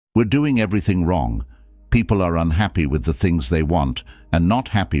We're doing everything wrong. People are unhappy with the things they want and not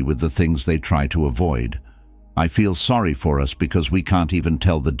happy with the things they try to avoid. I feel sorry for us because we can't even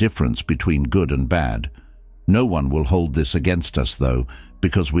tell the difference between good and bad. No one will hold this against us, though,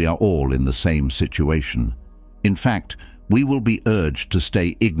 because we are all in the same situation. In fact, we will be urged to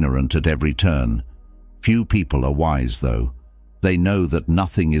stay ignorant at every turn. Few people are wise, though. They know that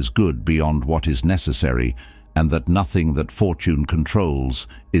nothing is good beyond what is necessary, and that nothing that fortune controls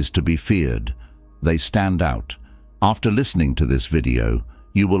is to be feared. They stand out. After listening to this video,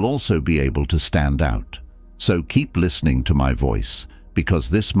 you will also be able to stand out. So keep listening to my voice, because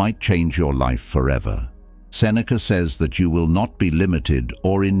this might change your life forever. Seneca says that you will not be limited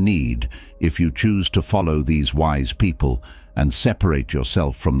or in need if you choose to follow these wise people and separate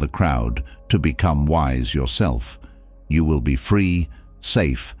yourself from the crowd to become wise yourself. You will be free,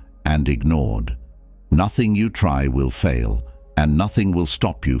 safe, and ignored. Nothing you try will fail, and nothing will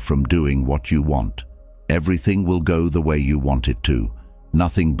stop you from doing what you want. Everything will go the way you want it to.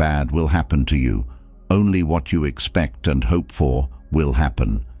 Nothing bad will happen to you. Only what you expect and hope for will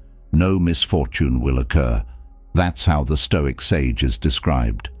happen. No misfortune will occur. That's how the Stoic sage is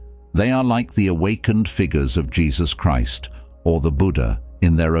described. They are like the awakened figures of Jesus Christ or the Buddha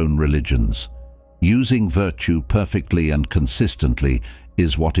in their own religions. Using virtue perfectly and consistently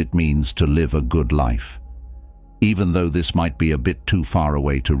is what it means to live a good life. Even though this might be a bit too far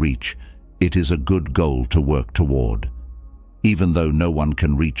away to reach, it is a good goal to work toward. Even though no one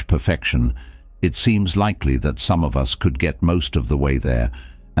can reach perfection, it seems likely that some of us could get most of the way there,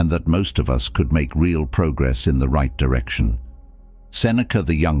 and that most of us could make real progress in the right direction. Seneca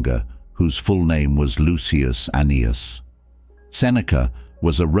the Younger, whose full name was Lucius Annius. Seneca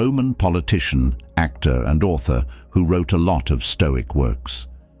was a Roman politician, actor, and author who wrote a lot of Stoic works.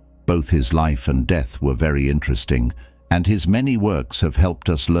 Both his life and death were very interesting, and his many works have helped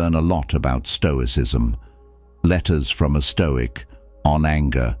us learn a lot about Stoicism. Letters from a Stoic, On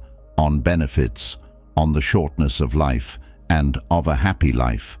Anger, On Benefits, On the Shortness of Life, and Of a Happy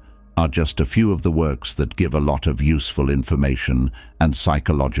Life are just a few of the works that give a lot of useful information and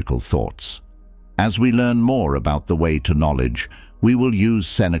psychological thoughts. As we learn more about the way to knowledge, we will use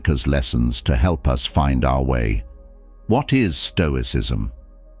Seneca's lessons to help us find our way. What is Stoicism?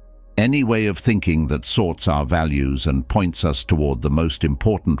 Any way of thinking that sorts our values and points us toward the most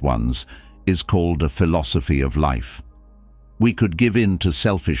important ones is called a philosophy of life. We could give in to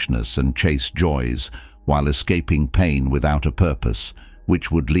selfishness and chase joys while escaping pain without a purpose,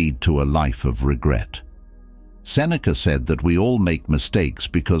 which would lead to a life of regret. Seneca said that we all make mistakes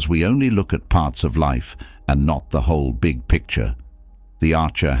because we only look at parts of life and not the whole big picture. The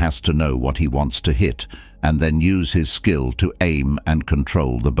archer has to know what he wants to hit and then use his skill to aim and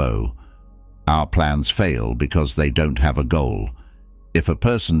control the bow. Our plans fail because they don't have a goal. If a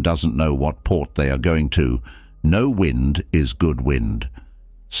person doesn't know what port they are going to, no wind is good wind.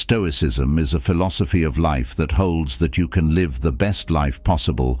 Stoicism is a philosophy of life that holds that you can live the best life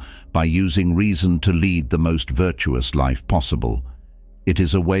possible by using reason to lead the most virtuous life possible. It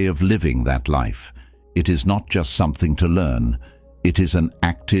is a way of living that life. It is not just something to learn. It is an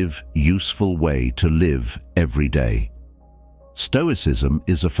active, useful way to live every day. Stoicism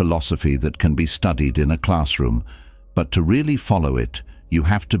is a philosophy that can be studied in a classroom, but to really follow it, you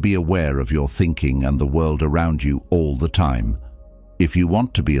have to be aware of your thinking and the world around you all the time. If you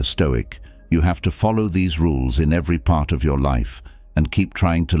want to be a Stoic, you have to follow these rules in every part of your life and keep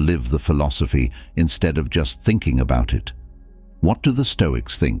trying to live the philosophy instead of just thinking about it. What do the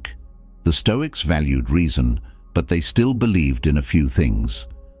Stoics think? The Stoics valued reason, but they still believed in a few things.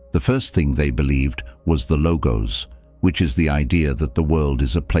 The first thing they believed was the logos, which is the idea that the world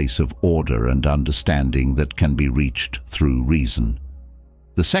is a place of order and understanding that can be reached through reason.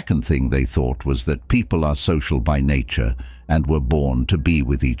 The second thing they thought was that people are social by nature and were born to be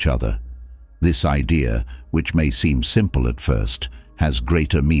with each other. This idea, which may seem simple at first, has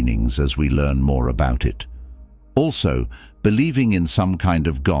greater meanings as we learn more about it. Also, believing in some kind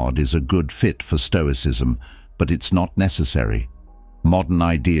of God is a good fit for Stoicism, but it's not necessary. Modern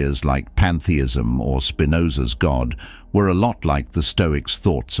ideas like pantheism or Spinoza's God were a lot like the Stoics'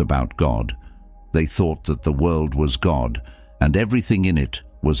 thoughts about God. They thought that the world was God, and everything in it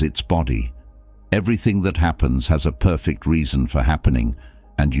was its body. Everything that happens has a perfect reason for happening,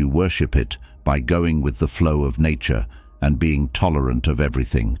 and you worship it by going with the flow of nature and being tolerant of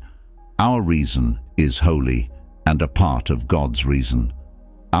everything. Our reason is holy and a part of God's reason.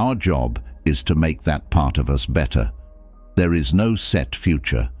 Our job is to make that part of us better. There is no set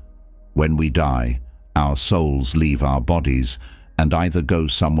future. When we die, our souls leave our bodies and either go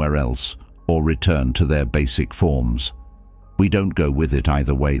somewhere else or return to their basic forms. We don't go with it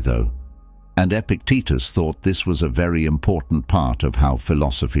either way, though. And Epictetus thought this was a very important part of how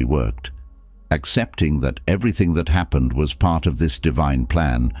philosophy worked. Accepting that everything that happened was part of this divine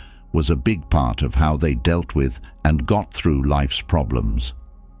plan was a big part of how they dealt with and got through life's problems.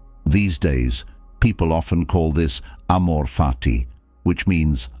 These days, people often call this amor fati, which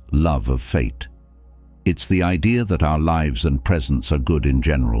means love of fate. It's the idea that our lives and presents are good in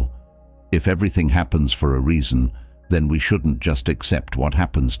general. If everything happens for a reason, then we shouldn't just accept what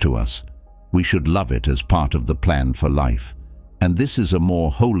happens to us. We should love it as part of the plan for life. And this is a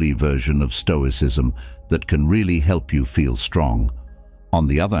more holy version of Stoicism that can really help you feel strong. On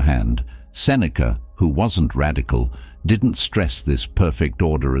the other hand, Seneca, who wasn't radical, didn't stress this perfect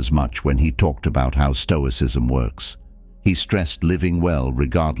order as much when he talked about how Stoicism works. He stressed living well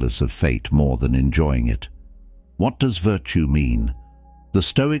regardless of fate more than enjoying it. What does virtue mean? The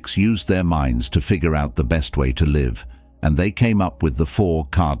Stoics used their minds to figure out the best way to live, and they came up with the 4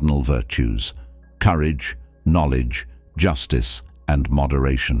 cardinal virtues: courage, knowledge, justice, and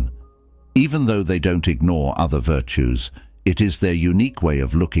moderation. Even though they don't ignore other virtues, it is their unique way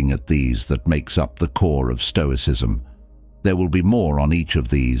of looking at these that makes up the core of Stoicism. There will be more on each of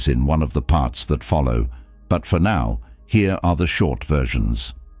these in one of the parts that follow, but for now, here are the short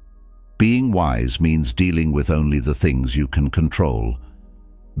versions. Being wise means dealing with only the things you can control.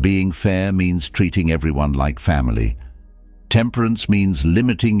 Being fair means treating everyone like family. Temperance means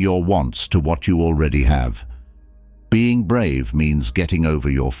limiting your wants to what you already have. Being brave means getting over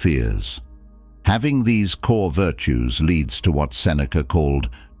your fears. Having these core virtues leads to what Seneca called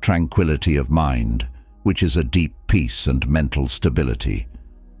tranquility of mind, which is a deep peace and mental stability.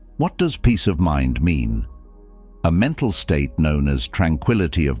 What does peace of mind mean? A mental state known as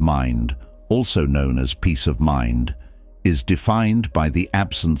tranquility of mind, also known as peace of mind, is defined by the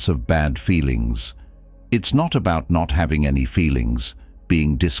absence of bad feelings. It's not about not having any feelings,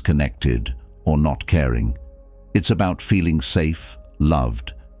 being disconnected, or not caring. It's about feeling safe,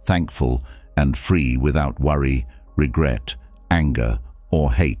 loved, thankful, and free without worry, regret, anger,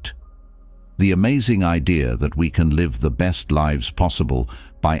 or hate. The amazing idea that we can live the best lives possible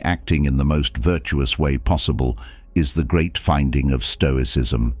by acting in the most virtuous way possible is the great finding of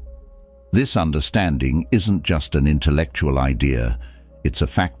Stoicism. This understanding isn't just an intellectual idea, it's a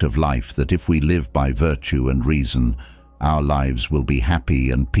fact of life that if we live by virtue and reason, our lives will be happy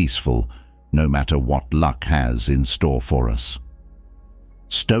and peaceful, no matter what luck has in store for us.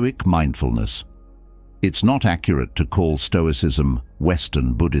 Stoic mindfulness. It's not accurate to call Stoicism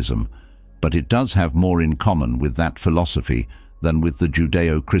Western Buddhism, but it does have more in common with that philosophy than with the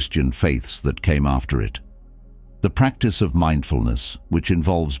Judeo-Christian faiths that came after it. The practice of mindfulness, which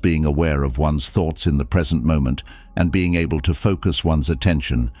involves being aware of one's thoughts in the present moment and being able to focus one's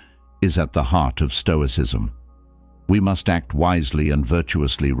attention, is at the heart of Stoicism. We must act wisely and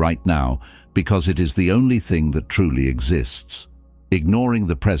virtuously right now because it is the only thing that truly exists. Ignoring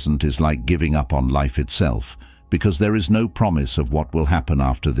the present is like giving up on life itself, because there is no promise of what will happen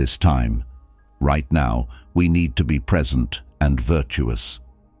after this time. Right now, we need to be present and virtuous.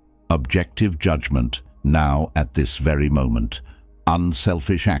 Objective judgment, now at this very moment.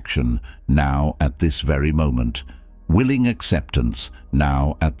 Unselfish action, now at this very moment. Willing acceptance,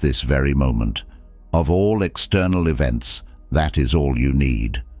 now at this very moment. Of all external events, that is all you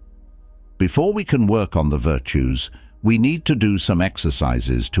need. Before we can work on the virtues, we need to do some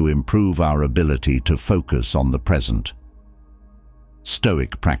exercises to improve our ability to focus on the present.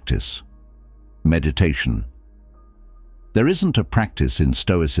 Stoic practice. Meditation. There isn't a practice in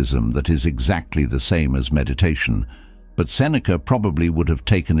Stoicism that is exactly the same as meditation, but Seneca probably would have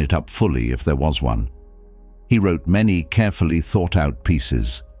taken it up fully if there was one. He wrote many carefully thought-out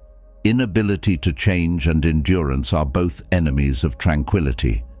pieces. Inability to change and endurance are both enemies of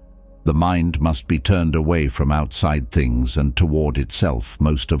tranquility. The mind must be turned away from outside things and toward itself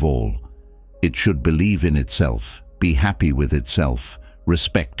most of all. It should believe in itself, be happy with itself,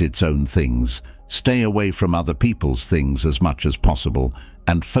 respect its own things, stay away from other people's things as much as possible,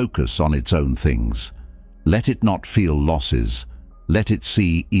 and focus on its own things. Let it not feel losses. Let it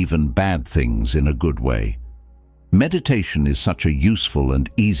see even bad things in a good way. Meditation is such a useful and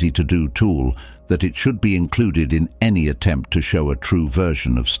easy-to-do tool that it should be included in any attempt to show a true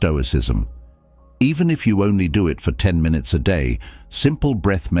version of Stoicism. Even if you only do it for 10 minutes a day, simple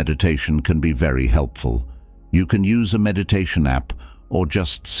breath meditation can be very helpful. You can use a meditation app or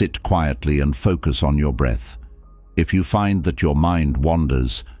just sit quietly and focus on your breath. If you find that your mind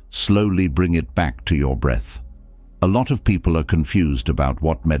wanders, slowly bring it back to your breath. A lot of people are confused about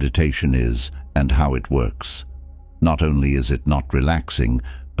what meditation is and how it works. Not only is it not relaxing,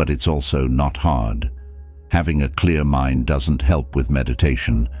 but it's also not hard. Having a clear mind doesn't help with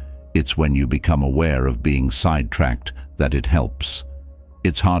meditation. It's when you become aware of being sidetracked that it helps.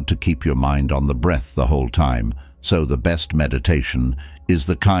 It's hard to keep your mind on the breath the whole time, so the best meditation is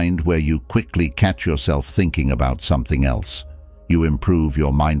the kind where you quickly catch yourself thinking about something else. You improve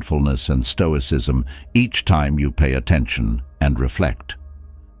your mindfulness and stoicism each time you pay attention and reflect.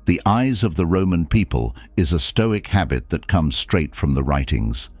 The eyes of the Roman people is a Stoic habit that comes straight from the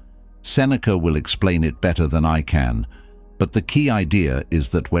writings. Seneca will explain it better than I can, but the key idea is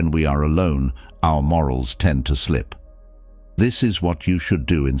that when we are alone, our morals tend to slip. This is what you should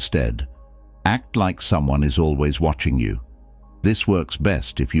do instead. Act like someone is always watching you. This works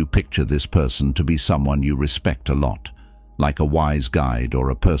best if you picture this person to be someone you respect a lot, like a wise guide or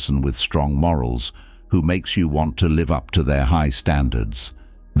a person with strong morals who makes you want to live up to their high standards.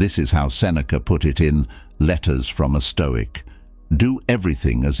 This is how Seneca put it in Letters from a Stoic. Do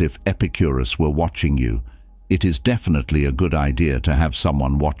everything as if Epicurus were watching you. It is definitely a good idea to have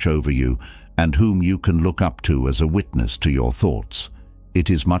someone watch over you and whom you can look up to as a witness to your thoughts. It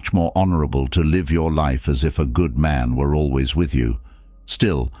is much more honorable to live your life as if a good man were always with you.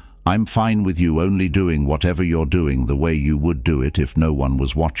 Still, I'm fine with you only doing whatever you're doing the way you would do it if no one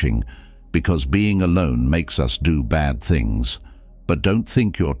was watching, because being alone makes us do bad things. But don't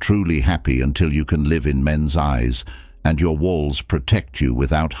think you're truly happy until you can live in men's eyes and your walls protect you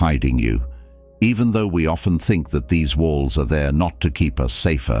without hiding you. Even though we often think that these walls are there not to keep us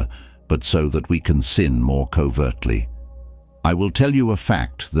safer, but so that we can sin more covertly. I will tell you a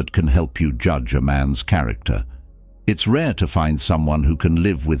fact that can help you judge a man's character. It's rare to find someone who can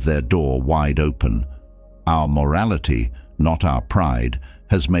live with their door wide open. Our morality, not our pride,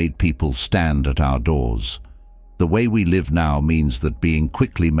 has made people stand at our doors. The way we live now means that being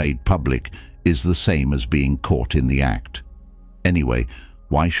quickly made public is the same as being caught in the act. Anyway,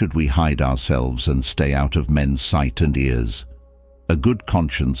 why should we hide ourselves and stay out of men's sight and ears? A good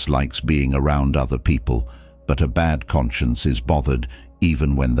conscience likes being around other people, but a bad conscience is bothered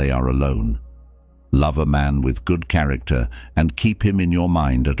even when they are alone. Love a man with good character and keep him in your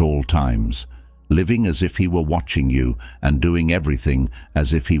mind at all times, living as if he were watching you and doing everything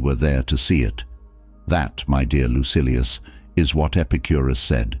as if he were there to see it. That, my dear Lucilius, is what Epicurus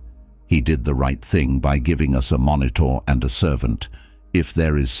said. He did the right thing by giving us a monitor and a servant. If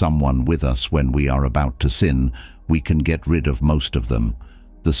there is someone with us when we are about to sin, we can get rid of most of them.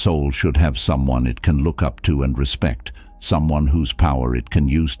 The soul should have someone it can look up to and respect, someone whose power it can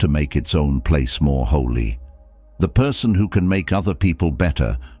use to make its own place more holy. The person who can make other people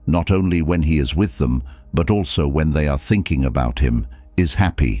better, not only when he is with them, but also when they are thinking about him, is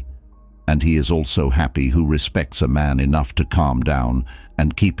happy. And he is also happy who respects a man enough to calm down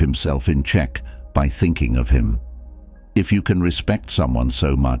and keep himself in check by thinking of him. If you can respect someone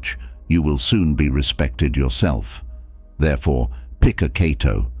so much, you will soon be respected yourself. Therefore, pick a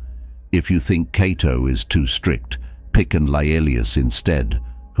Cato. If you think Cato is too strict, pick an Laelius instead,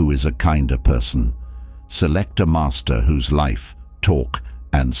 who is a kinder person. Select a master whose life, talk,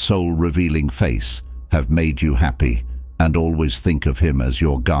 and soul-revealing face have made you happy, and always think of him as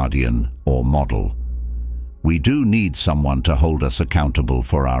your guardian or model. We do need someone to hold us accountable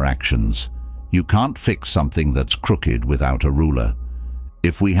for our actions. You can't fix something that's crooked without a ruler.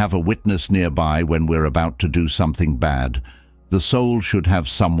 If we have a witness nearby when we're about to do something bad, the soul should have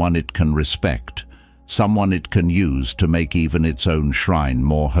someone it can respect, someone it can use to make even its own shrine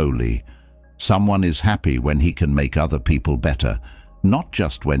more holy. Someone is happy when he can make other people better, not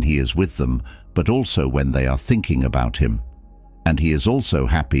just when he is with them, but also when they are thinking about him. And he is also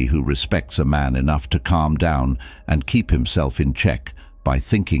happy who respects a man enough to calm down and keep himself in check by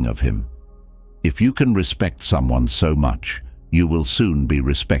thinking of him. If you can respect someone so much, you will soon be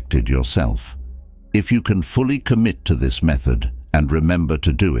respected yourself. If you can fully commit to this method and remember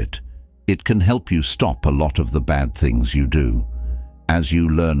to do it, it can help you stop a lot of the bad things you do. As you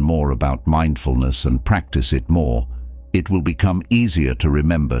learn more about mindfulness and practice it more, it will become easier to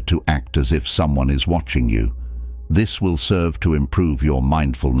remember to act as if someone is watching you. This will serve to improve your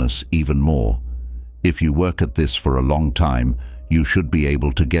mindfulness even more. If you work at this for a long time, you should be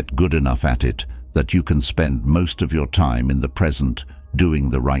able to get good enough at it that you can spend most of your time in the present, doing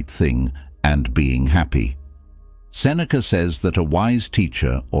the right thing, and being happy. Seneca says that a wise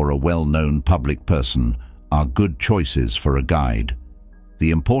teacher or a well-known public person are good choices for a guide.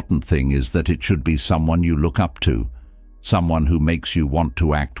 The important thing is that it should be someone you look up to, someone who makes you want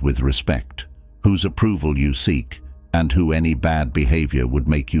to act with respect, whose approval you seek, and who any bad behavior would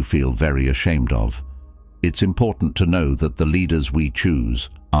make you feel very ashamed of. It's important to know that the leaders we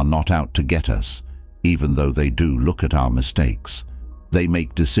choose are not out to get us, even though they do look at our mistakes. They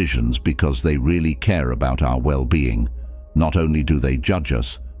make decisions because they really care about our well-being. Not only do they judge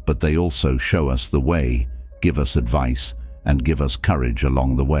us, but they also show us the way, give us advice, and give us courage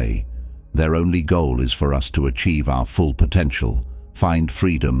along the way. Their only goal is for us to achieve our full potential, find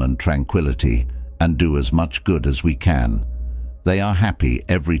freedom and tranquility, and do as much good as we can. They are happy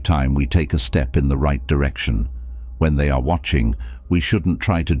every time we take a step in the right direction. When they are watching, we shouldn't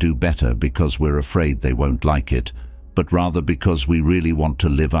try to do better because we're afraid they won't like it, but rather because we really want to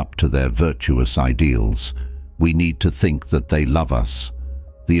live up to their virtuous ideals. We need to think that they love us.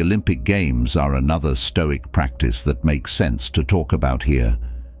 The Olympic Games are another Stoic practice that makes sense to talk about here.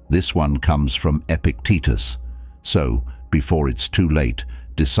 This one comes from Epictetus. So, before it's too late,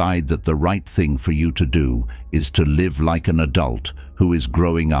 decide that the right thing for you to do is to live like an adult who is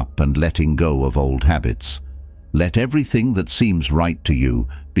growing up and letting go of old habits. Let everything that seems right to you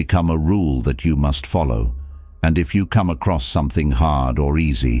become a rule that you must follow. And if you come across something hard or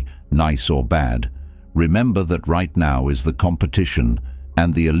easy, nice or bad, remember that right now is the competition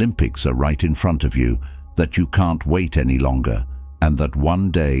and the Olympics are right in front of you, that you can't wait any longer, and that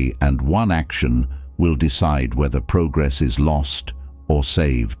one day and one action will decide whether progress is lost or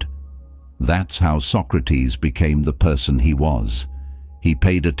saved. That's how Socrates became the person he was. He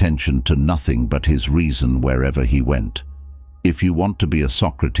paid attention to nothing but his reason wherever he went. If you want to be a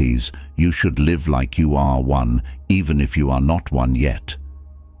Socrates, you should live like you are one, even if you are not one yet.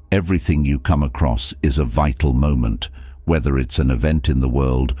 Everything you come across is a vital moment, whether it's an event in the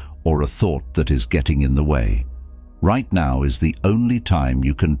world or a thought that is getting in the way. Right now is the only time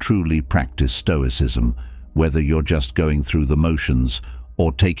you can truly practice Stoicism, whether you're just going through the motions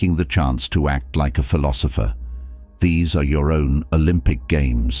or taking the chance to act like a philosopher. These are your own Olympic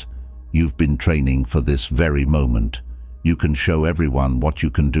Games. You've been training for this very moment. You can show everyone what you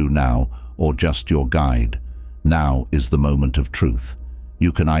can do now, or just your guide. Now is the moment of truth.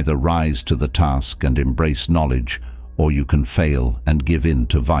 You can either rise to the task and embrace knowledge, or you can fail and give in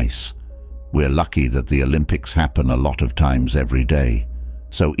to vice. We're lucky that the Olympics happen a lot of times every day.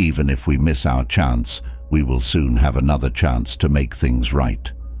 So even if we miss our chance, we will soon have another chance to make things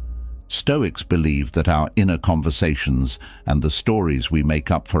right. Stoics believe that our inner conversations and the stories we make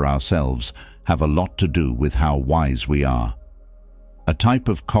up for ourselves have a lot to do with how wise we are. A type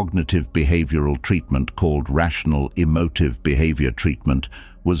of cognitive behavioral treatment called rational emotive behavior treatment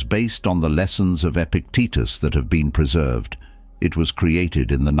was based on the lessons of Epictetus that have been preserved. It was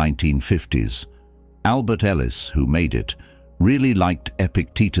created in the 1950s. Albert Ellis, who made it, really liked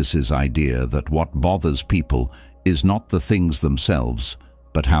Epictetus's idea that what bothers people is not the things themselves,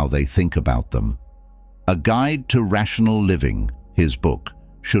 but how they think about them. A Guide to Rational Living, his book,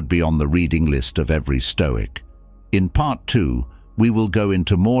 should be on the reading list of every Stoic. In Part 2, we will go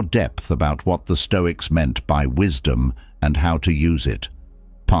into more depth about what the Stoics meant by wisdom and how to use it.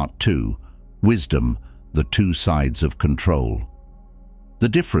 Part 2, Wisdom, the Two Sides of Control. The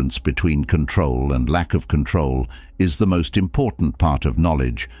difference between control and lack of control is the most important part of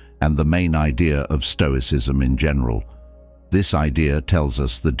knowledge and the main idea of Stoicism in general. This idea tells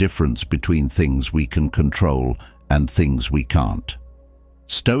us the difference between things we can control and things we can't.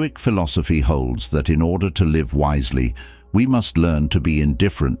 Stoic philosophy holds that in order to live wisely, we must learn to be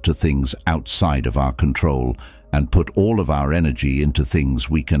indifferent to things outside of our control and put all of our energy into things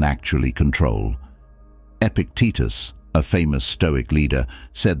we can actually control. Epictetus, a famous Stoic leader,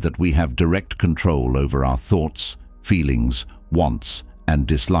 said that we have direct control over our thoughts, feelings, wants, and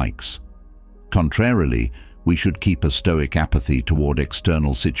dislikes. Contrarily, we should keep a Stoic apathy toward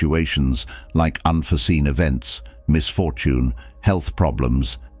external situations like unforeseen events, misfortune, health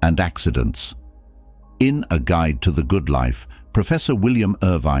problems, and accidents. In A Guide to the Good Life, Professor William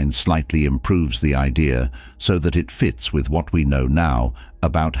Irvine slightly improves the idea so that it fits with what we know now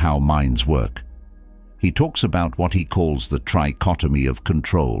about how minds work. He talks about what he calls the trichotomy of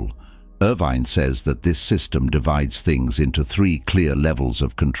control. Irvine says that this system divides things into three clear levels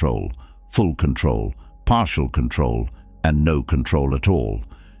of control: full control, partial control, and no control at all.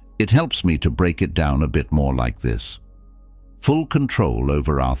 It helps me to break it down a bit more like this. Full control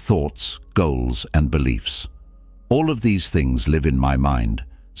over our thoughts, goals, and beliefs. All of these things live in my mind,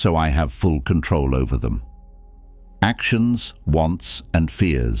 so I have full control over them. Actions, wants, and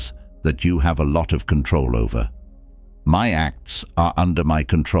fears that you have a lot of control over. My acts are under my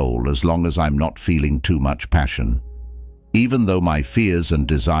control as long as I'm not feeling too much passion. Even though my fears and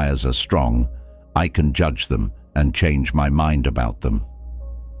desires are strong, I can judge them and change my mind about them.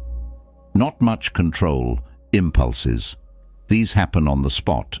 Not much control, impulses. These happen on the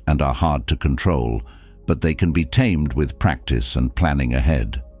spot and are hard to control, but they can be tamed with practice and planning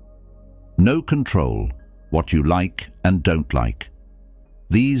ahead. No control, what you like and don't like.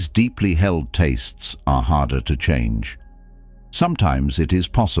 These deeply held tastes are harder to change. Sometimes it is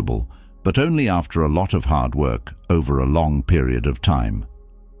possible, but only after a lot of hard work over a long period of time.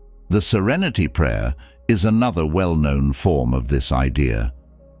 The Serenity Prayer is another well-known form of this idea.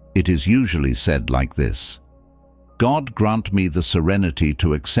 It is usually said like this: God, grant me the serenity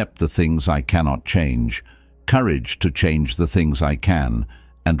to accept the things I cannot change, courage to change the things I can,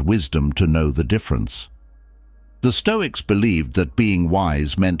 and wisdom to know the difference. The Stoics believed that being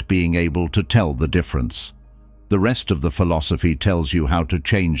wise meant being able to tell the difference. The rest of the philosophy tells you how to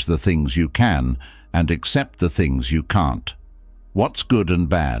change the things you can and accept the things you can't. What's good and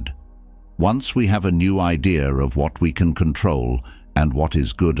bad? Once we have a new idea of what we can control and what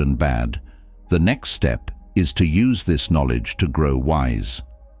is good and bad, the next step is to use this knowledge to grow wise.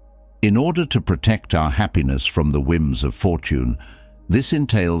 In order to protect our happiness from the whims of fortune, this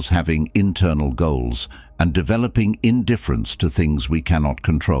entails having internal goals and developing indifference to things we cannot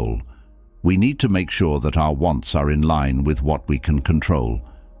control. We need to make sure that our wants are in line with what we can control.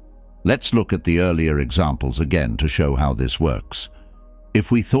 Let's look at the earlier examples again to show how this works. If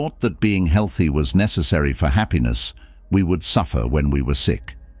we thought that being healthy was necessary for happiness, we would suffer when we were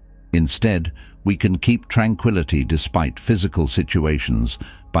sick. Instead, we can keep tranquility despite physical situations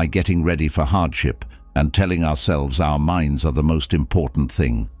by getting ready for hardship and telling ourselves our minds are the most important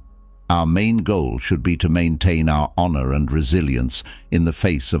thing. Our main goal should be to maintain our honor and resilience in the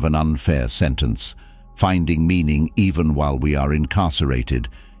face of an unfair sentence, finding meaning even while we are incarcerated,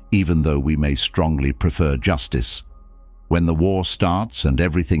 even though we may strongly prefer justice. When the war starts and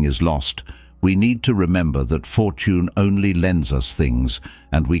everything is lost, we need to remember that fortune only lends us things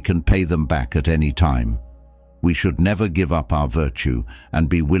and we can pay them back at any time. We should never give up our virtue and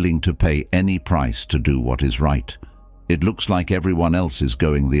be willing to pay any price to do what is right. It looks like everyone else is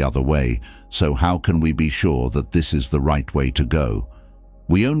going the other way, so how can we be sure that this is the right way to go?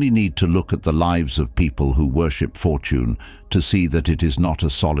 We only need to look at the lives of people who worship fortune to see that it is not a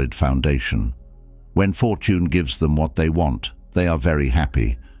solid foundation. When fortune gives them what they want, they are very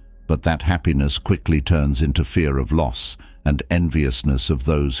happy, but that happiness quickly turns into fear of loss and enviousness of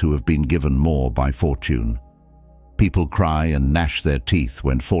those who have been given more by fortune. People cry and gnash their teeth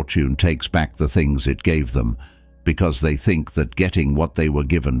when fortune takes back the things it gave them, because they think that getting what they were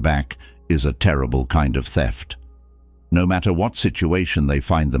given back is a terrible kind of theft. No matter what situation they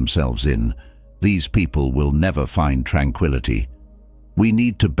find themselves in, these people will never find tranquility. We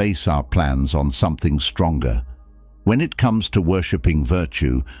need to base our plans on something stronger. When it comes to worshipping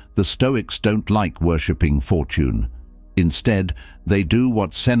virtue, the Stoics don't like worshipping fortune. Instead, they do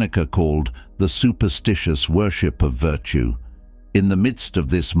what Seneca called the superstitious worship of virtue. In the midst of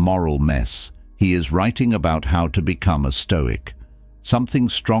this moral mess, he is writing about how to become a Stoic. Something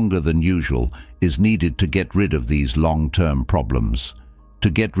stronger than usual is needed to get rid of these long-term problems. To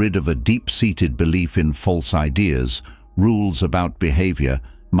get rid of a deep-seated belief in false ideas, rules about behavior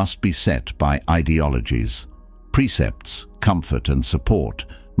must be set by ideologies. Precepts, comfort and support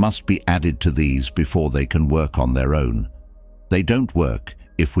must be added to these before they can work on their own. They don't work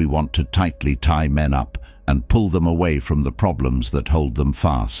if we want to tightly tie men up and pull them away from the problems that hold them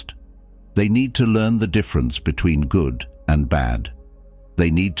fast. They need to learn the difference between good and bad.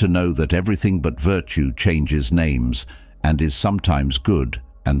 They need to know that everything but virtue changes names and is sometimes good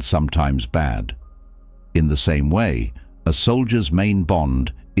and sometimes bad. In the same way, a soldier's main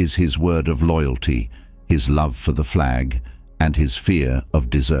bond is his word of loyalty, his love for the flag, and his fear of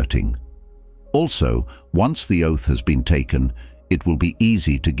deserting. Also, once the oath has been taken, it will be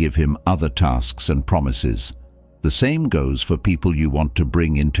easy to give him other tasks and promises. The same goes for people you want to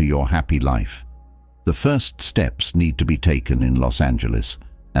bring into your happy life. The first steps need to be taken in Los Angeles,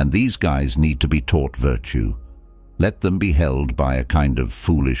 and these guys need to be taught virtue. Let them be held by a kind of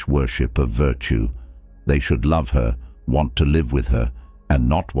foolish worship of virtue. They should love her, want to live with her, and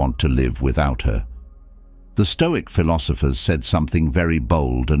not want to live without her. The Stoic philosophers said something very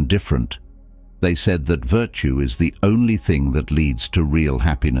bold and different. They said that virtue is the only thing that leads to real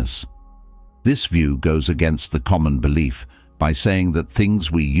happiness. This view goes against the common belief by saying that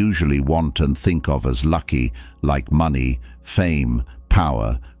things we usually want and think of as lucky, like money, fame,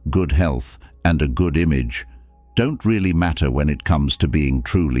 power, good health, and a good image, don't really matter when it comes to being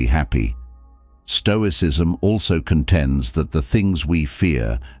truly happy. Stoicism also contends that the things we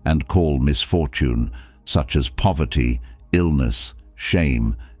fear and call misfortune, such as poverty, illness,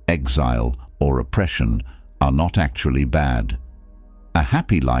 shame, exile, or oppression, are not actually bad. A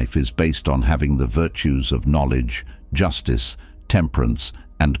happy life is based on having the virtues of knowledge, justice, temperance,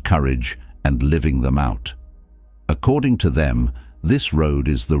 and courage, and living them out. According to them, this road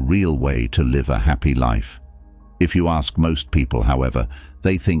is the real way to live a happy life. If you ask most people, however,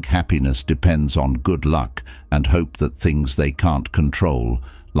 they think happiness depends on good luck and hope that things they can't control,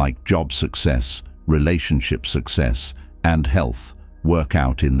 like job success, relationship success, and health, work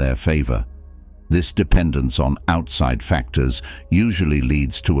out in their favor. This dependence on outside factors usually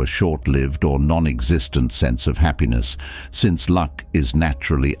leads to a short-lived or non-existent sense of happiness, since luck is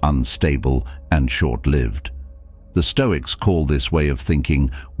naturally unstable and short-lived. The Stoics call this way of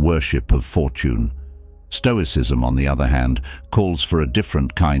thinking worship of fortune. Stoicism, on the other hand, calls for a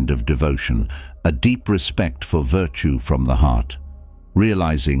different kind of devotion, a deep respect for virtue from the heart.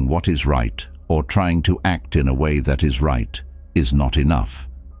 Realizing what is right, or trying to act in a way that is right, is not enough.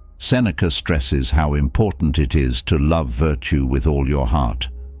 Seneca stresses how important it is to love virtue with all your heart,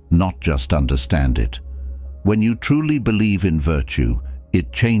 not just understand it. When you truly believe in virtue,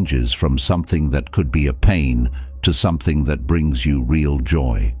 it changes from something that could be a pain to something that brings you real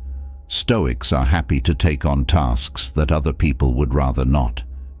joy. Stoics are happy to take on tasks that other people would rather not,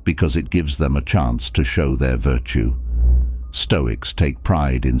 because it gives them a chance to show their virtue. Stoics take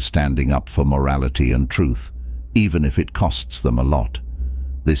pride in standing up for morality and truth, even if it costs them a lot.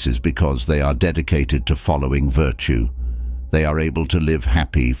 This is because they are dedicated to following virtue. They are able to live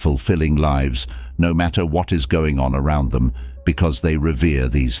happy, fulfilling lives, no matter what is going on around them, because they revere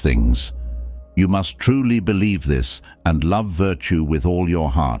these things. You must truly believe this and love virtue with all your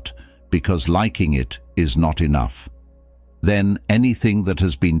heart, because liking it is not enough. Then anything that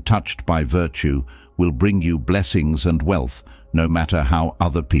has been touched by virtue will bring you blessings and wealth, no matter how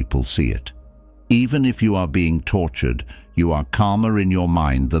other people see it. Even if you are being tortured, you are calmer in your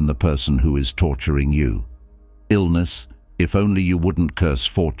mind than the person who is torturing you. Illness, if only you wouldn't curse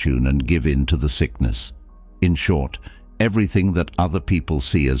fortune and give in to the sickness. In short, everything that other people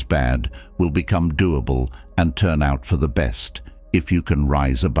see as bad will become doable and turn out for the best, if you can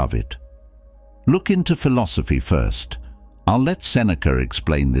rise above it. Look into philosophy first. I'll let Seneca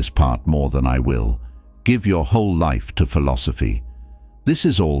explain this part more than I will. Give your whole life to philosophy. This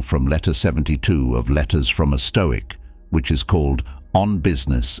is all from letter 72 of Letters from a Stoic, which is called On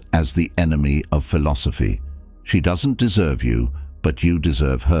Business as the Enemy of Philosophy. She doesn't deserve you, but you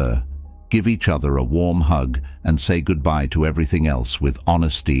deserve her. Give each other a warm hug and say goodbye to everything else with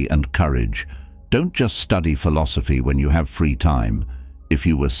honesty and courage. Don't just study philosophy when you have free time. If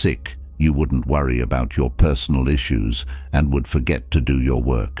you were sick, you wouldn't worry about your personal issues and would forget to do your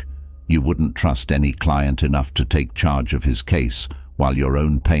work. You wouldn't trust any client enough to take charge of his case while your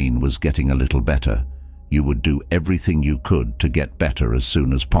own pain was getting a little better. You would do everything you could to get better as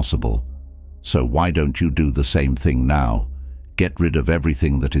soon as possible. So why don't you do the same thing now? Get rid of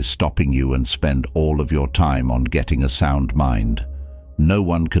everything that is stopping you and spend all of your time on getting a sound mind. No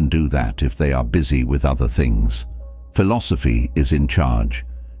one can do that if they are busy with other things. Philosophy is in charge.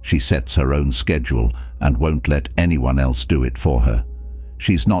 She sets her own schedule and won't let anyone else do it for her.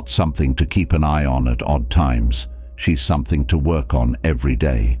 She's not something to keep an eye on at odd times. She's something to work on every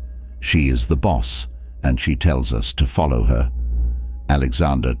day. She is the boss, and she tells us to follow her.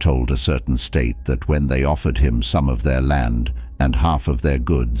 Alexander told a certain state that when they offered him some of their land and half of their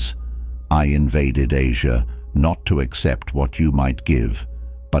goods, I invaded Asia not to accept what you might give,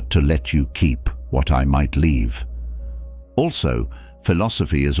 but to let you keep what I might leave. Also,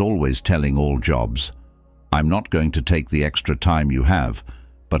 philosophy is always telling all jobs, I'm not going to take the extra time you have,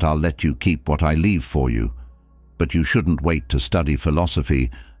 but I'll let you keep what I leave for you. But you shouldn't wait to study philosophy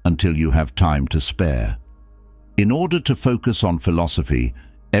until you have time to spare. In order to focus on philosophy,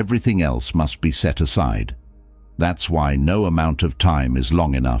 everything else must be set aside. That's why no amount of time is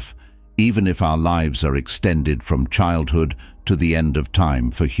long enough, even if our lives are extended from childhood to the end of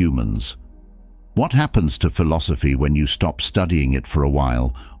time for humans. What happens to philosophy when you stop studying it for a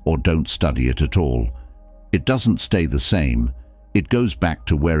while or don't study it at all? It doesn't stay the same. It goes back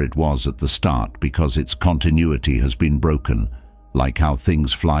to where it was at the start because its continuity has been broken, like how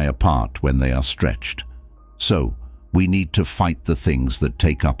things fly apart when they are stretched. So, we need to fight the things that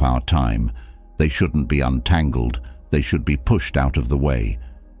take up our time. They shouldn't be untangled. They should be pushed out of the way.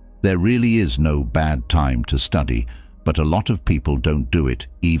 There really is no bad time to study, but a lot of people don't do it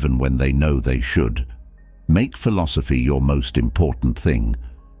even when they know they should. Make philosophy your most important thing.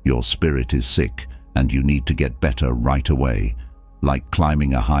 Your spirit is sick, and you need to get better right away. Like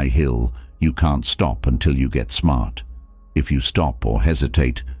climbing a high hill, you can't stop until you get smart. If you stop or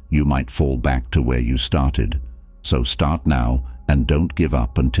hesitate, you might fall back to where you started. So start now and don't give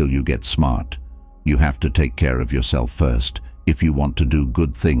up until you get smart. You have to take care of yourself first if you want to do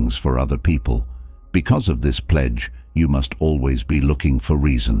good things for other people. Because of this pledge, you must always be looking for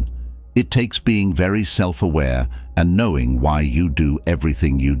reason. It takes being very self-aware and knowing why you do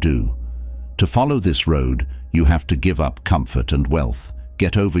everything you do. To follow this road, You have to give up comfort and wealth,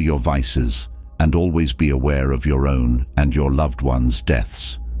 get over your vices, and always be aware of your own and your loved ones'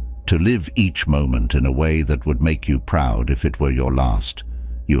 deaths. To live each moment in a way that would make you proud if it were your last,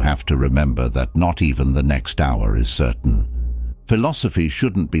 you have to remember that not even the next hour is certain. Philosophy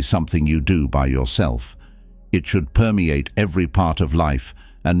shouldn't be something you do by yourself. It should permeate every part of life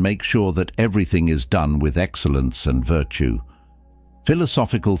and make sure that everything is done with excellence and virtue.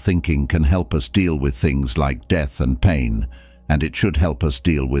 Philosophical thinking can help us deal with things like death and pain, and it should help us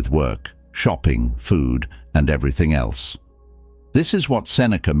deal with work, shopping, food, and everything else. This is what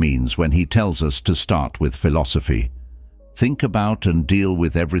Seneca means when he tells us to start with philosophy. Think about and deal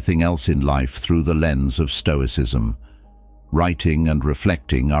with everything else in life through the lens of Stoicism. Writing and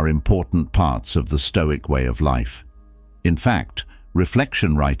reflecting are important parts of the Stoic way of life. In fact,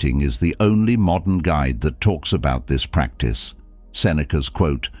 reflection writing is the only modern guide that talks about this practice. Seneca's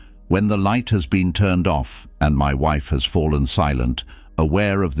quote, "When the light has been turned off and my wife has fallen silent,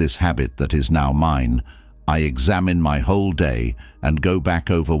 aware of this habit that is now mine, I examine my whole day and go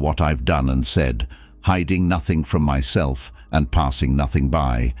back over what I've done and said, hiding nothing from myself and passing nothing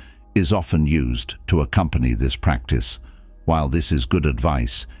by," is often used to accompany this practice. While this is good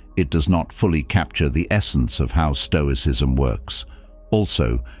advice, it does not fully capture the essence of how Stoicism works.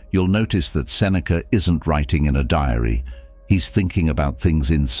 Also, you'll notice that Seneca isn't writing in a diary. He's thinking about things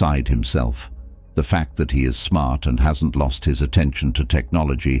inside himself. The fact that he is smart and hasn't lost his attention to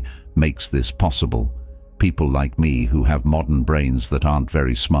technology makes this possible. People like me who have modern brains that aren't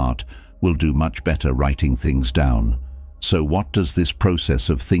very smart will do much better writing things down. So what does this process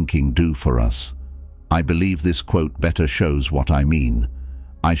of thinking do for us? I believe this quote better shows what I mean.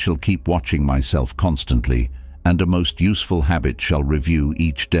 I shall keep watching myself constantly, and a most useful habit shall review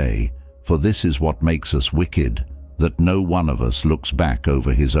each day, for this is what makes us wicked, that no one of us looks back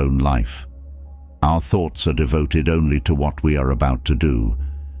over his own life. Our thoughts are devoted only to what we are about to do,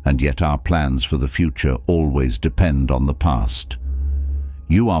 and yet our plans for the future always depend on the past.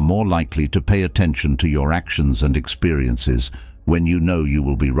 You are more likely to pay attention to your actions and experiences when you know you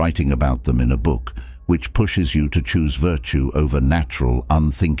will be writing about them in a book, which pushes you to choose virtue over natural,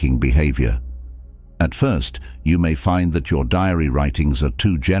 unthinking behavior. At first, you may find that your diary writings are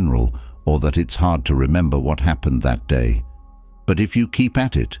too general or that it's hard to remember what happened that day. But if you keep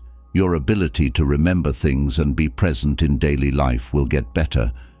at it, your ability to remember things and be present in daily life will get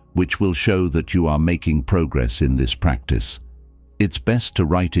better, which will show that you are making progress in this practice. It's best to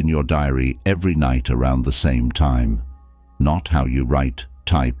write in your diary every night around the same time. Not how you write,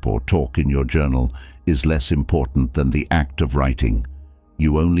 type, or talk in your journal is less important than the act of writing.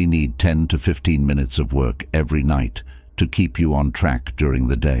 You only need 10 to 15 minutes of work every night to keep you on track during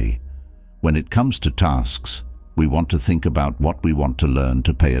the day. When it comes to tasks, we want to think about what we want to learn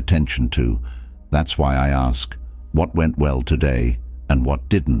to pay attention to. That's why I ask, what went well today and what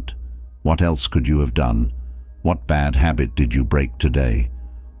didn't? What else could you have done? What bad habit did you break today?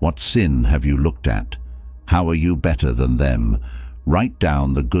 What sin have you looked at? How are you better than them? Write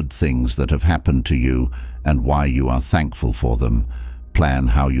down the good things that have happened to you and why you are thankful for them. Plan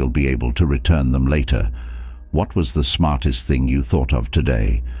how you'll be able to return them later. What was the smartest thing you thought of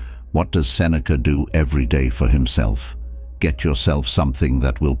today? What does Seneca do every day for himself? Get yourself something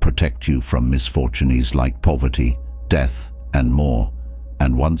that will protect you from misfortunes like poverty, death, and more.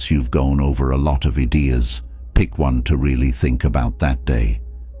 And once you've gone over a lot of ideas, pick one to really think about that day.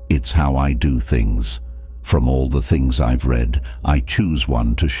 It's how I do things. From all the things I've read, I choose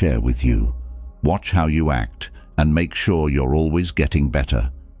one to share with you. Watch how you act and make sure you're always getting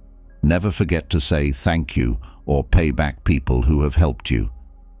better. Never forget to say thank you or pay back people who have helped you.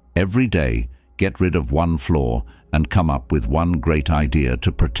 Every day, get rid of one flaw and come up with one great idea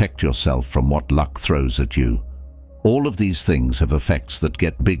to protect yourself from what luck throws at you. All of these things have effects that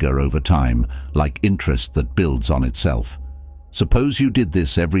get bigger over time, like interest that builds on itself. Suppose you did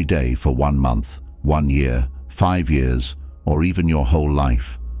this every day for 1 month, 1 year, 5 years, or even your whole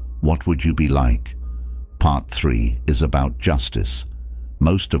life. What would you be like? Part 3 is about justice.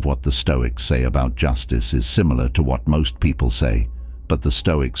 Most of what the Stoics say about justice is similar to what most people say, but the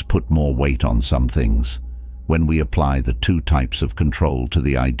Stoics put more weight on some things. When we apply the two types of control to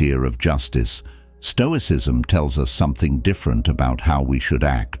the idea of justice, Stoicism tells us something different about how we should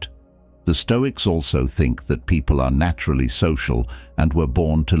act. The Stoics also think that people are naturally social and were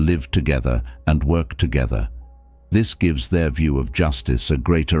born to live together and work together. This gives their view of justice a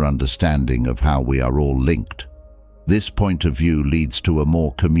greater understanding of how we are all linked. This point of view leads to a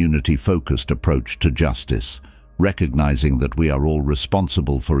more community-focused approach to justice, recognizing that we are all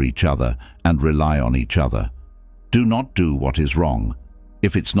responsible for each other and rely on each other. Do not do what is wrong.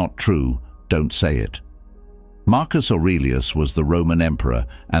 If it's not true, don't say it. Marcus Aurelius was the Roman emperor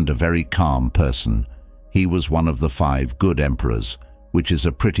and a very calm person. He was one of the 5 good emperors, which is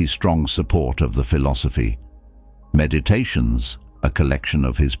a pretty strong support of the philosophy. Meditations, a collection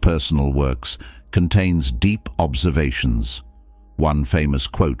of his personal works, contains deep observations. One famous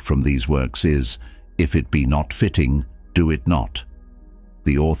quote from these works is, "If it be not fitting, do it not."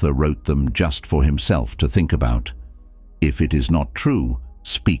 The author wrote them just for himself to think about. "If it is not true,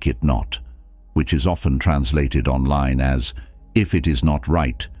 speak it not," which is often translated online as, "If it is not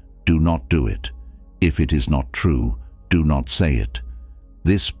right, do not do it. If it is not true, do not say it."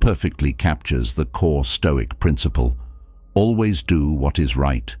 This perfectly captures the core Stoic principle. Always do what is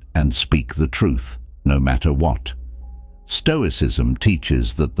right and speak the truth, no matter what. Stoicism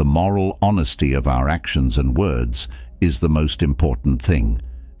teaches that the moral honesty of our actions and words is the most important thing,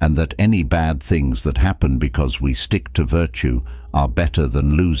 and that any bad things that happen because we stick to virtue are better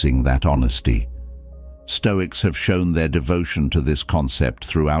than losing that honesty. Stoics have shown their devotion to this concept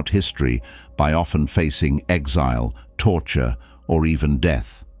throughout history by often facing exile, torture, or even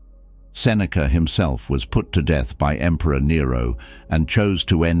death. Seneca himself was put to death by Emperor Nero and chose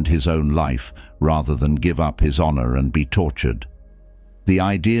to end his own life rather than give up his honor and be tortured. The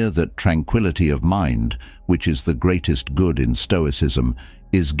idea that tranquility of mind, which is the greatest good in Stoicism,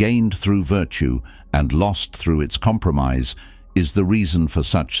 is gained through virtue and lost through its compromise, is the reason for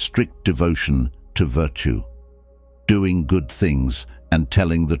such strict devotion to virtue. Doing good things and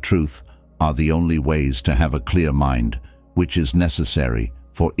telling the truth are the only ways to have a clear mind, which is necessary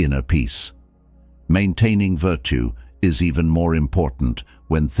for inner peace. Maintaining virtue is even more important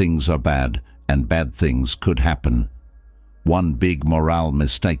when things are bad and bad things could happen. One big morale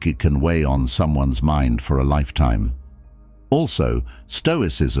mistake can weigh on someone's mind for a lifetime. Also,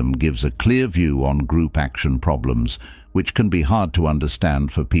 Stoicism gives a clear view on group action problems, which can be hard to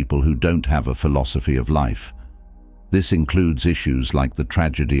understand for people who don't have a philosophy of life. This includes issues like the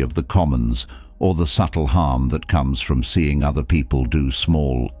tragedy of the commons or the subtle harm that comes from seeing other people do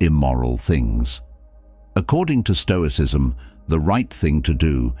small, immoral things. According to Stoicism, the right thing to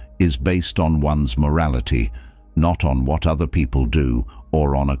do is based on one's morality, not on what other people do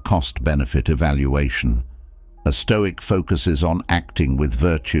or on a cost-benefit evaluation. A Stoic focuses on acting with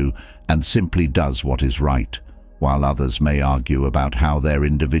virtue and simply does what is right, while others may argue about how their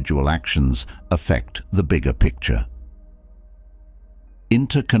individual actions affect the bigger picture.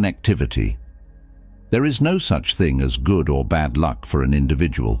 Interconnectivity. There is no such thing as good or bad luck for an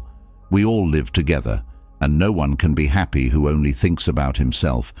individual. We all live together, and no one can be happy who only thinks about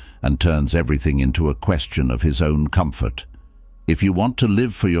himself and turns everything into a question of his own comfort. If you want to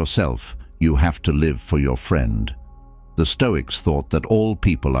live for yourself, you have to live for your friend. The Stoics thought that all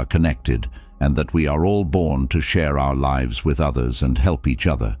people are connected and that we are all born to share our lives with others and help each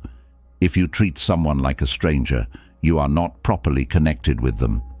other. If you treat someone like a stranger, you are not properly connected with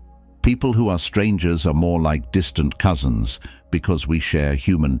them. People who are strangers are more like distant cousins because we share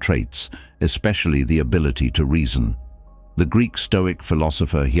human traits, especially the ability to reason. The Greek Stoic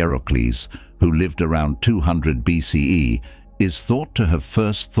philosopher Hierocles, who lived around 200 BCE, is thought to have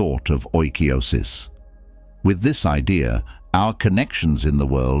first thought of oikiosis. With this idea, our connections in the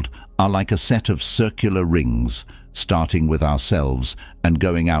world are like a set of circular rings, starting with ourselves and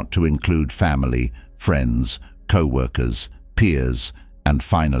going out to include family, friends, co-workers, peers, and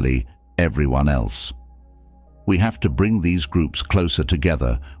finally, everyone else. We have to bring these groups closer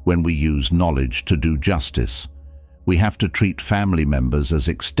together when we use knowledge to do justice. We have to treat family members as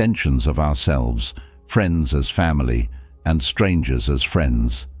extensions of ourselves, friends as family, and strangers as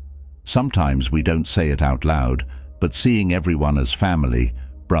friends. Sometimes we don't say it out loud, but seeing everyone as family,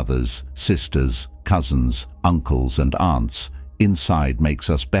 brothers, sisters, cousins, uncles, and aunts, inside makes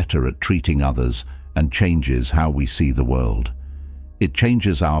us better at treating others and changes how we see the world. It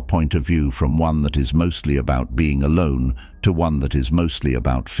changes our point of view from one that is mostly about being alone to one that is mostly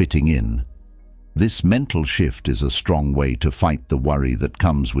about fitting in. This mental shift is a strong way to fight the worry that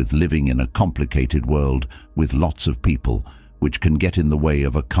comes with living in a complicated world with lots of people, which can get in the way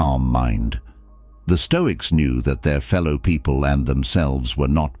of a calm mind. The Stoics knew that their fellow people and themselves were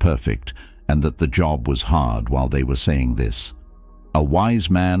not perfect, and that the job was hard while they were saying this. A wise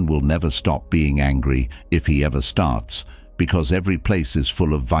man will never stop being angry if he ever starts, because every place is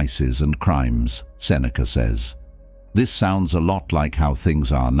full of vices and crimes, Seneca says. This sounds a lot like how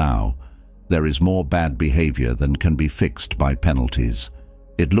things are now. There is more bad behavior than can be fixed by penalties.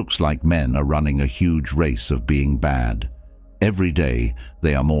 It looks like men are running a huge race of being bad. Every day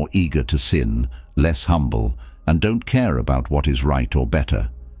they are more eager to sin, less humble, and don't care about what is right or better.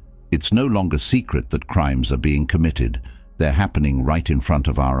 It's no longer secret that crimes are being committed. They're happening right in front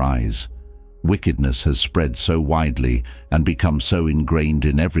of our eyes. Wickedness has spread so widely and become so ingrained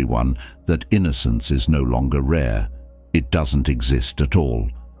in everyone that innocence is no longer rare. It doesn't exist at all.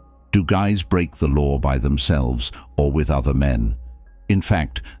 Do guys break the law by themselves or with other men? In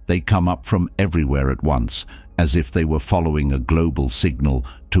fact, they come up from everywhere at once, as if they were following a global signal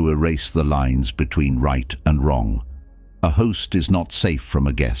to erase the lines between right and wrong. A host is not safe from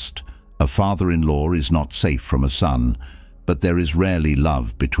a guest. A father-in-law is not safe from a son, but there is rarely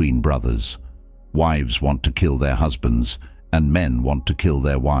love between brothers. Wives want to kill their husbands, and men want to kill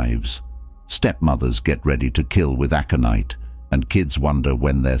their wives. Stepmothers get ready to kill with aconite, and kids wonder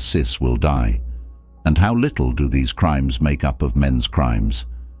when their sis will die. And how little do these crimes make up of men's crimes?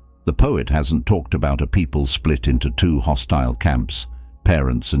 The poet hasn't talked about a people split into two hostile camps,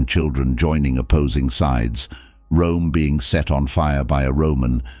 parents and children joining opposing sides, Rome being set on fire by a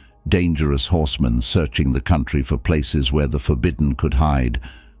Roman, dangerous horsemen searching the country for places where the forbidden could hide,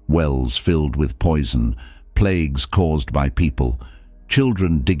 wells filled with poison, plagues caused by people,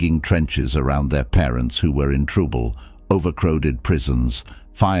 children digging trenches around their parents who were in trouble, overcrowded prisons,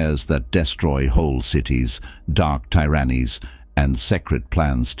 fires that destroy whole cities, dark tyrannies, and secret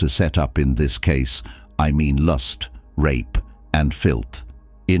plans to set up, in this case, I mean lust, rape, and filth.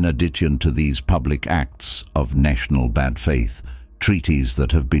 In addition to these public acts of national bad faith, treaties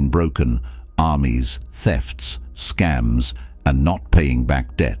that have been broken, armies, thefts, scams, and not paying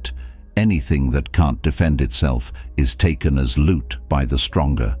back debt, anything that can't defend itself is taken as loot by the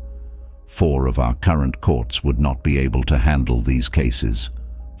stronger. 4 of our current courts would not be able to handle these cases.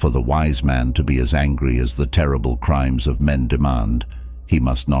 For the wise man to be as angry as the terrible crimes of men demand, he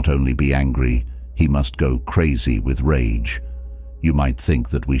must not only be angry, he must go crazy with rage. You might think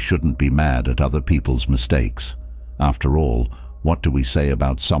that we shouldn't be mad at other people's mistakes. After all, what do we say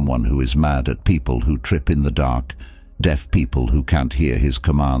about someone who is mad at people who trip in the dark, deaf people who can't hear his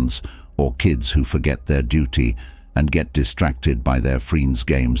commands, or kids who forget their duty and get distracted by their friends'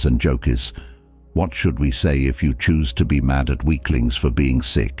 games and jokes? What should we say if you choose to be mad at weaklings for being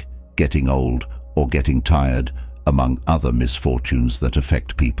sick, getting old, or getting tired, among other misfortunes that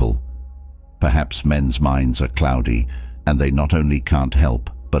affect people? Perhaps men's minds are cloudy, and they not only can't help,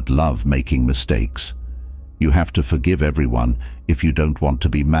 but love making mistakes. You have to forgive everyone if you don't want to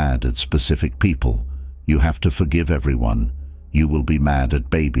be mad at specific people. You have to forgive everyone. You will be mad at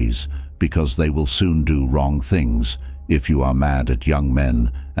babies, because they will soon do wrong things, if you are mad at young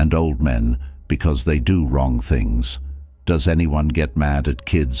men and old men, because they do wrong things. Does anyone get mad at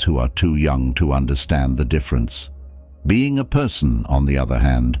kids who are too young to understand the difference? Being a person, on the other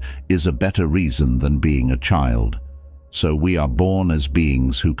hand, is a better reason than being a child. So we are born as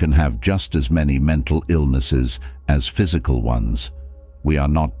beings who can have just as many mental illnesses as physical ones. We are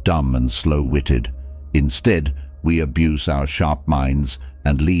not dumb and slow-witted. Instead, we abuse our sharp minds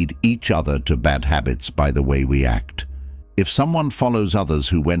and lead each other to bad habits by the way we act. If someone follows others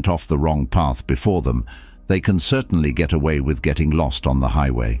who went off the wrong path before them, they can certainly get away with getting lost on the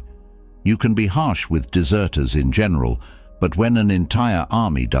highway. You can be harsh with deserters in general, but when an entire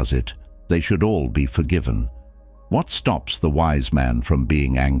army does it, they should all be forgiven. What stops the wise man from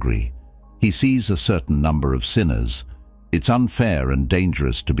being angry? He sees a certain number of sinners. It's unfair and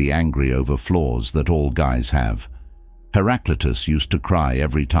dangerous to be angry over flaws that all guys have. Heraclitus used to cry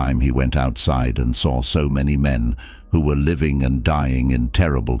every time he went outside and saw so many men who were living and dying in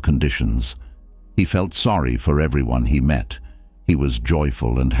terrible conditions. He felt sorry for everyone he met. He was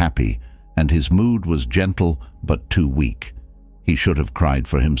joyful and happy, and his mood was gentle but too weak. He should have cried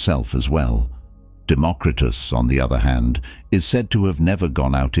for himself as well. Democritus, on the other hand, is said to have never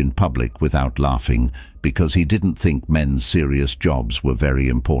gone out in public without laughing because he didn't think men's serious jobs were very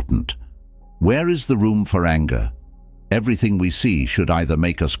important. Where is the room for anger? Everything we see should either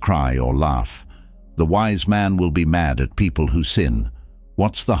make us cry or laugh. The wise man will be mad at people who sin.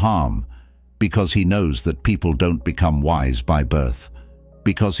 What's the harm? Because he knows that people don't become wise by birth.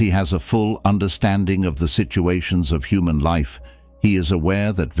 Because he has a full understanding of the situations of human life, he is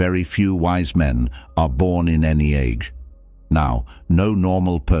aware that very few wise men are born in any age. Now, no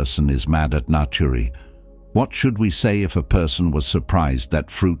normal person is mad at nature. What should we say if a person was surprised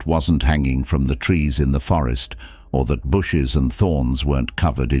that fruit wasn't hanging from the trees in the forest, or that bushes and thorns weren't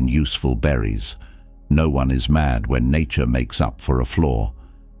covered in useful berries? No one is mad when nature makes up for a flaw.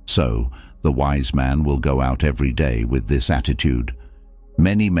 So, the wise man will go out every day with this attitude.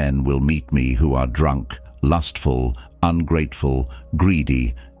 Many men will meet me who are drunk, lustful, ungrateful,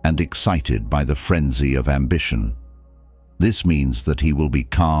 greedy, and excited by the frenzy of ambition. This means that he will be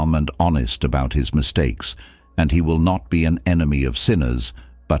calm and honest about his mistakes, and he will not be an enemy of sinners,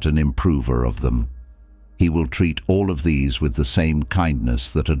 but an improver of them. He will treat all of these with the same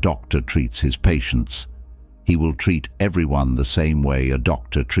kindness that a doctor treats his patients. He will treat everyone the same way a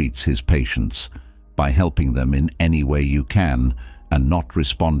doctor treats his patients, by helping them in any way you can and not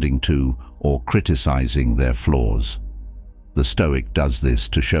responding to or criticizing their flaws. The Stoic does this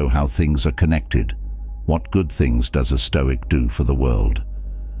to show how things are connected. What good things does a Stoic do for the world?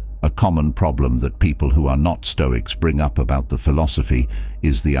 A common problem that people who are not Stoics bring up about the philosophy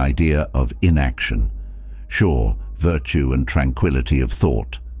is the idea of inaction. Sure, virtue and tranquility of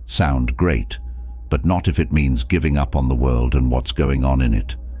thought sound great, but not if it means giving up on the world and what's going on in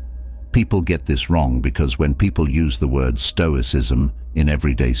it. People get this wrong because when people use the word Stoicism in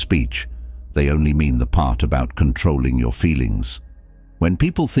everyday speech, they only mean the part about controlling your feelings. When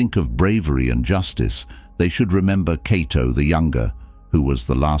people think of bravery and justice, they should remember Cato the Younger, who was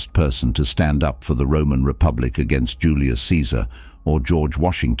the last person to stand up for the Roman Republic against Julius Caesar, or George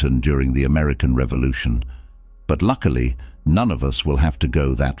Washington during the American Revolution. But luckily, none of us will have to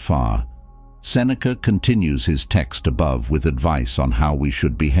go that far. Seneca continues his text above with advice on how we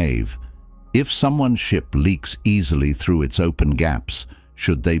should behave. If someone's ship leaks easily through its open gaps,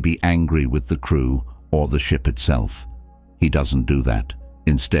 should they be angry with the crew or the ship itself? He doesn't do that.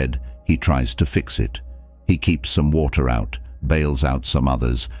 Instead, he tries to fix it. He keeps some water out, bails out some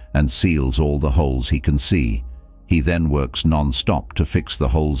others, and seals all the holes he can see. He then works non-stop to fix the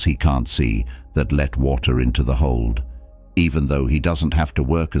holes he can't see that let water into the hold. Even though he doesn't have to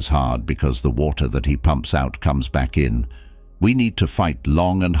work as hard because the water that he pumps out comes back in, we need to fight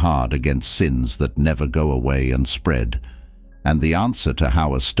long and hard against sins that never go away and spread. And the answer to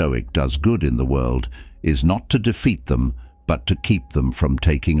how a Stoic does good in the world is not to defeat them, but to keep them from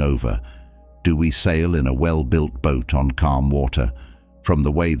taking over. Do we sail in a well-built boat on calm water? From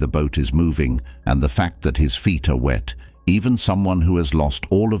the way the boat is moving and the fact that his feet are wet, even someone who has lost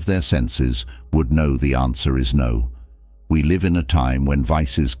all of their senses would know the answer is no. We live in a time when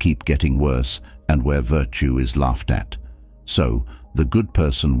vices keep getting worse and where virtue is laughed at. So, the good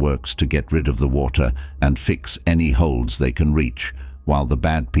person works to get rid of the water and fix any holes they can reach, while the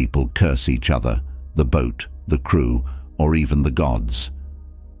bad people curse each other, the boat, the crew, or even the gods.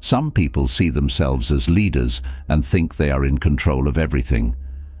 Some people see themselves as leaders and think they are in control of everything.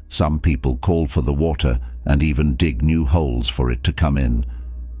 Some people call for the water and even dig new holes for it to come in.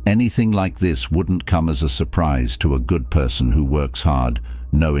 Anything like this wouldn't come as a surprise to a good person who works hard,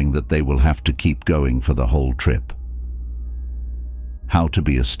 knowing that they will have to keep going for the whole trip. How to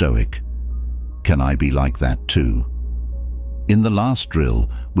be a Stoic. Can I be like that too? In the last drill,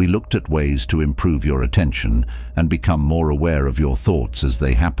 we looked at ways to improve your attention and become more aware of your thoughts as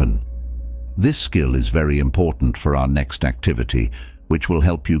they happen. This skill is very important for our next activity, which will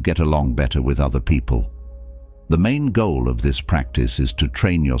help you get along better with other people. The main goal of this practice is to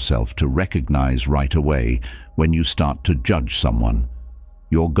train yourself to recognize right away when you start to judge someone.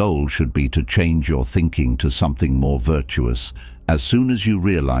 Your goal should be to change your thinking to something more virtuous as soon as you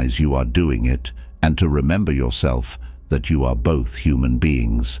realize you are doing it, and to remember yourself that you are both human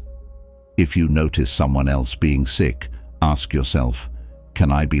beings. If you notice someone else being sick, ask yourself,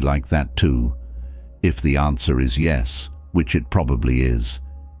 can I be like that too? If the answer is yes, which it probably is,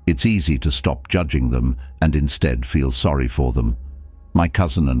 it's easy to stop judging them and instead feel sorry for them. My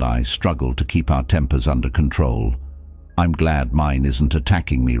cousin and I struggle to keep our tempers under control. I'm glad mine isn't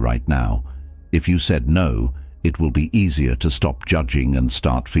attacking me right now. If you said no, it will be easier to stop judging and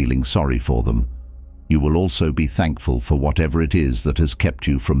start feeling sorry for them. You will also be thankful for whatever it is that has kept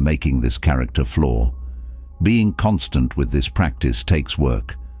you from making this character flaw. Being constant with this practice takes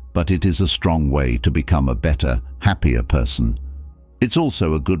work, but it is a strong way to become a better, happier person. It's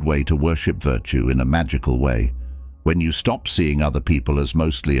also a good way to worship virtue in a magical way. When you stop seeing other people as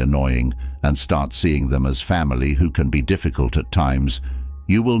mostly annoying and start seeing them as family who can be difficult at times,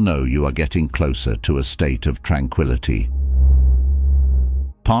 you will know you are getting closer to a state of tranquility.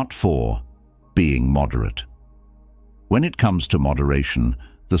 Part 4. Being moderate. When it comes to moderation,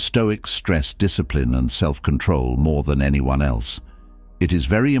 the Stoics stress discipline and self-control more than anyone else. It is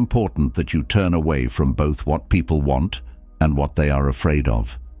very important that you turn away from both what people want and what they are afraid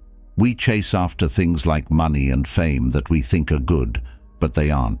of. We chase after things like money and fame that we think are good, but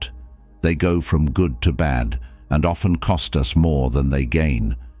they aren't. They go from good to bad and often cost us more than they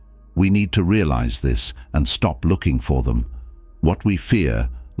gain. We need to realize this and stop looking for them. What we fear,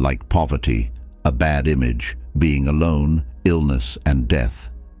 like poverty, a bad image, being alone, illness and death,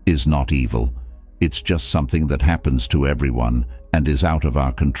 is not evil. It's just something that happens to everyone and is out of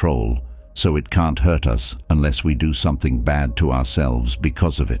our control, so it can't hurt us unless we do something bad to ourselves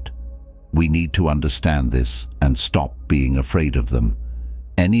because of it. We need to understand this and stop being afraid of them.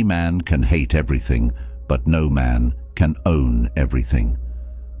 Any man can hate everything, but no man can own everything.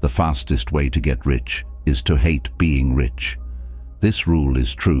 The fastest way to get rich is to hate being rich. This rule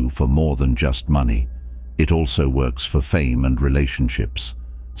is true for more than just money. It also works for fame and relationships.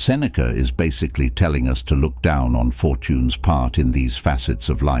 Seneca is basically telling us to look down on fortune's part in these facets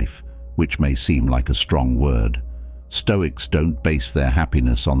of life, which may seem like a strong word. Stoics don't base their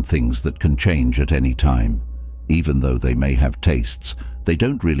happiness on things that can change at any time. Even though they may have tastes, they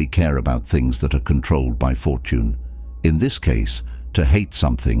don't really care about things that are controlled by fortune. In this case, to hate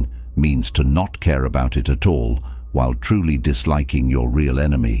something means to not care about it at all, while truly disliking your real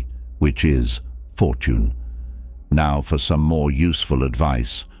enemy, which is fortune. Now for some more useful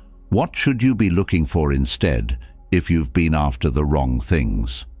advice. What should you be looking for instead if you've been after the wrong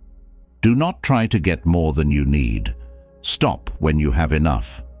things? Do not try to get more than you need. Stop when you have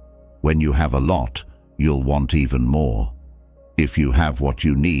enough. When you have a lot, you'll want even more. If you have what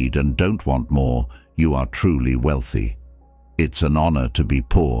you need and don't want more, you are truly wealthy. It's an honor to be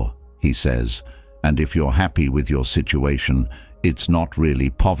poor, he says, and if you're happy with your situation, it's not really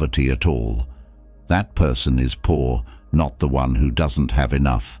poverty at all. That person is poor, not the one who doesn't have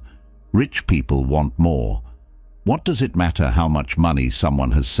enough. Rich people want more. What does it matter how much money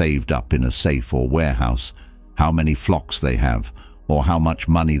someone has saved up in a safe or warehouse, how many flocks they have, or how much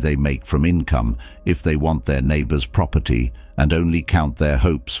money they make from income if they want their neighbor's property and only count their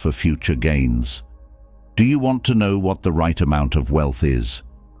hopes for future gains? Do you want to know what the right amount of wealth is?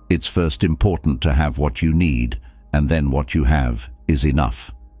 It's first important to have what you need, and then what you have is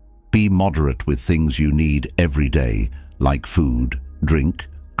enough. Be moderate with things you need every day, like food, drink,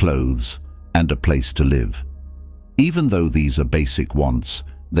 clothes, and a place to live. Even though these are basic wants,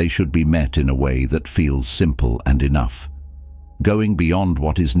 they should be met in a way that feels simple and enough. Going beyond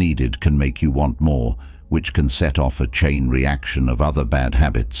what is needed can make you want more, which can set off a chain reaction of other bad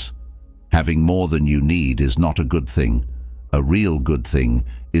habits. Having more than you need is not a good thing. A real good thing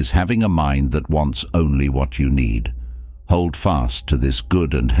is having a mind that wants only what you need. Hold fast to this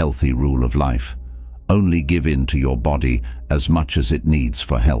good and healthy rule of life. Only give in to your body as much as it needs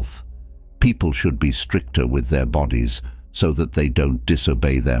for health. People should be stricter with their bodies so that they don't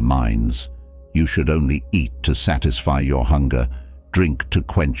disobey their minds. You should only eat to satisfy your hunger, drink to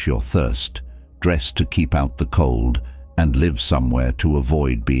quench your thirst, dress to keep out the cold, and live somewhere to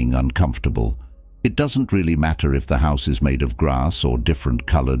avoid being uncomfortable. It doesn't really matter if the house is made of grass or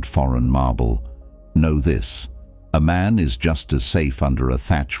different-colored foreign marble. Know this: a man is just as safe under a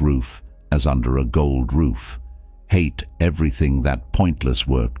thatch roof as under a gold roof. Hate everything that pointless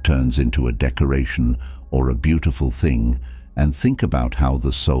work turns into a decoration or a beautiful thing, and think about how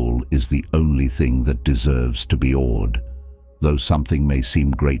the soul is the only thing that deserves to be awed. Though something may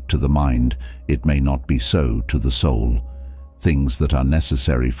seem great to the mind, it may not be so to the soul. Things that are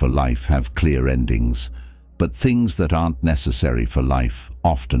necessary for life have clear endings, but things that aren't necessary for life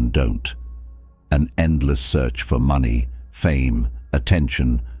often don't. An endless search for money, fame,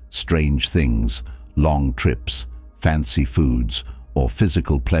 attention, strange things, long trips, fancy foods, or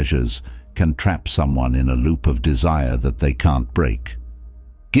physical pleasures can trap someone in a loop of desire that they can't break.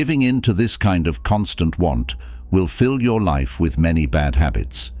 Giving in to this kind of constant want will fill your life with many bad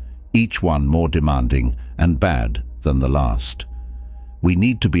habits, each one more demanding and bad than the last. We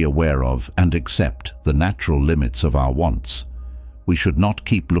need to be aware of and accept the natural limits of our wants. We should not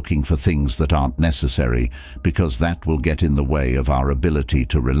keep looking for things that aren't necessary, because that will get in the way of our ability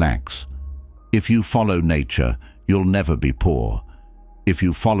to relax. If you follow nature, you'll never be poor. If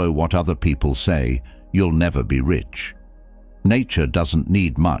you follow what other people say, you'll never be rich. Nature doesn't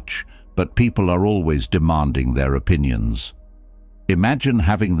need much, but people are always demanding their opinions. Imagine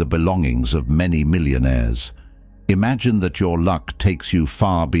having the belongings of many millionaires. Imagine that your luck takes you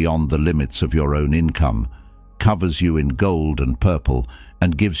far beyond the limits of your own income, covers you in gold and purple,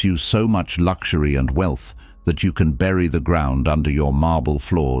 and gives you so much luxury and wealth that you can bury the ground under your marble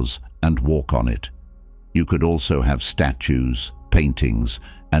floors and walk on it. You could also have statues, paintings,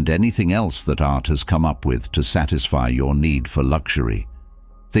 and anything else that art has come up with to satisfy your need for luxury.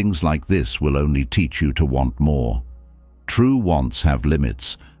 Things like this will only teach you to want more. True wants have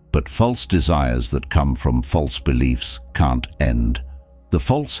limits, but false desires that come from false beliefs can't end. The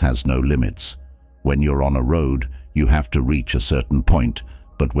false has no limits. When you're on a road, you have to reach a certain point,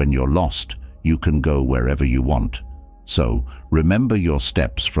 but when you're lost, you can go wherever you want. So, remember your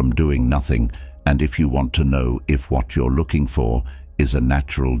steps from doing nothing, and if you want to know if what you're looking for is a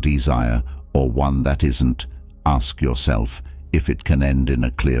natural desire or one that isn't, ask yourself if it can end in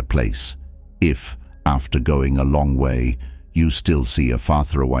a clear place. If, after going a long way, you still see a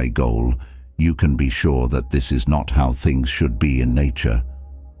farther away goal, you can be sure that this is not how things should be in nature.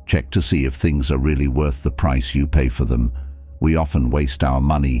 Check to see if things are really worth the price you pay for them. We often waste our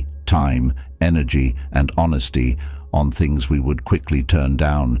money, time, energy, and honesty on things we would quickly turn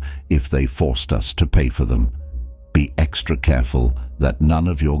down if they forced us to pay for them. Be extra careful that none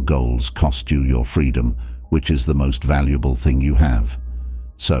of your goals cost you your freedom, which is the most valuable thing you have.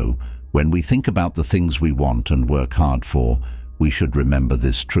 So, when we think about the things we want and work hard for, we should remember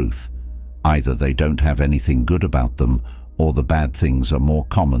this truth. Either they don't have anything good about them, or the bad things are more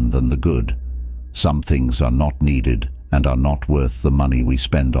common than the good. Some things are not needed and are not worth the money we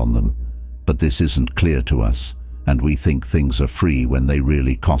spend on them. But this isn't clear to us, and we think things are free when they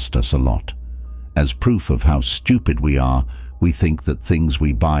really cost us a lot. As proof of how stupid we are, we think that things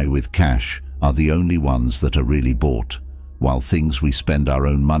we buy with cash are the only ones that are really bought, while things we spend our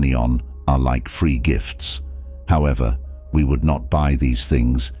own money on are like free gifts. However, we would not buy these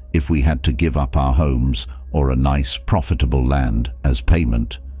things if we had to give up our homes or a nice, profitable land as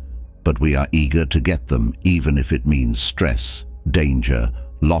payment. But we are eager to get them, even if it means stress, danger,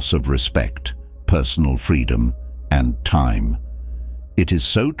 loss of respect, personal freedom, and time. It is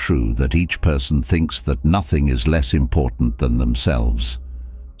so true that each person thinks that nothing is less important than themselves.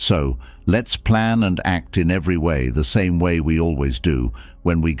 So, let's plan and act in every way the same way we always do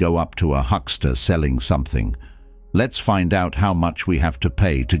when we go up to a huckster selling something. Let's find out how much we have to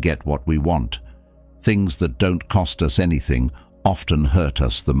pay to get what we want. Things that don't cost us anything often hurt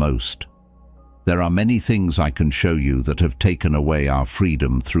us the most. There are many things I can show you that have taken away our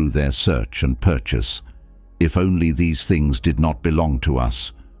freedom through their search and purchase. If only these things did not belong to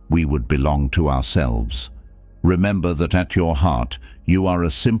us, we would belong to ourselves. Remember that at your heart, you are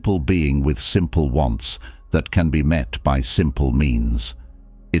a simple being with simple wants that can be met by simple means.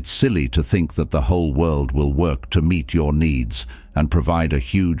 It's silly to think that the whole world will work to meet your needs and provide a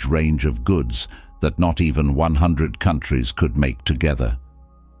huge range of goods that not even 100 countries could make together.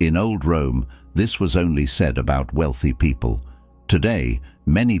 In old Rome, this was only said about wealthy people. Today,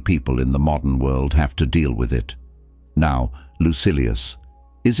 many people in the modern world have to deal with it. Now, Lucilius,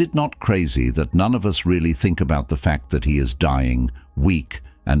 is it not crazy that none of us really think about the fact that he is dying, weak,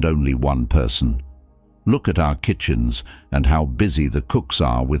 and only one person? Look at our kitchens and how busy the cooks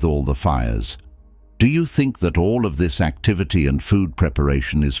are with all the fires. Do you think that all of this activity and food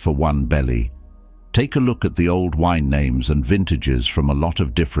preparation is for one belly? Take a look at the old wine names and vintages from a lot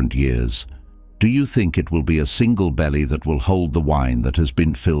of different years. Do you think it will be a single belly that will hold the wine that has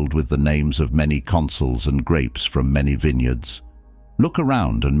been filled with the names of many consuls and grapes from many vineyards? Look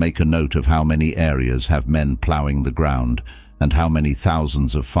around and make a note of how many areas have men ploughing the ground and how many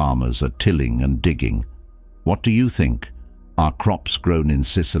thousands of farmers are tilling and digging. What do you think? Are crops grown in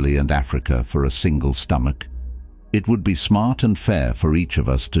Sicily and Africa for a single stomach? It would be smart and fair for each of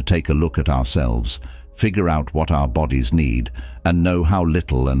us to take a look at ourselves, figure out what our bodies need, and know how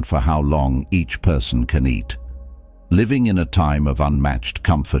little and for how long each person can eat. Living in a time of unmatched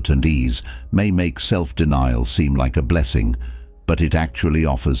comfort and ease may make self-denial seem like a blessing, but it actually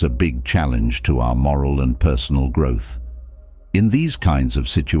offers a big challenge to our moral and personal growth. In these kinds of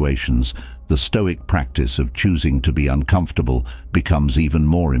situations, the Stoic practice of choosing to be uncomfortable becomes even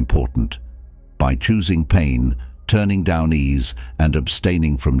more important. By choosing pain, turning down ease, and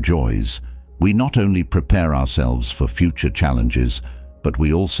abstaining from joys, we not only prepare ourselves for future challenges, but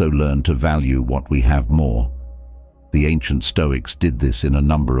we also learn to value what we have more. The ancient Stoics did this in a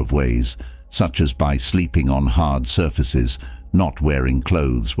number of ways, such as by sleeping on hard surfaces, not wearing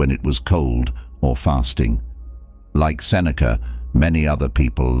clothes when it was cold, or fasting. Like Seneca, many other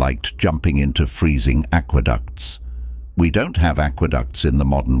people liked jumping into freezing aqueducts. We don't have aqueducts in the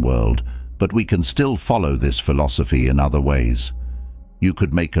modern world, but we can still follow this philosophy in other ways. You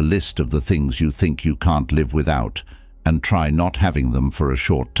could make a list of the things you think you can't live without and try not having them for a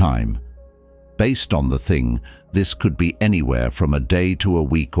short time. Based on the thing, this could be anywhere from a day to a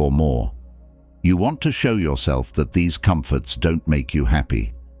week or more. You want to show yourself that these comforts don't make you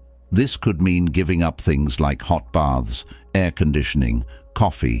happy. This could mean giving up things like hot baths, air conditioning,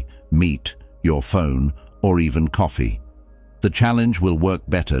 coffee, meat, your phone, or even coffee. The challenge will work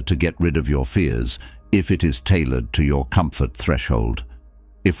better to get rid of your fears if it is tailored to your comfort threshold.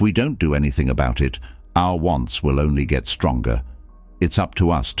 If we don't do anything about it, our wants will only get stronger. It's up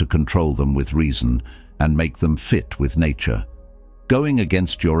to us to control them with reason and make them fit with nature. Going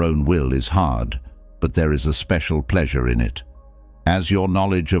against your own will is hard, but there is a special pleasure in it. As your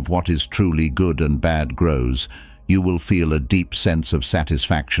knowledge of what is truly good and bad grows, you will feel a deep sense of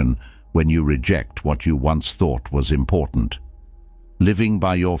satisfaction when you reject what you once thought was important. Living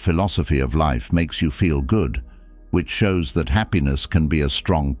by your philosophy of life makes you feel good, which shows that happiness can be a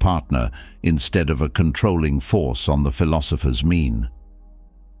strong partner instead of a controlling force on the philosopher's mean.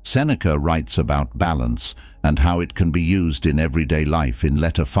 Seneca writes about balance and how it can be used in everyday life in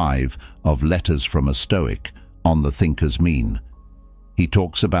Letter 5 of Letters from a Stoic, on the thinker's mean. He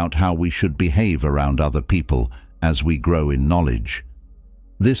talks about how we should behave around other people as we grow in knowledge.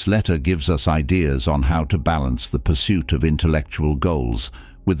 This letter gives us ideas on how to balance the pursuit of intellectual goals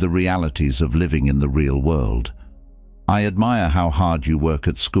with the realities of living in the real world. I admire how hard you work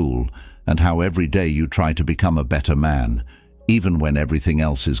at school and how every day you try to become a better man, even when everything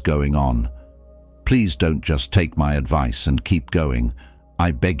else is going on. Please don't just take my advice and keep going.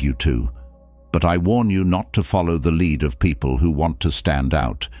 I beg you to. But I warn you not to follow the lead of people who want to stand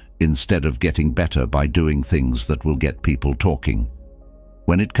out instead of getting better by doing things that will get people talking.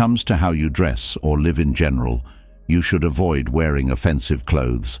 When it comes to how you dress or live in general, you should avoid wearing offensive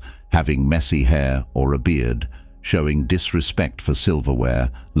clothes, having messy hair or a beard, showing disrespect for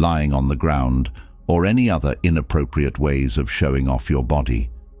silverware, lying on the ground, or any other inappropriate ways of showing off your body.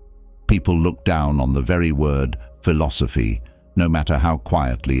 People look down on the very word philosophy, no matter how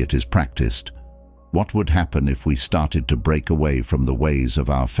quietly it is practiced. What would happen if we started to break away from the ways of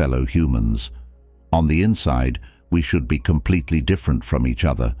our fellow humans? On the inside, we should be completely different from each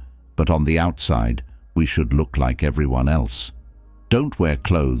other, but on the outside, we should look like everyone else. Don't wear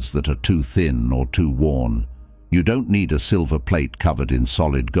clothes that are too thin or too worn. You don't need a silver plate covered in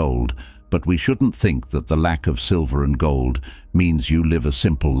solid gold, but we shouldn't think that the lack of silver and gold means you live a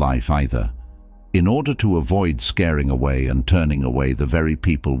simple life either. In order to avoid scaring away and turning away the very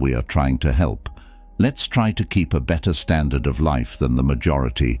people we are trying to help, let's try to keep a better standard of life than the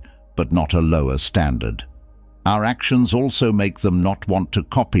majority, but not a lower standard. Our actions also make them not want to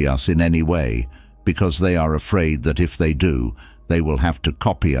copy us in any way, because they are afraid that if they do, they will have to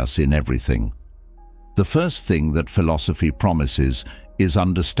copy us in everything. The first thing that philosophy promises is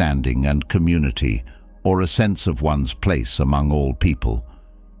understanding and community, or a sense of one's place among all people.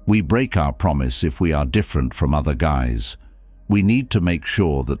 We break our promise if we are different from other guys. We need to make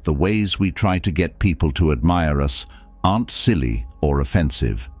sure that the ways we try to get people to admire us aren't silly or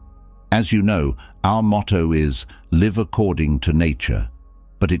offensive. As you know, our motto is live according to nature,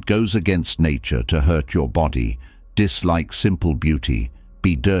 but it goes against nature to hurt your body, dislike simple beauty,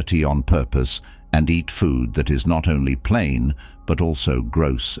 be dirty on purpose, and eat food that is not only plain, but also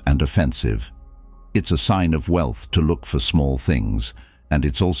gross and offensive. It's a sign of wealth to look for small things, and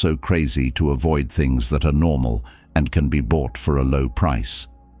it's also crazy to avoid things that are normal and can be bought for a low price.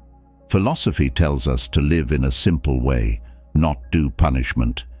 Philosophy tells us to live in a simple way, not do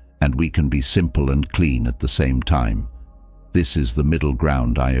punishment, and we can be simple and clean at the same time. This is the middle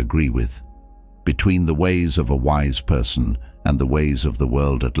ground I agree with. Between the ways of a wise person and the ways of the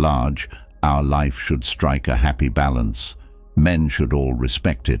world at large, our life should strike a happy balance. Men should all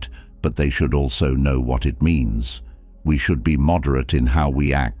respect it, but they should also know what it means. We should be moderate in how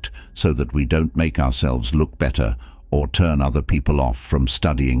we act so that we don't make ourselves look better or turn other people off from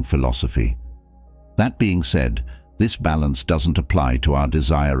studying philosophy. That being said, this balance doesn't apply to our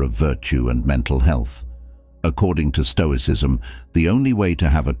desire of virtue and mental health. According to Stoicism, the only way to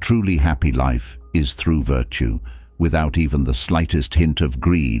have a truly happy life is through virtue, without even the slightest hint of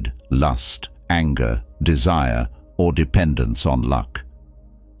greed, lust, anger, desire, or dependence on luck.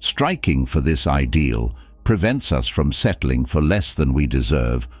 Striking for this ideal prevents us from settling for less than we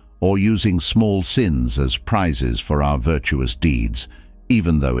deserve or using small sins as prizes for our virtuous deeds,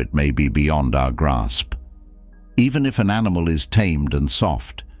 even though it may be beyond our grasp. Even if an animal is tamed and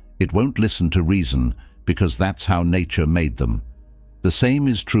soft, it won't listen to reason because that's how nature made them. The same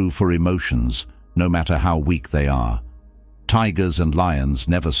is true for emotions, no matter how weak they are. Tigers and lions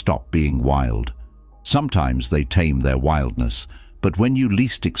never stop being wild. Sometimes they tame their wildness, but when you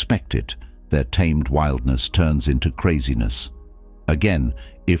least expect it, their tamed wildness turns into craziness. Again,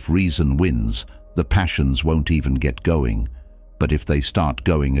 if reason wins, the passions won't even get going. But if they start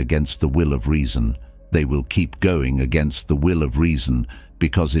going against the will of reason, they will keep going against the will of reason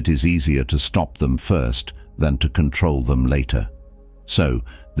because it is easier to stop them first than to control them later. So,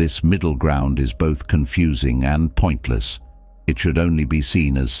 this middle ground is both confusing and pointless. It should only be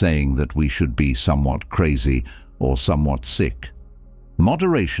seen as saying that we should be somewhat crazy or somewhat sick.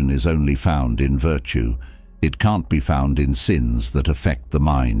 Moderation is only found in virtue. It can't be found in sins that affect the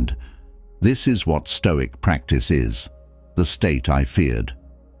mind. This is what Stoic practice is, the state I feared.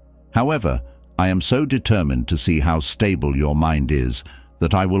 However, I am so determined to see how stable your mind is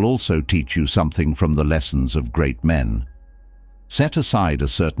that I will also teach you something from the lessons of great men. Set aside a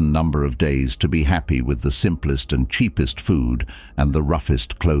certain number of days to be happy with the simplest and cheapest food and the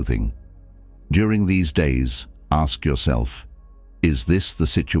roughest clothing. During these days, ask yourself, is this the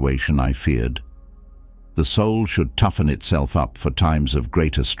situation I feared? The soul should toughen itself up for times of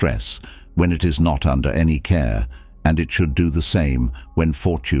greater stress when it is not under any care, and it should do the same when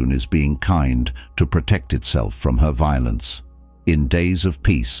fortune is being kind to protect itself from her violence. In days of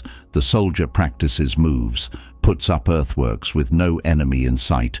peace, the soldier practices moves, puts up earthworks with no enemy in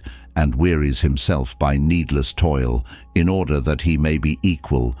sight, and wearies himself by needless toil in order that he may be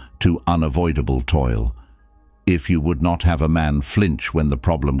equal to unavoidable toil. If you would not have a man flinch when the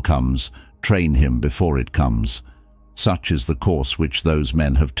problem comes, train him before it comes. Such is the course which those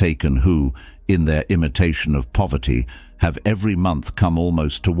men have taken who, in their imitation of poverty, have every month come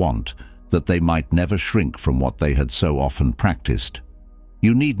almost to want, that they might never shrink from what they had so often practiced.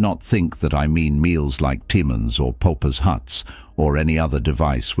 You need not think that I mean meals like Timon's or paupers' huts, or any other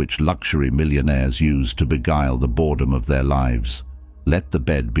device which luxury millionaires use to beguile the boredom of their lives. Let the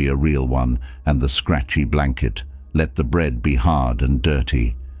bed be a real one, and the scratchy blanket. Let the bread be hard and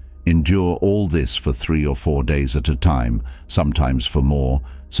dirty. Endure all this for 3 or 4 days at a time, sometimes for more,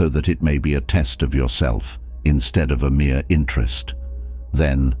 so that it may be a test of yourself, instead of a mere interest.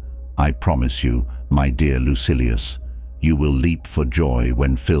 Then, I promise you, my dear Lucilius, you will leap for joy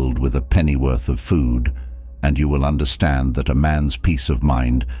when filled with a pennyworth of food, and you will understand that a man's peace of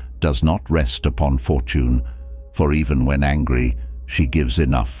mind does not rest upon fortune, for even when angry, she gives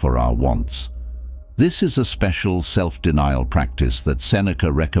enough for our wants. This is a special self-denial practice that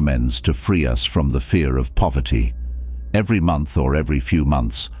Seneca recommends to free us from the fear of poverty. Every month or every few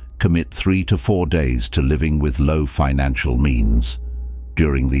months, commit 3 to 4 days to living with low financial means.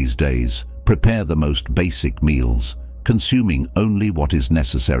 During these days, prepare the most basic meals, consuming only what is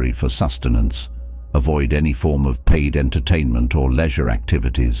necessary for sustenance. Avoid any form of paid entertainment or leisure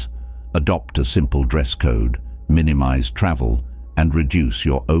activities. Adopt a simple dress code, minimize travel, and reduce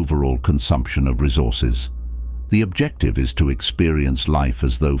your overall consumption of resources. The objective is to experience life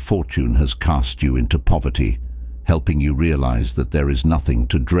as though fortune has cast you into poverty, helping you realize that there is nothing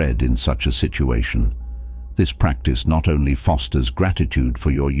to dread in such a situation. This practice not only fosters gratitude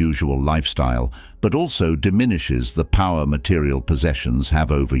for your usual lifestyle, but also diminishes the power material possessions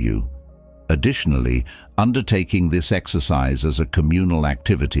have over you. Additionally, undertaking this exercise as a communal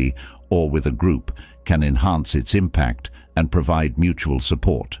activity or with a group can enhance its impact and provide mutual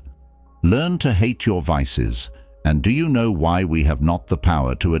support. Learn to hate your vices, and do you know why we have not the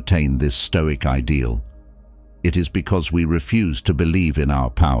power to attain this Stoic ideal? It is because we refuse to believe in our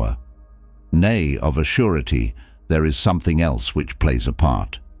power. Nay, of a surety, there is something else which plays a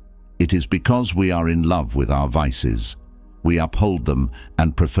part. It is because we are in love with our vices. We uphold them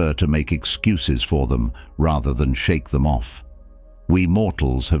and prefer to make excuses for them rather than shake them off. We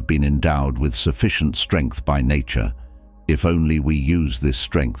mortals have been endowed with sufficient strength by nature. If only we use this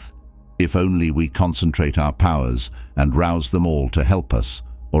strength, if only we concentrate our powers and rouse them all to help us,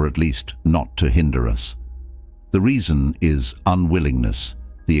 or at least not to hinder us. The reason is unwillingness,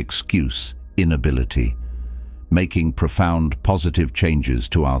 the excuse, inability. Making profound positive changes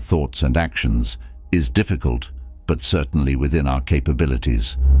to our thoughts and actions is difficult, but certainly within our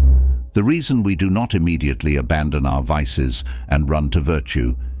capabilities. The reason we do not immediately abandon our vices and run to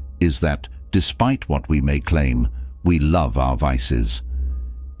virtue is that, despite what we may claim, we love our vices.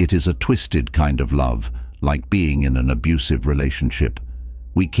 It is a twisted kind of love, like being in an abusive relationship.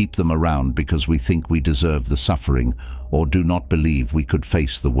 We keep them around because we think we deserve the suffering or do not believe we could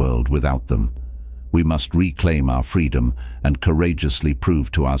face the world without them. We must reclaim our freedom and courageously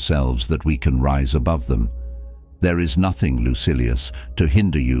prove to ourselves that we can rise above them. There is nothing, Lucilius, to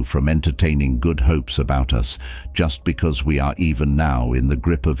hinder you from entertaining good hopes about us just because we are even now in the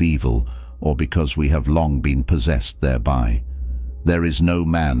grip of evil or because we have long been possessed thereby. There is no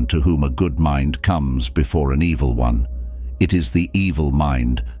man to whom a good mind comes before an evil one. It is the evil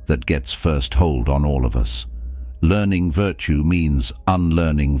mind that gets first hold on all of us. Learning virtue means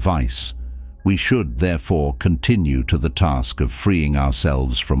unlearning vice. We should, therefore, continue to the task of freeing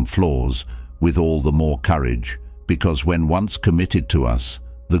ourselves from flaws with all the more courage, because when once committed to us,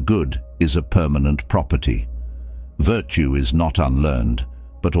 the good is a permanent property. Virtue is not unlearned,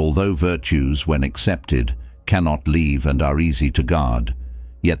 but although virtues, when accepted, cannot leave and are easy to guard,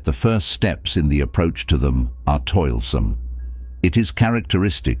 yet the first steps in the approach to them are toilsome. It is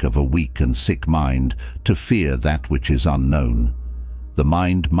characteristic of a weak and sick mind to fear that which is unknown. The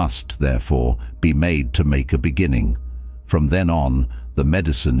mind must, therefore, be made to make a beginning. From then on, the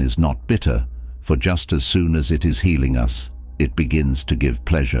medicine is not bitter, for just as soon as it is healing us, it begins to give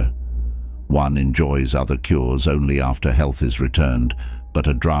pleasure. One enjoys other cures only after health is returned, but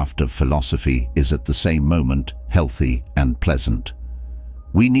a draught of philosophy is at the same moment healthy and pleasant.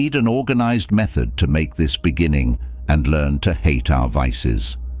 We need an organized method to make this beginning and learn to hate our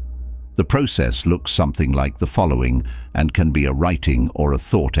vices. The process looks something like the following and can be a writing or a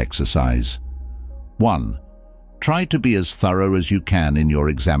thought exercise. 1. Try to be as thorough as you can in your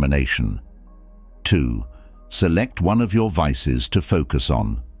examination. 2. Select one of your vices to focus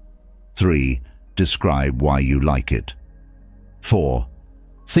on. 3. Describe why you like it. 4.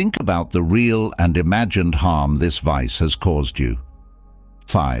 Think about the real and imagined harm this vice has caused you.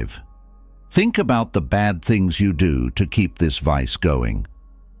 5. Think about the bad things you do to keep this vice going.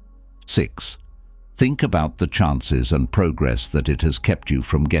 6. Think about the chances and progress that it has kept you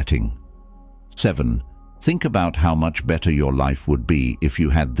from getting. 7. Think about how much better your life would be if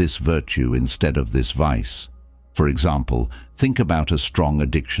you had this virtue instead of this vice. For example, think about a strong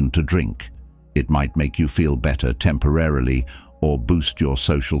addiction to drink. It might make you feel better temporarily or boost your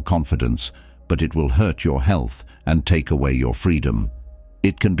social confidence, but it will hurt your health and take away your freedom.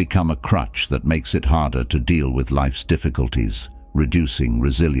 It can become a crutch that makes it harder to deal with life's difficulties, reducing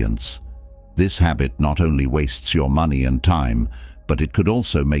resilience. This habit not only wastes your money and time, but it could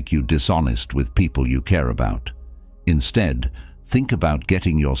also make you dishonest with people you care about. Instead, think about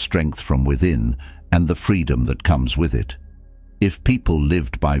getting your strength from within and the freedom that comes with it. If people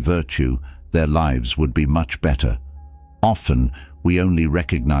lived by virtue, their lives would be much better. Often, we only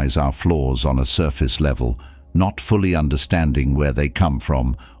recognize our flaws on a surface level, not fully understanding where they come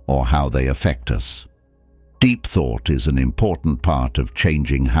from or how they affect us. Deep thought is an important part of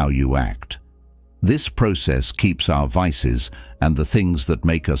changing how you act. This process keeps our vices and the things that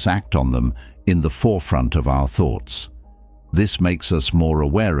make us act on them in the forefront of our thoughts. This makes us more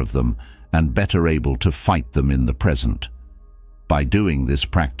aware of them and better able to fight them in the present. By doing this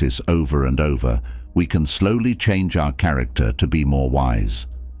practice over and over, we can slowly change our character to be more wise.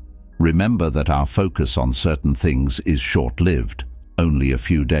 Remember that our focus on certain things is short-lived, only a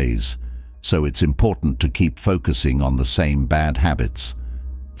few days, so it's important to keep focusing on the same bad habits.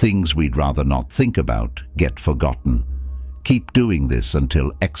 Things we'd rather not think about get forgotten. Keep doing this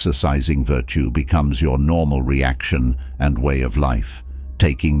until exercising virtue becomes your normal reaction and way of life,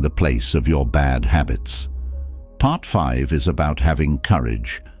 taking the place of your bad habits. Part 5 is about having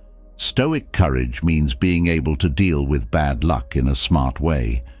courage. Stoic courage means being able to deal with bad luck in a smart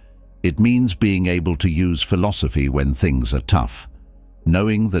way. It means being able to use philosophy when things are tough,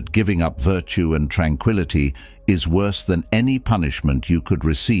 knowing that giving up virtue and tranquility is worse than any punishment you could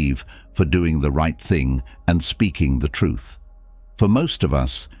receive for doing the right thing and speaking the truth. For most of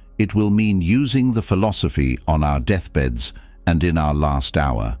us, it will mean using the philosophy on our deathbeds and in our last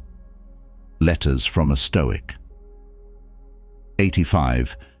hour. Letters from a Stoic.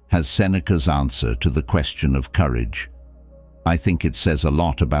 85 has Seneca's answer to the question of courage. I think it says a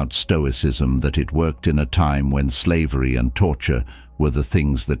lot about Stoicism that it worked in a time when slavery and torture were the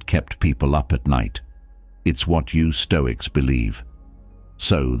things that kept people up at night. It's what you Stoics believe.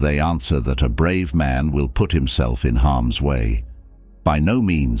 So they answer that a brave man will put himself in harm's way. By no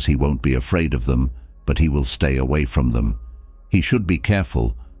means he won't be afraid of them, but he will stay away from them. He should be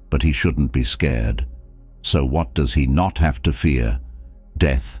careful, but he shouldn't be scared. So what does he not have to fear?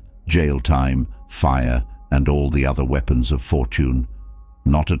 Death, jail time, fire, and all the other weapons of fortune?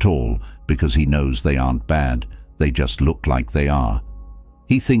 Not at all, because he knows they aren't bad, they just look like they are.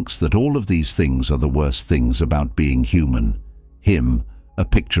 He thinks that all of these things are the worst things about being human. Him, a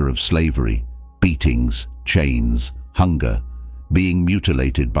picture of slavery, beatings, chains, hunger, being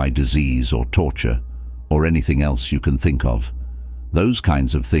mutilated by disease or torture, or anything else you can think of. Those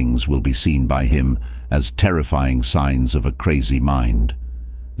kinds of things will be seen by him as terrifying signs of a crazy mind.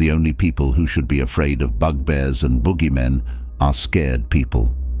 The only people who should be afraid of bugbears and boogeymen are scared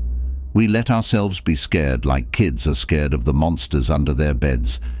people. We let ourselves be scared like kids are scared of the monsters under their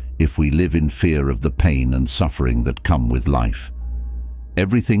beds if we live in fear of the pain and suffering that come with life.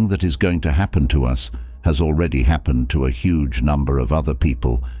 Everything that is going to happen to us has already happened to a huge number of other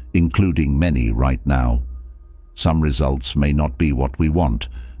people, including many right now. Some results may not be what we want,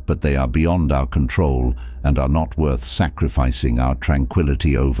 but they are beyond our control and are not worth sacrificing our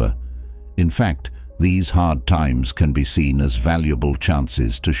tranquility over. In fact, these hard times can be seen as valuable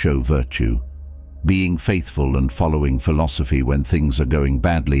chances to show virtue. Being faithful and following philosophy when things are going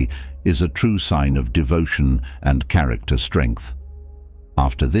badly is a true sign of devotion and character strength.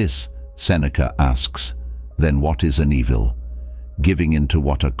 After this, Seneca asks, then what is an evil? Giving in to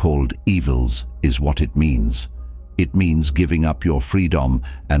what are called evils is what it means. It means giving up your freedom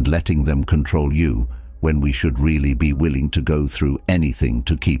and letting them control you, when we should really be willing to go through anything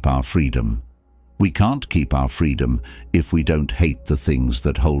to keep our freedom. We can't keep our freedom if we don't hate the things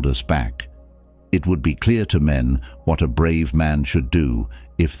that hold us back. It would be clear to men what a brave man should do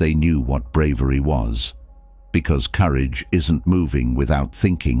if they knew what bravery was. because courage isn't moving without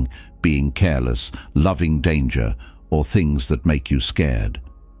thinking, being careless, loving danger, or things that make you scared.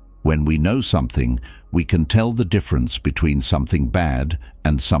 When we know something, we can tell the difference between something bad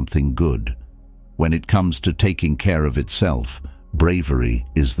and something good. When it comes to taking care of itself, bravery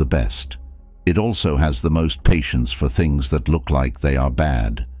is the best. It also has the most patience for things that look like they are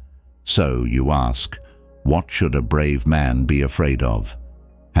bad. So, you ask, what should a brave man be afraid of?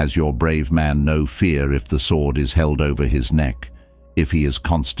 Has your brave man no fear if the sword is held over his neck, if he is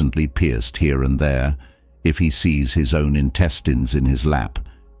constantly pierced here and there, if he sees his own intestines in his lap,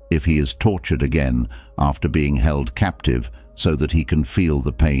 if he is tortured again after being held captive so that he can feel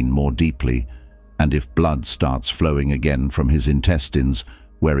the pain more deeply, and if blood starts flowing again from his intestines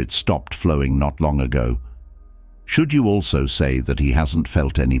where it stopped flowing not long ago? Should you also say that he hasn't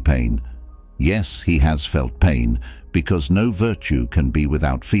felt any pain? Yes, he has felt pain, because no virtue can be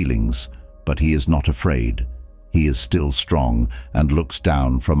without feelings, but he is not afraid. He is still strong and looks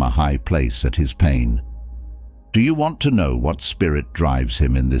down from a high place at his pain. Do you want to know what spirit drives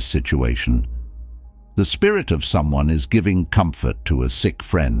him in this situation? The spirit of someone is giving comfort to a sick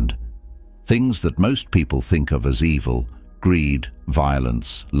friend. Things that most people think of as evil, greed,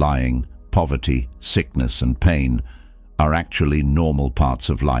 violence, lying, poverty, sickness and pain, are actually normal parts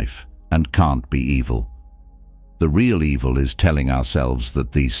of life and can't be evil. The real evil is telling ourselves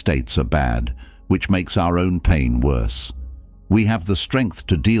that these states are bad, which makes our own pain worse. We have the strength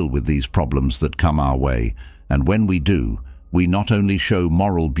to deal with these problems that come our way, and when we do, we not only show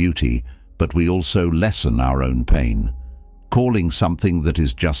moral beauty, but we also lessen our own pain. Calling something that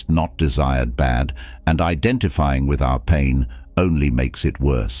is just not desired bad and identifying with our pain only makes it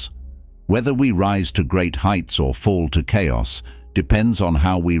worse. Whether we rise to great heights or fall to chaos depends on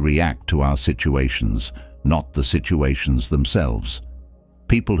how we react to our situations, not the situations themselves.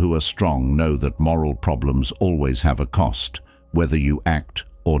 People who are strong know that moral problems always have a cost, whether you act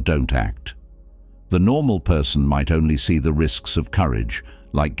or don't act. The normal person might only see the risks of courage,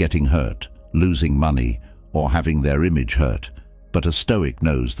 like getting hurt, losing money, or having their image hurt, but a Stoic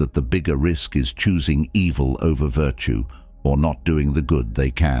knows that the bigger risk is choosing evil over virtue, or not doing the good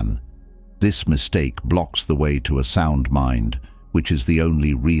they can. This mistake blocks the way to a sound mind, which is the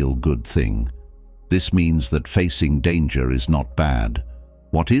only real good thing. This means that facing danger is not bad.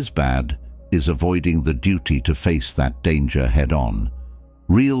 What is bad is avoiding the duty to face that danger head-on.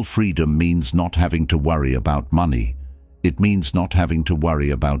 Real freedom means not having to worry about money. It means not having to worry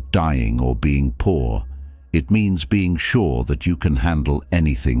about dying or being poor. It means being sure that you can handle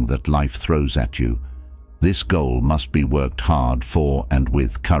anything that life throws at you. This goal must be worked hard for and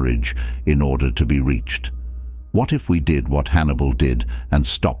with courage in order to be reached. What if we did what Hannibal did and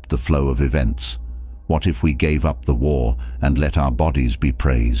stopped the flow of events? What if we gave up the war and let our bodies be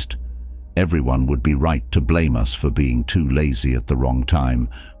praised? Everyone would be right to blame us for being too lazy at the wrong time,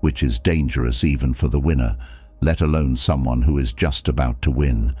 which is dangerous even for the winner, let alone someone who is just about to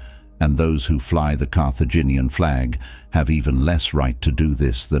win. And those who fly the Carthaginian flag have even less right to do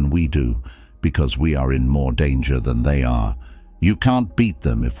this than we do, because we are in more danger than they are. You can't beat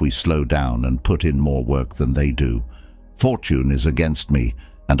them if we slow down and put in more work than they do. Fortune is against me,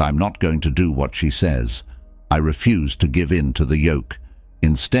 and I'm not going to do what she says. I refuse to give in to the yoke.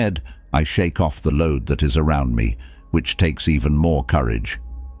 Instead, I shake off the load that is around me, which takes even more courage.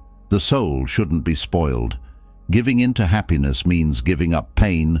 The soul shouldn't be spoiled. Giving in to happiness means giving up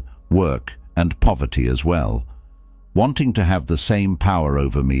pain, work, and poverty as well. Wanting to have the same power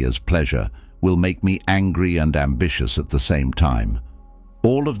over me as pleasure will make me angry and ambitious at the same time.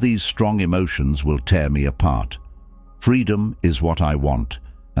 All of these strong emotions will tear me apart. Freedom is what I want,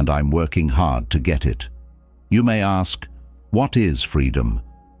 and I'm working hard to get it. You may ask, what is freedom?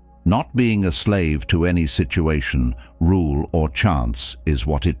 Not being a slave to any situation, rule, or chance is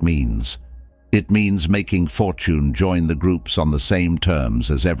what it means. It means making Fortune join the groups on the same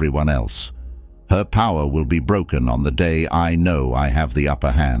terms as everyone else. Her power will be broken on the day I know I have the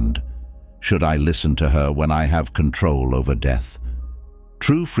upper hand. Should I listen to her when I have control over death?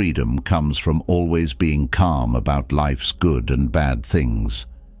 True freedom comes from always being calm about life's good and bad things.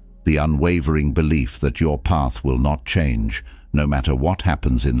 The unwavering belief that your path will not change, no matter what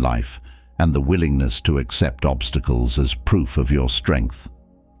happens in life, and the willingness to accept obstacles as proof of your strength.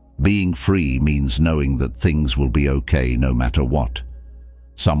 Being free means knowing that things will be okay no matter what.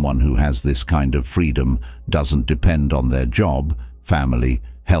 Someone who has this kind of freedom doesn't depend on their job, family,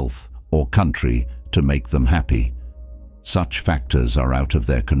 health, or country to make them happy. Such factors are out of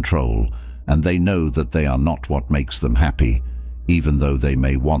their control, and they know that they are not what makes them happy, even though they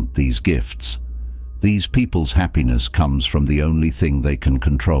may want these gifts. These people's happiness comes from the only thing they can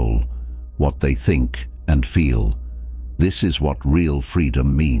control, what they think and feel. This is what real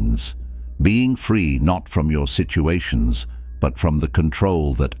freedom means. Being free not from your situations, but from the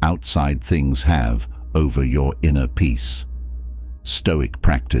control that outside things have over your inner peace. Stoic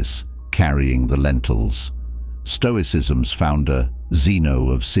practice, carrying the lentils. Stoicism's founder, Zeno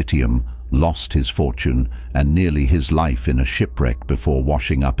of Citium, lost his fortune and nearly his life in a shipwreck before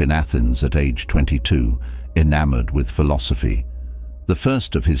washing up in Athens at age 22, enamored with philosophy. The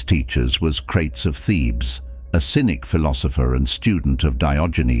first of his teachers was Crates of Thebes, a cynic philosopher and student of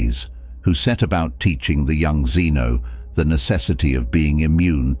Diogenes, who set about teaching the young Zeno the necessity of being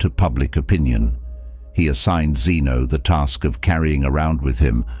immune to public opinion. He assigned Zeno the task of carrying around with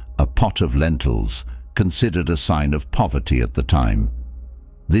him a pot of lentils, considered a sign of poverty at the time.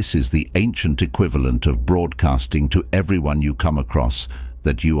 This is the ancient equivalent of broadcasting to everyone you come across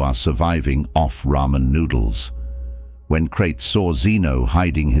that you are surviving off ramen noodles. When Crates saw Zeno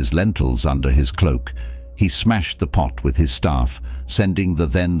hiding his lentils under his cloak, he smashed the pot with his staff, sending the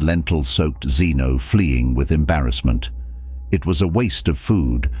then lentil-soaked Zeno fleeing with embarrassment. It was a waste of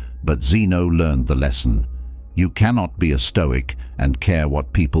food, but Zeno learned the lesson. You cannot be a Stoic and care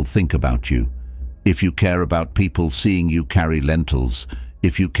what people think about you. If you care about people seeing you carry lentils,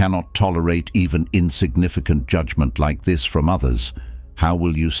 if you cannot tolerate even insignificant judgment like this from others, how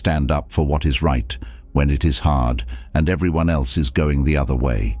will you stand up for what is right when it is hard and everyone else is going the other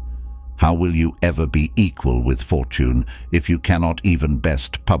way? How will you ever be equal with fortune if you cannot even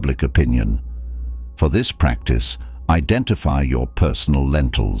best public opinion? For this practice, identify your personal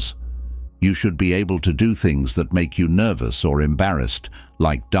lentils. You should be able to do things that make you nervous or embarrassed,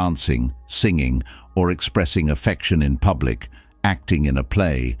 like dancing, singing, or expressing affection in public, acting in a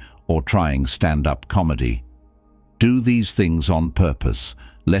play, or trying stand-up comedy. Do these things on purpose,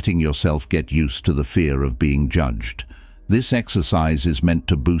 letting yourself get used to the fear of being judged. This exercise is meant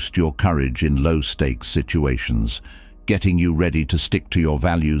to boost your courage in low-stakes situations, getting you ready to stick to your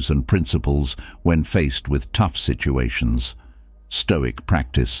values and principles when faced with tough situations. Stoic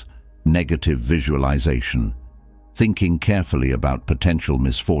practice, negative visualization. Thinking carefully about potential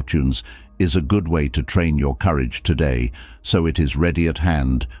misfortunes is a good way to train your courage today, so it is ready at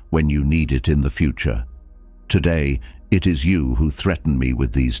hand when you need it in the future. Today, it is you who threaten me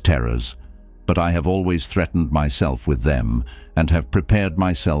with these terrors, but I have always threatened myself with them and have prepared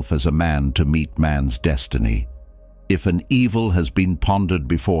myself as a man to meet man's destiny. If an evil has been pondered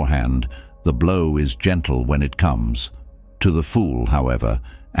beforehand, the blow is gentle when it comes. To the fool, however,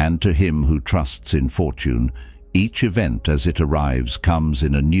 and to him who trusts in fortune, each event as it arrives comes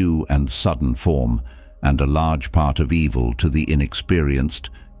in a new and sudden form, and a large part of evil to the inexperienced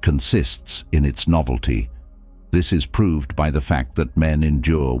consists in its novelty. This is proved by the fact that men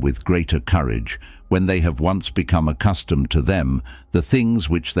endure with greater courage when they have once become accustomed to them the things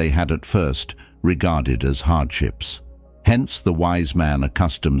which they had at first regarded as hardships. Hence the wise man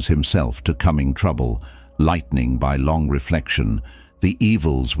accustoms himself to coming trouble, lightening by long reflection the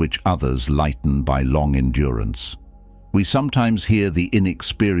evils which others lighten by long endurance. We sometimes hear the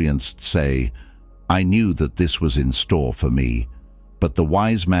inexperienced say, "I knew that this was in store for me," but the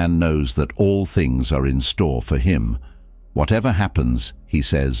wise man knows that all things are in store for him. Whatever happens, he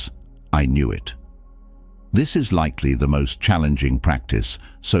says, "I knew it." This is likely the most challenging practice,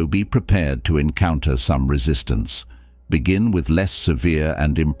 so be prepared to encounter some resistance. Begin with less severe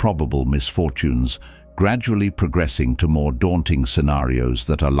and improbable misfortunes, gradually progressing to more daunting scenarios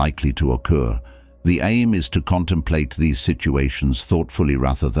that are likely to occur. The aim is to contemplate these situations thoughtfully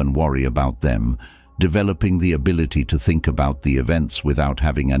rather than worry about them. Developing the ability to think about the events without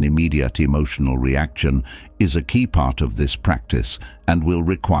having an immediate emotional reaction is a key part of this practice and will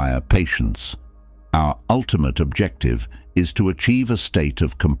require patience. Our ultimate objective is to achieve a state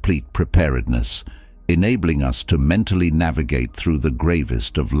of complete preparedness, enabling us to mentally navigate through the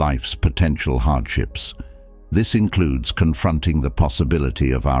gravest of life's potential hardships. This includes confronting the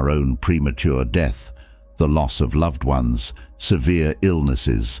possibility of our own premature death, the loss of loved ones, severe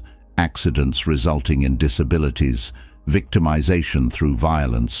illnesses, accidents resulting in disabilities, victimization through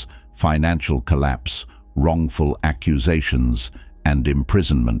violence, financial collapse, wrongful accusations, and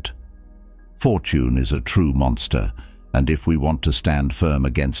imprisonment. Fortune is a true monster, and if we want to stand firm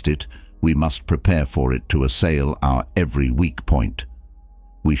against it, we must prepare for it to assail our every weak point.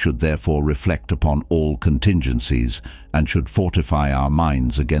 We should therefore reflect upon all contingencies and should fortify our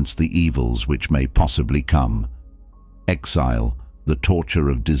minds against the evils which may possibly come. Exile, the torture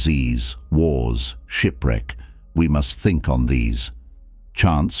of disease, wars, shipwreck, we must think on these.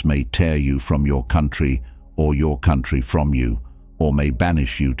 Chance may tear you from your country, or your country from you, or may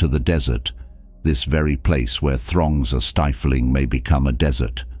banish you to the desert. This very place where throngs are stifling may become a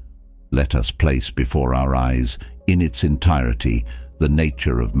desert. Let us place before our eyes, in its entirety, the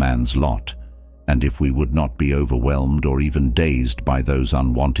nature of man's lot, and if we would not be overwhelmed or even dazed by those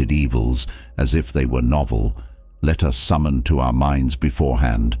unwanted evils as if they were novel, let us summon to our minds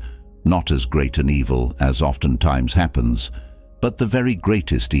beforehand, not as great an evil as oftentimes happens, but the very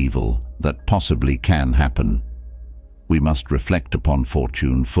greatest evil that possibly can happen. We must reflect upon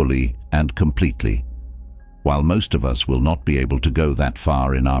fortune fully and completely. While most of us will not be able to go that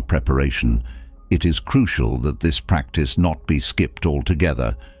far in our preparation, it is crucial that this practice not be skipped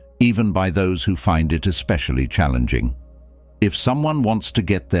altogether, even by those who find it especially challenging. If someone wants to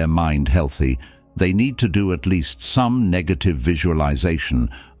get their mind healthy, they need to do at least some negative visualization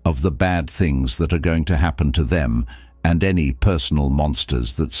of the bad things that are going to happen to them and any personal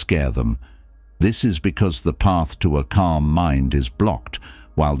monsters that scare them. This is because the path to a calm mind is blocked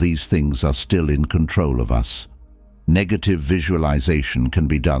while these things are still in control of us. Negative visualization can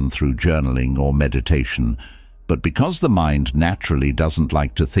be done through journaling or meditation, but because the mind naturally doesn't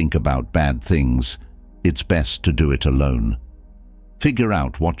like to think about bad things, it's best to do it alone. Figure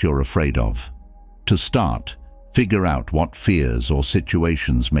out what you're afraid of. To start, figure out what fears or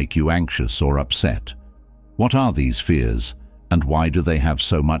situations make you anxious or upset. What are these fears, and why do they have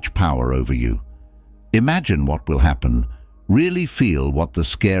so much power over you? Imagine what will happen. Really feel what the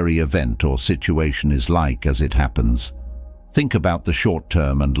scary event or situation is like as it happens. Think about the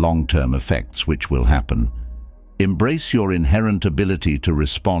short-term and long-term effects which will happen. Embrace your inherent ability to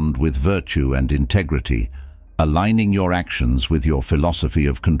respond with virtue and integrity, aligning your actions with your philosophy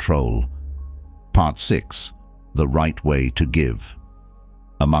of control. Part 6. The right way to give.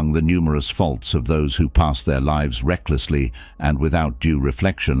 Among the numerous faults of those who pass their lives recklessly and without due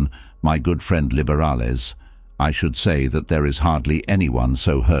reflection, my good friend Liberales, I should say that there is hardly anyone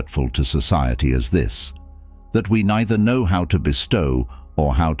so hurtful to society as this, that we neither know how to bestow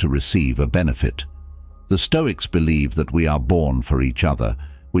or how to receive a benefit. The Stoics believe that we are born for each other,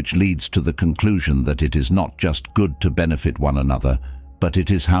 which leads to the conclusion that it is not just good to benefit one another, but it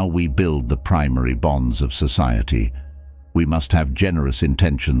is how we build the primary bonds of society. We must have generous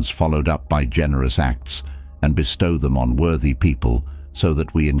intentions followed up by generous acts, and bestow them on worthy people so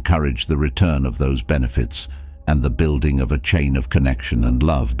that we encourage the return of those benefits and the building of a chain of connection and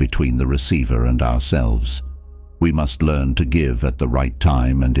love between the receiver and ourselves. We must learn to give at the right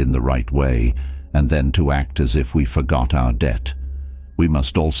time and in the right way, and then to act as if we forgot our debt. We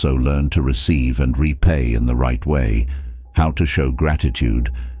must also learn to receive and repay in the right way, how to show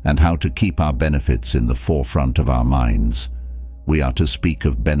gratitude, and how to keep our benefits in the forefront of our minds. We are to speak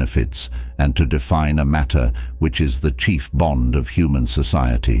of benefits and to define a matter which is the chief bond of human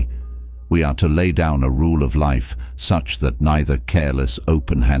society. We are to lay down a rule of life such that neither careless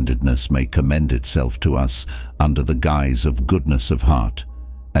open-handedness may commend itself to us under the guise of goodness of heart,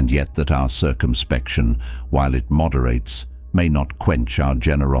 and yet that our circumspection, while it moderates, may not quench our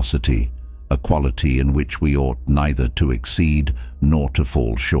generosity, a quality in which we ought neither to exceed nor to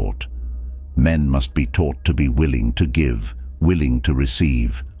fall short. Men must be taught to be willing to give, willing to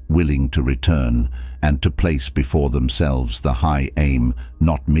receive, willing to return, and to place before themselves the high aim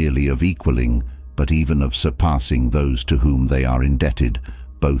not merely of equaling, but even of surpassing those to whom they are indebted,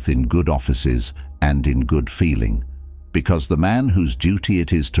 both in good offices and in good feeling, because the man whose duty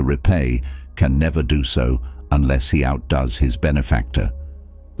it is to repay can never do so unless he outdoes his benefactor.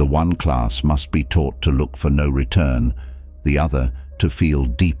 The one class must be taught to look for no return, the other to feel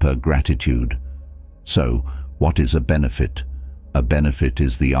deeper gratitude. So, what is a benefit? A benefit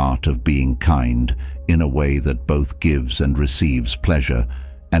is the art of being kind in a way that both gives and receives pleasure,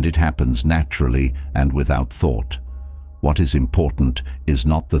 and it happens naturally and without thought. What is important is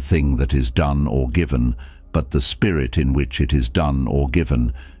not the thing that is done or given, but the spirit in which it is done or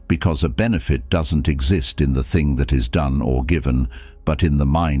given, because a benefit doesn't exist in the thing that is done or given, but in the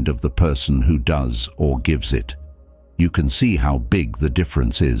mind of the person who does or gives it. You can see how big the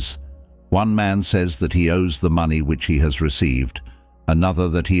difference is. One man says that he owes the money which he has received, another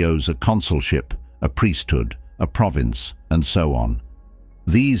that he owes a consulship, a priesthood, a province, and so on.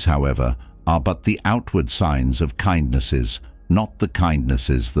 These, however, are but the outward signs of kindnesses, not the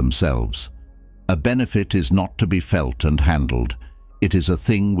kindnesses themselves. A benefit is not to be felt and handled. It is a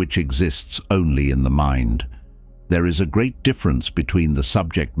thing which exists only in the mind. There is a great difference between the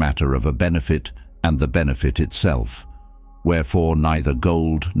subject matter of a benefit and the benefit itself. Wherefore neither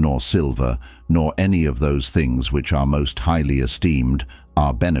gold nor silver, nor any of those things which are most highly esteemed,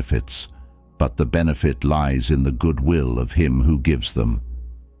 are benefits, but the benefit lies in the goodwill of him who gives them.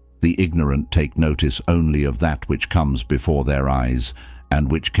 The ignorant take notice only of that which comes before their eyes,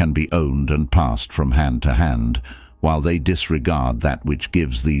 and which can be owned and passed from hand to hand, while they disregard that which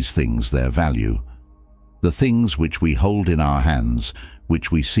gives these things their value. The things which we hold in our hands,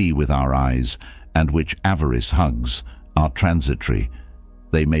 which we see with our eyes, and which avarice hugs, are transitory.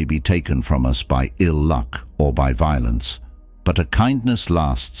 They may be taken from us by ill luck or by violence, but a kindness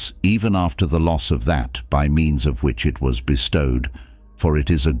lasts even after the loss of that by means of which it was bestowed, for it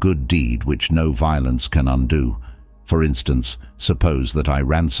is a good deed which no violence can undo. For instance, suppose that I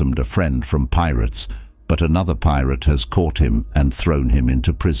ransomed a friend from pirates, but another pirate has caught him and thrown him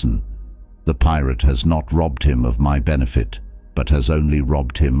into prison. The pirate has not robbed him of my benefit, but has only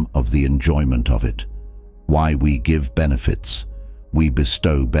robbed him of the enjoyment of it. Why we give benefits? We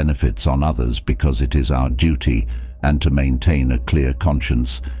bestow benefits on others because it is our duty, and to maintain a clear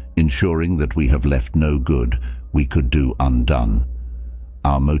conscience, ensuring that we have left no good we could do undone.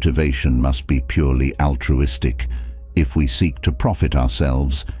 Our motivation must be purely altruistic. If we seek to profit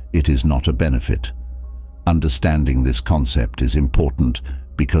ourselves, it is not a benefit. Understanding this concept is important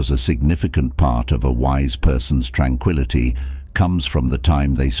because a significant part of a wise person's tranquility comes from the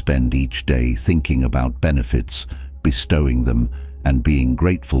time they spend each day thinking about benefits, bestowing them, and being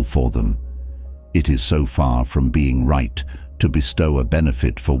grateful for them. It is so far from being right to bestow a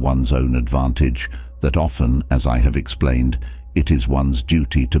benefit for one's own advantage that often, as I have explained, it is one's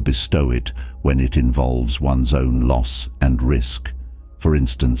duty to bestow it when it involves one's own loss and risk. For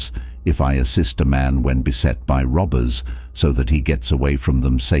instance, if I assist a man when beset by robbers so that he gets away from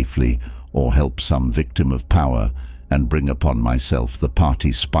them safely, or help some victim of power, and bring upon myself the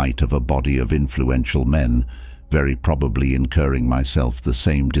party spite of a body of influential men, very probably incurring myself the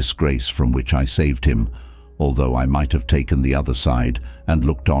same disgrace from which I saved him, although I might have taken the other side and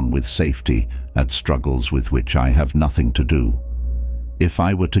looked on with safety at struggles with which I have nothing to do. If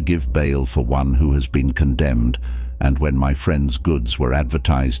I were to give bail for one who has been condemned, and when my friend's goods were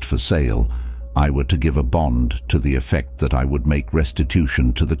advertised for sale, I were to give a bond to the effect that I would make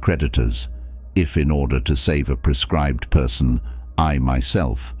restitution to the creditors, if in order to save a prescribed person, I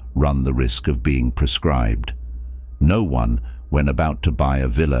myself run the risk of being prescribed. No one, when about to buy a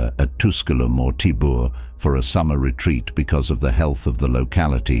villa at Tusculum or Tibur for a summer retreat because of the health of the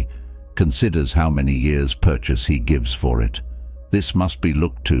locality, considers how many years' purchase he gives for it. This must be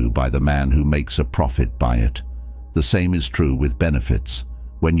looked to by the man who makes a profit by it. The same is true with benefits.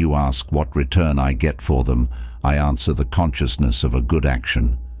 When you ask what return I get for them, I answer the consciousness of a good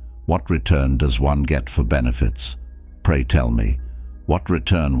action. What return does one get for benefits? Pray tell me, what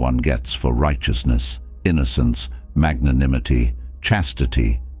return one gets for righteousness, innocence, magnanimity,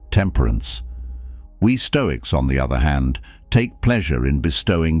 chastity, temperance? We Stoics, on the other hand, take pleasure in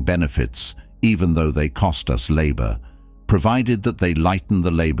bestowing benefits, even though they cost us labor, provided that they lighten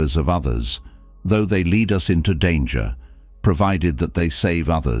the labors of others, though they lead us into danger, provided that they save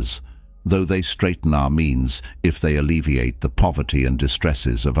others, though they straiten our means if they alleviate the poverty and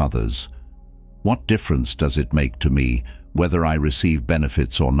distresses of others. What difference does it make to me whether I receive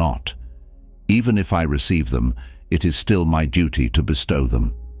benefits or not? Even if I receive them, it is still my duty to bestow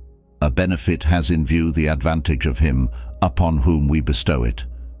them. A benefit has in view the advantage of him upon whom we bestow it,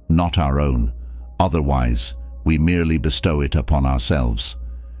 not our own. Otherwise, we merely bestow it upon ourselves.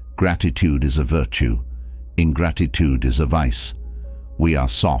 Gratitude is a virtue. Ingratitude is a vice. We are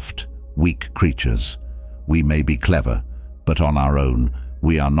soft, weak creatures. We may be clever, but on our own,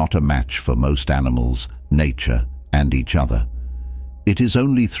 we are not a match for most animals, nature, and each other. It is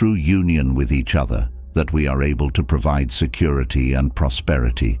only through union with each other that we are able to provide security and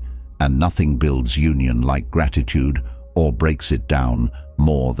prosperity, and nothing builds union like gratitude or breaks it down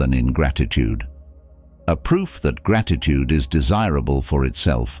more than ingratitude. A proof that gratitude is desirable for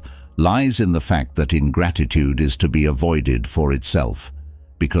itself lies in the fact that ingratitude is to be avoided for itself,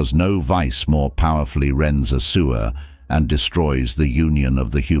 because no vice more powerfully rends a sewer and destroys the union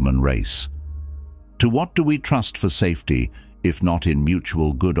of the human race. To what do we trust for safety, if not in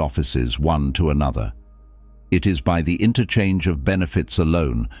mutual good offices one to another? It is by the interchange of benefits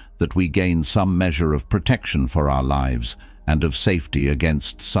alone that we gain some measure of protection for our lives and of safety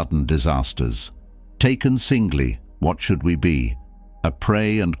against sudden disasters. Taken singly, what should we be? A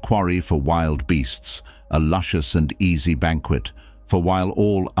prey and quarry for wild beasts, a luscious and easy banquet, for while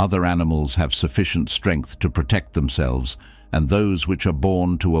all other animals have sufficient strength to protect themselves, and those which are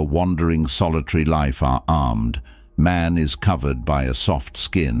born to a wandering solitary life are armed, man is covered by a soft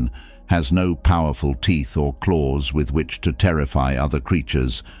skin, has no powerful teeth or claws with which to terrify other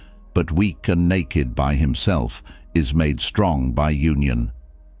creatures, but weak and naked by himself, is made strong by union.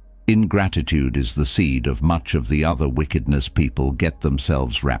 Ingratitude is the seed of much of the other wickedness people get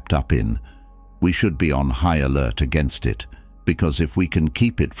themselves wrapped up in. We should be on high alert against it, because if we can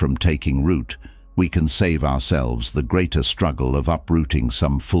keep it from taking root, we can save ourselves the greater struggle of uprooting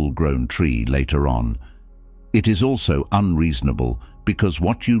some full-grown tree later on. It is also unreasonable because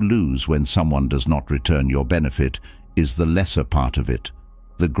what you lose when someone does not return your benefit is the lesser part of it.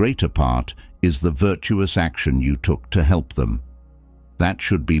 The greater part is the virtuous action you took to help them. That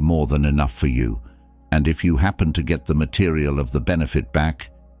should be more than enough for you, and if you happen to get the material of the benefit back,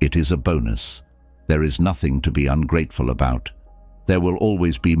 it is a bonus. There is nothing to be ungrateful about. There will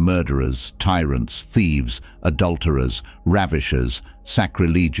always be murderers, tyrants, thieves, adulterers, ravishers,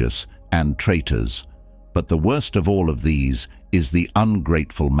 sacrilegious, and traitors. But the worst of all of these is the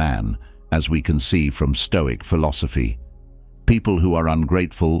ungrateful man, as we can see from Stoic philosophy. People who are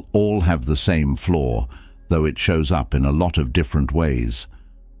ungrateful all have the same flaw, though it shows up in a lot of different ways.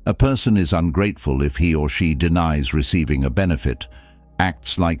 A person is ungrateful if he or she denies receiving a benefit,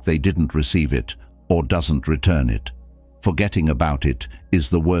 acts like they didn't receive it, or doesn't return it. Forgetting about it is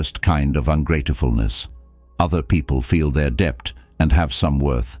the worst kind of ungratefulness. Other people feel their debt and have some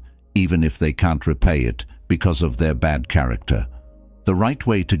worth, even if they can't repay it because of their bad character. The right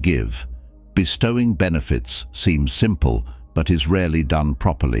way to give. Bestowing benefits seems simple, but is rarely done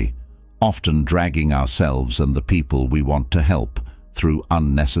properly, often dragging ourselves and the people we want to help through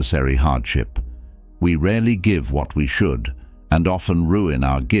unnecessary hardship. We rarely give what we should, and often ruin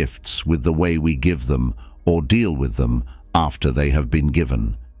our gifts with the way we give them or deal with them after they have been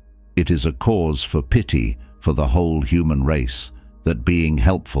given. It is a cause for pity for the whole human race that being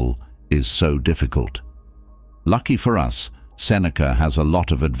helpful is so difficult. Lucky for us, Seneca has a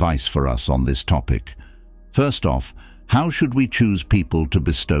lot of advice for us on this topic. First off, how should we choose people to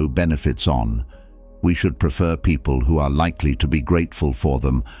bestow benefits on? We should prefer people who are likely to be grateful for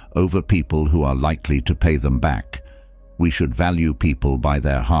them over people who are likely to pay them back. We should value people by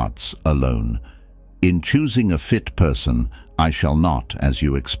their hearts alone. In choosing a fit person, I shall not, as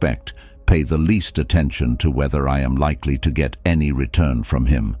you expect, pay the least attention to whether I am likely to get any return from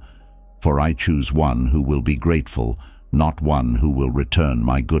him. For I choose one who will be grateful, not one who will return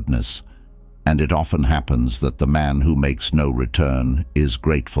my goodness. And it often happens that the man who makes no return is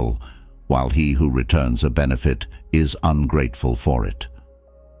grateful, while he who returns a benefit is ungrateful for it.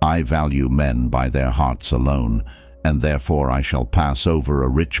 I value men by their hearts alone, and therefore I shall pass over a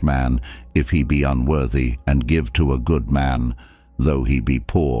rich man if he be unworthy, and give to a good man, though he be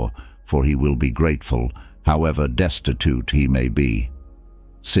poor, for he will be grateful, however destitute he may be.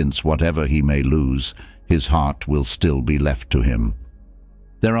 Since whatever he may lose, his heart will still be left to him.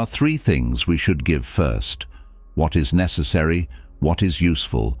 There are three things we should give first: what is necessary, what is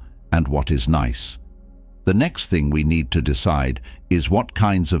useful, and what is nice. The next thing we need to decide is what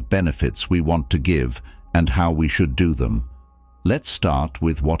kinds of benefits we want to give and how we should do them. Let's start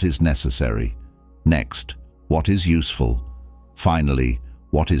with what is necessary. Next, what is useful. Finally,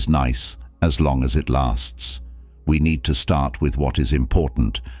 what is nice, as long as it lasts. We need to start with what is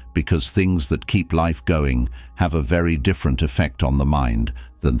important, because things that keep life going have a very different effect on the mind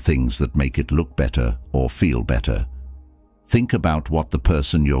than things that make it look better or feel better. Think about what the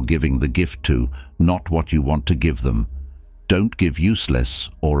person you're giving the gift to, not what you want to give them. Don't give useless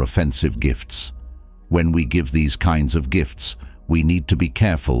or offensive gifts. When we give these kinds of gifts, we need to be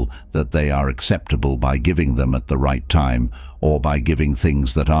careful that they are acceptable by giving them at the right time, or by giving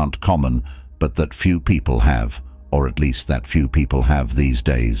things that aren't common but that few people have, or at least that few people have these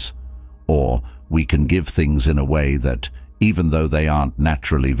days. Or we can give things in a way that, even though they aren't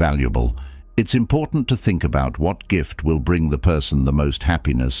naturally valuable, it's important to think about what gift will bring the person the most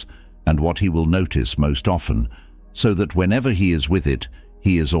happiness and what he will notice most often, so that whenever he is with it,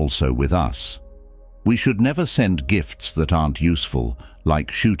 he is also with us. We should never send gifts that aren't useful,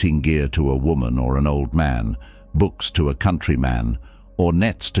 like shooting gear to a woman or an old man, books to a countryman, or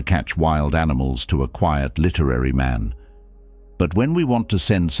nets to catch wild animals to a quiet literary man. But when we want to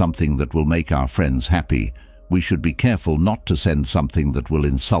send something that will make our friends happy, we should be careful not to send something that will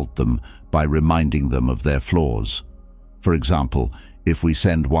insult them by reminding them of their flaws. For example, if we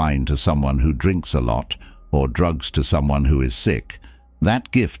send wine to someone who drinks a lot, or drugs to someone who is sick,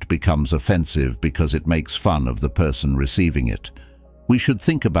 that gift becomes offensive because it makes fun of the person receiving it. We should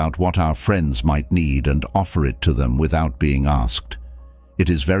think about what our friends might need and offer it to them without being asked. It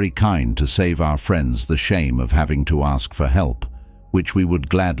is very kind to save our friends the shame of having to ask for help, which we would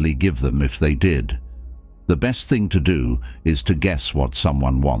gladly give them if they did. The best thing to do is to guess what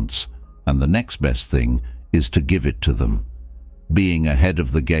someone wants, and the next best thing is to give it to them. Being ahead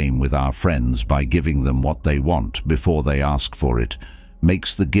of the game with our friends by giving them what they want before they ask for it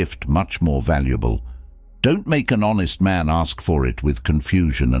makes the gift much more valuable. Don't make an honest man ask for it with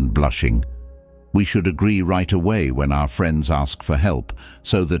confusion and blushing. We should agree right away when our friends ask for help,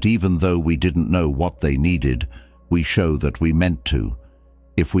 so that even though we didn't know what they needed, we show that we meant to.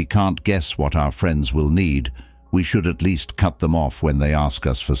 If we can't guess what our friends will need, we should at least cut them off when they ask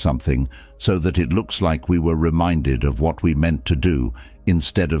us for something, so that it looks like we were reminded of what we meant to do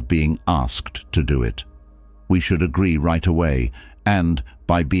instead of being asked to do it. We should agree right away and,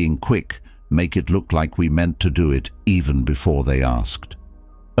 by being quick, make it look like we meant to do it even before they asked.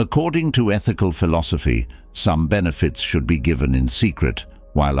 According to ethical philosophy, some benefits should be given in secret,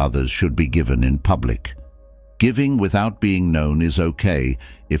 while others should be given in public. Giving without being known is okay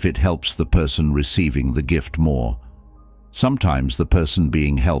if it helps the person receiving the gift more. Sometimes the person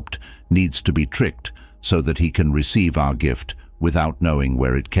being helped needs to be tricked so that he can receive our gift without knowing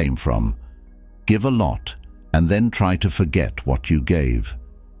where it came from. Give a lot and then try to forget what you gave.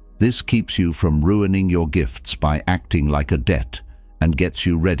 This keeps you from ruining your gifts by acting like a debt and gets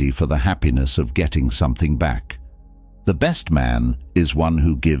you ready for the happiness of getting something back. The best man is one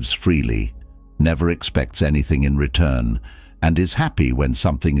who gives freely, never expects anything in return, and is happy when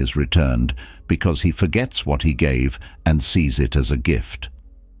something is returned because he forgets what he gave and sees it as a gift.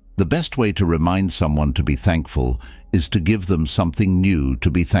 The best way to remind someone to be thankful is to give them something new to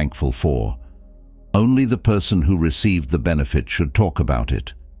be thankful for. Only the person who received the benefit should talk about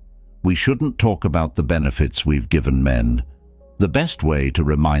it. We shouldn't talk about the benefits we've given men. The best way to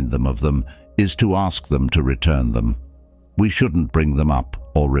remind them of them is to ask them to return them. We shouldn't bring them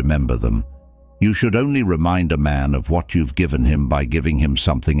up or remember them. You should only remind a man of what you've given him by giving him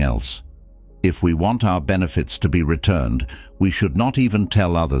something else. If we want our benefits to be returned, we should not even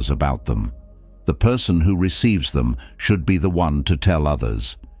tell others about them. The person who receives them should be the one to tell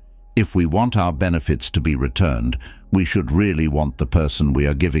others. If we want our benefits to be returned, we should really want the person we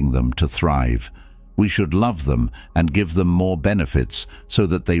are giving them to thrive. We should love them and give them more benefits so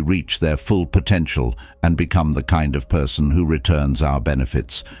that they reach their full potential and become the kind of person who returns our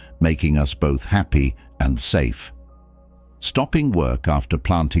benefits, making us both happy and safe. Stopping work after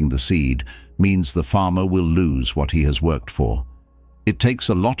planting the seed means the farmer will lose what he has worked for. It takes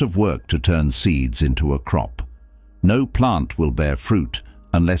a lot of work to turn seeds into a crop. No plant will bear fruit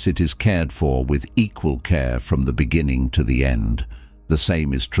unless it is cared for with equal care from the beginning to the end. The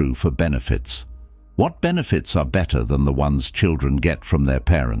same is true for benefits. What benefits are better than the ones children get from their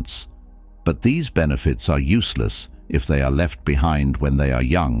parents? But these benefits are useless if they are left behind when they are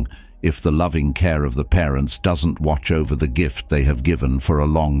young, if the loving care of the parents doesn't watch over the gift they have given for a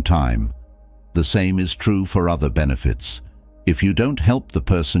long time. The same is true for other benefits. If you don't help the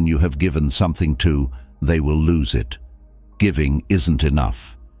person you have given something to, they will lose it. Giving isn't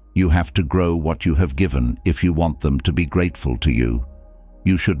enough. You have to grow what you have given if you want them to be grateful to you.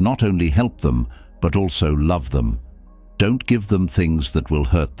 You should not only help them, but also love them. Don't give them things that will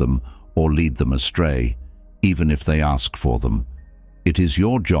hurt them or lead them astray, even if they ask for them. It is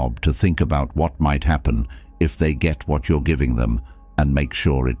your job to think about what might happen if they get what you're giving them and make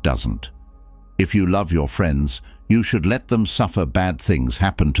sure it doesn't. If you love your friends, you should let them suffer bad things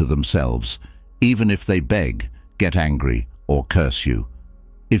happen to themselves, even if they beg, get angry, or curse you.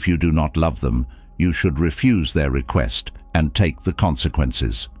 If you do not love them, you should refuse their request and take the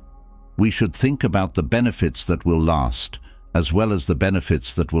consequences. We should think about the benefits that will last, as well as the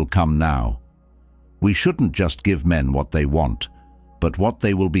benefits that will come now. We shouldn't just give men what they want, but what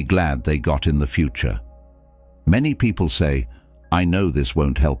they will be glad they got in the future. Many people say, "I know this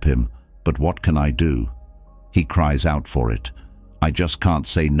won't help him, but what can I do? He cries out for it. I just can't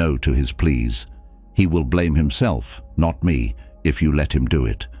say no to his pleas. He will blame himself, not me, if you let him do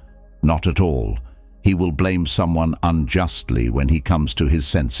it." Not at all. He will blame someone unjustly when he comes to his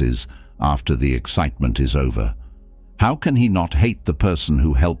senses after the excitement is over. How can he not hate the person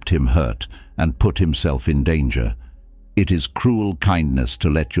who helped him hurt and put himself in danger? It is cruel kindness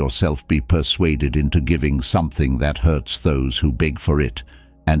to let yourself be persuaded into giving something that hurts those who beg for it,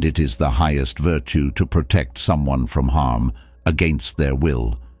 and it is the highest virtue to protect someone from harm against their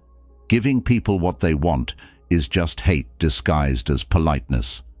will. Giving people what they want is just hate disguised as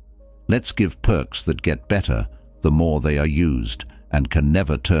politeness. Let's give perks that get better the more they are used and can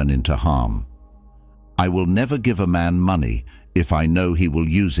never turn into harm. I will never give a man money if I know he will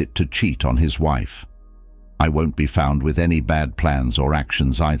use it to cheat on his wife. I won't be found with any bad plans or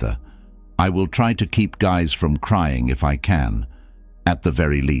actions either. I will try to keep guys from crying if I can. At the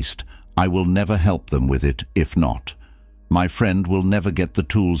very least, I will never help them with it if not. My friend will never get the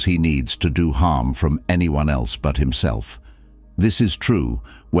tools he needs to do harm from anyone else but himself. This is true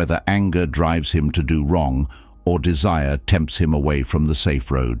whether anger drives him to do wrong or desire tempts him away from the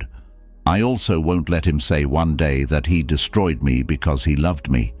safe road. I also won't let him say one day that he destroyed me because he loved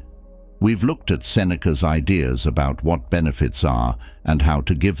me. We've looked at Seneca's ideas about what benefits are and how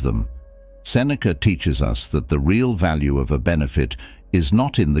to give them. Seneca teaches us that the real value of a benefit is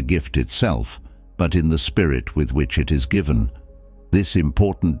not in the gift itself, but in the spirit with which it is given. This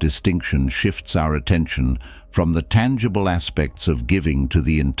important distinction shifts our attention from the tangible aspects of giving to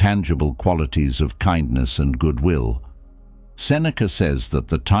the intangible qualities of kindness and goodwill. Seneca says that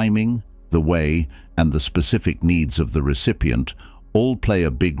the timing, the way, and the specific needs of the recipient all play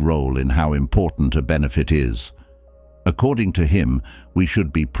a big role in how important a benefit is. According to him, we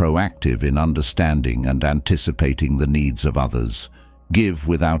should be proactive in understanding and anticipating the needs of others, give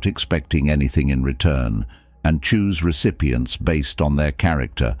without expecting anything in return, and choose recipients based on their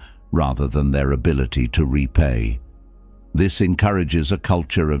character rather than their ability to repay. This encourages a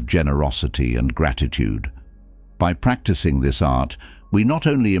culture of generosity and gratitude. By practicing this art, we not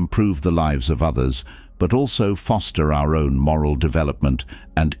only improve the lives of others, but also foster our own moral development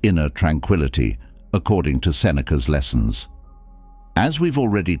and inner tranquility, according to Seneca's lessons. As we've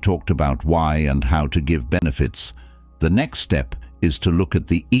already talked about why and how to give benefits, the next step is to look at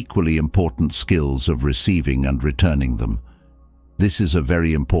the equally important skills of receiving and returning them. This is a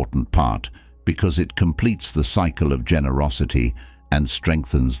very important part because it completes the cycle of generosity and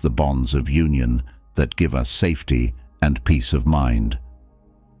strengthens the bonds of union that give us safety and peace of mind.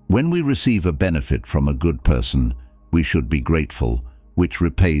 When we receive a benefit from a good person, we should be grateful, which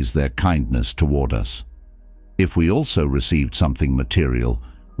repays their kindness toward us. If we also received something material,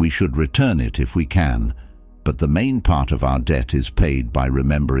 we should return it if we can, but the main part of our debt is paid by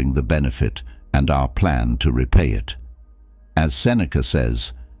remembering the benefit and our plan to repay it. As Seneca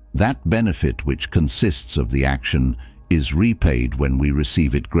says, that benefit which consists of the action is repaid when we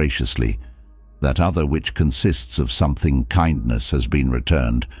receive it graciously. That other which consists of something kindness has been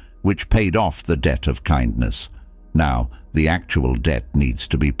returned, which paid off the debt of kindness. Now, the actual debt needs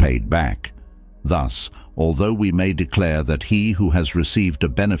to be paid back. Thus, although we may declare that he who has received a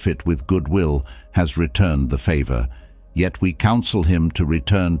benefit with goodwill has returned the favor, yet we counsel him to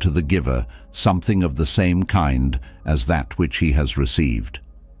return to the giver something of the same kind as that which he has received.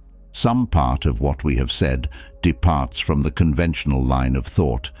 Some part of what we have said departs from the conventional line of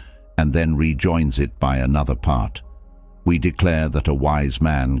thought, and then rejoins it by another part. We declare that a wise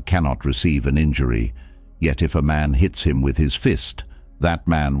man cannot receive an injury, yet if a man hits him with his fist, that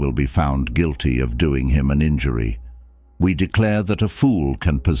man will be found guilty of doing him an injury. We declare that a fool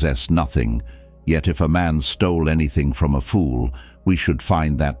can possess nothing, yet if a man stole anything from a fool, we should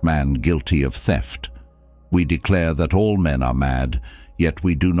find that man guilty of theft. We declare that all men are mad, yet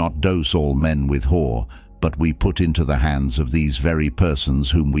we do not dose all men with whore, but we put into the hands of these very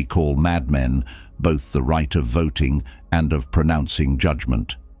persons whom we call madmen both the right of voting and of pronouncing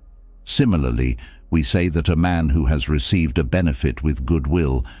judgment. Similarly, we say that a man who has received a benefit with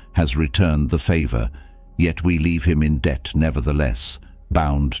goodwill has returned the favor, yet we leave him in debt nevertheless,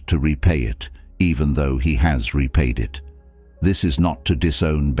 bound to repay it, even though he has repaid it. This is not to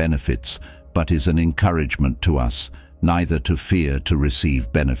disown benefits, but is an encouragement to us neither to fear to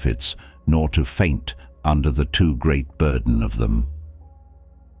receive benefits, nor to faint under the too great burden of them.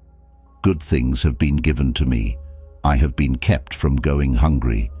 Good things have been given to me. I have been kept from going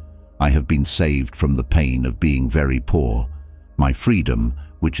hungry. I have been saved from the pain of being very poor. My freedom,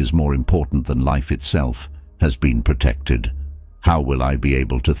 which is more important than life itself, has been protected. How will I be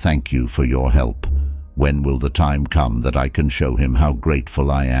able to thank you for your help? When will the time come that I can show him how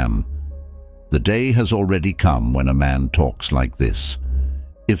grateful I am? The day has already come when a man talks like this.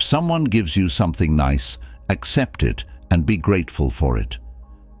 If someone gives you something nice, accept it and be grateful for it.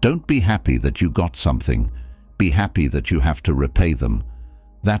 Don't be happy that you got something. Be happy that you have to repay them.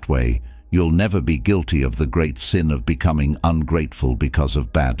 That way, you'll never be guilty of the great sin of becoming ungrateful because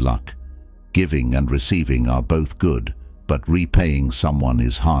of bad luck. Giving and receiving are both good, but repaying someone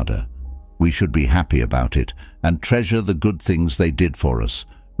is harder. We should be happy about it and treasure the good things they did for us.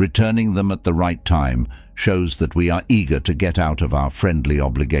 Returning them at the right time shows that we are eager to get out of our friendly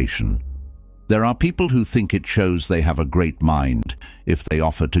obligation. There are people who think it shows they have a great mind if they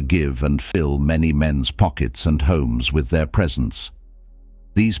offer to give and fill many men's pockets and homes with their presence.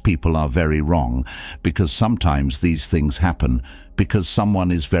 These people are very wrong, because sometimes these things happen because someone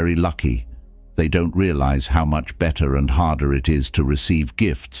is very lucky. They don't realize how much better and harder it is to receive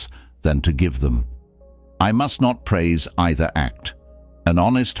gifts than to give them. I must not praise either act. An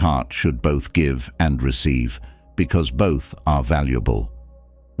honest heart should both give and receive, because both are valuable.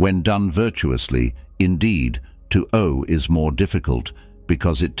 When done virtuously, indeed, to owe is more difficult,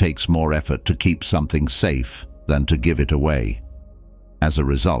 because it takes more effort to keep something safe than to give it away. As a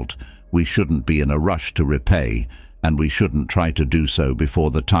result, we shouldn't be in a rush to repay, and we shouldn't try to do so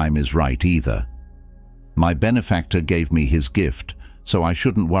before the time is right either. My benefactor gave me his gift, so I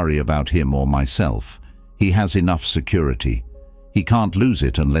shouldn't worry about him or myself. He has enough security. He can't lose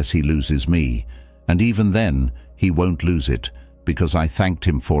it unless he loses me, and even then, he won't lose it because I thanked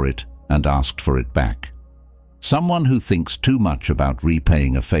him for it and asked for it back. Someone who thinks too much about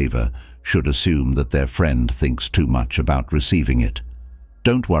repaying a favor should assume that their friend thinks too much about receiving it.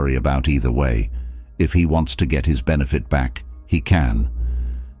 Don't worry about either way. If he wants to get his benefit back, he can.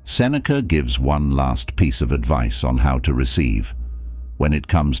 Seneca gives one last piece of advice on how to receive. When it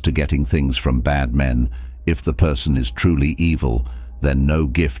comes to getting things from bad men, if the person is truly evil, then no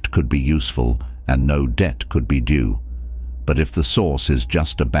gift could be useful and no debt could be due. But if the source is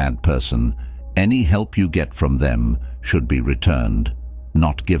just a bad person, any help you get from them should be returned,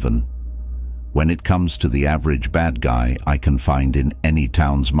 not given. When it comes to the average bad guy I can find in any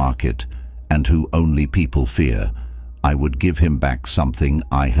town's market, and who only people fear, I would give him back something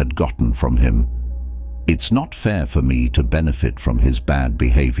I had gotten from him. It's not fair for me to benefit from his bad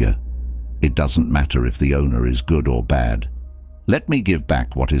behavior. It doesn't matter if the owner is good or bad. Let me give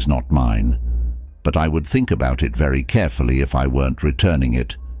back what is not mine. But I would think about it very carefully if I weren't returning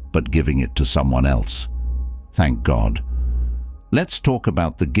it, but giving it to someone else. Thank God. Let's talk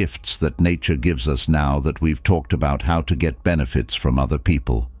about the gifts that nature gives us now that we've talked about how to get benefits from other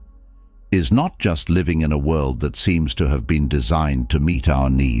people. Is not just living in a world that seems to have been designed to meet our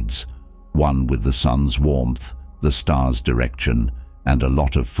needs, one with the sun's warmth, the stars' direction, and a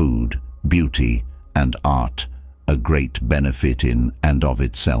lot of food, beauty, and art, a great benefit in and of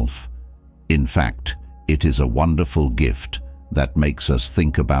itself. In fact, it is a wonderful gift that makes us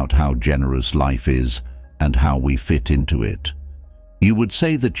think about how generous life is and how we fit into it. You would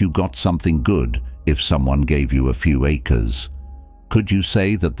say that you got something good if someone gave you a few acres. Could you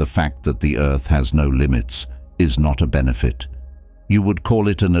say that the fact that the earth has no limits is not a benefit? You would call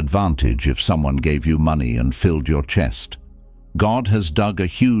it an advantage if someone gave you money and filled your chest. God has dug a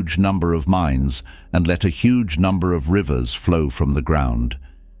huge number of mines and let a huge number of rivers flow from the ground.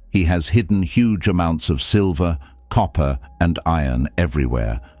 He has hidden huge amounts of silver, copper, and iron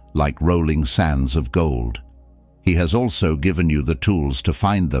everywhere, like rolling sands of gold. He has also given you the tools to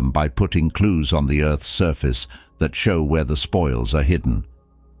find them by putting clues on the earth's surface that show where the spoils are hidden.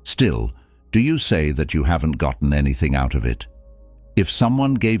 Still, do you say that you haven't gotten anything out of it? If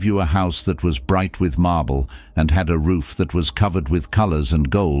someone gave you a house that was bright with marble and had a roof that was covered with colors and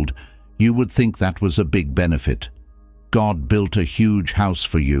gold, you would think that was a big benefit. God built a huge house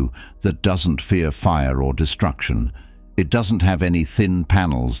for you that doesn't fear fire or destruction. It doesn't have any thin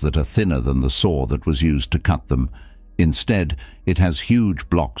panels that are thinner than the saw that was used to cut them. Instead, it has huge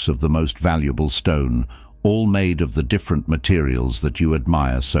blocks of the most valuable stone, all made of the different materials that you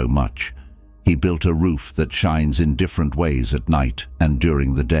admire so much. He built a roof that shines in different ways at night and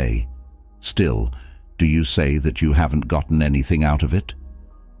during the day. Still, do you say that you haven't gotten anything out of it?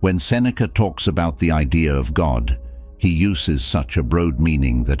 When Seneca talks about the idea of God, he uses such a broad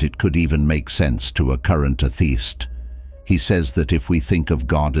meaning that it could even make sense to a current atheist. He says that if we think of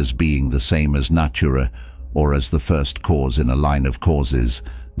God as being the same as natura, or as the first cause in a line of causes,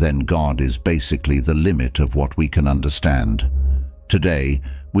 then God is basically the limit of what we can understand. Today,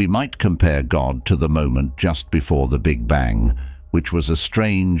 we might compare God to the moment just before the Big Bang, which was a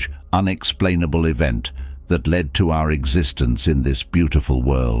strange, unexplainable event that led to our existence in this beautiful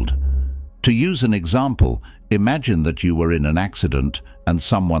world. To use an example, imagine that you were in an accident and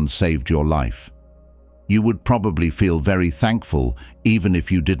someone saved your life. You would probably feel very thankful even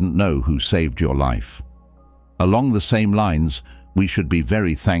if you didn't know who saved your life. Along the same lines, we should be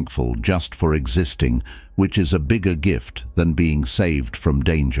very thankful just for existing, which is a bigger gift than being saved from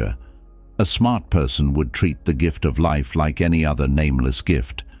danger. A smart person would treat the gift of life like any other nameless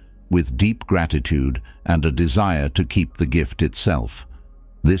gift, with deep gratitude and a desire to keep the gift itself.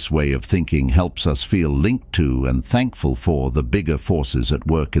 This way of thinking helps us feel linked to and thankful for the bigger forces at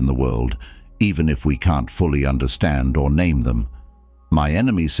work in the world, even if we can't fully understand or name them. My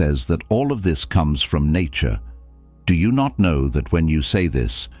enemy says that all of this comes from nature. Do you not know that when you say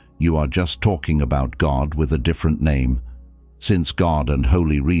this, you are just talking about God with a different name? Since God and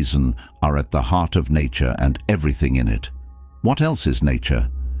holy reason are at the heart of nature and everything in it. What else is nature?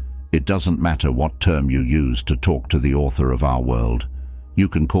 It doesn't matter what term you use to talk to the author of our world. You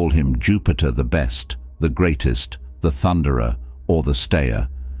can call him Jupiter the best, the greatest, the thunderer, or the stayer.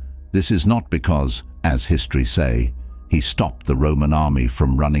 This is not because, as history say, he stopped the Roman army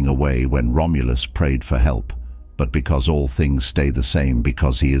from running away when Romulus prayed for help, but because all things stay the same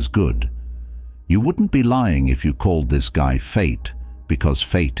because he is good. You wouldn't be lying if you called this guy fate, because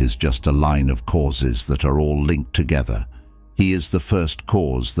fate is just a line of causes that are all linked together. He is the first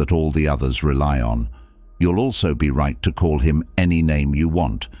cause that all the others rely on. You'll also be right to call him any name you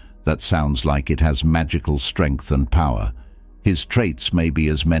want. That sounds like it has magical strength and power. His traits may be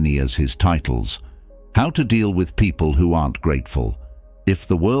as many as his titles. How to deal with people who aren't grateful. If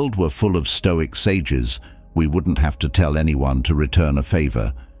the world were full of Stoic sages, we wouldn't have to tell anyone to return a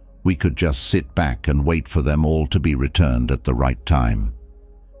favor. We could just sit back and wait for them all to be returned at the right time.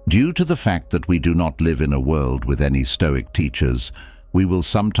 Due to the fact that we do not live in a world with any Stoic teachers, we will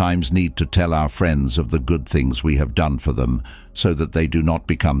sometimes need to tell our friends of the good things we have done for them so that they do not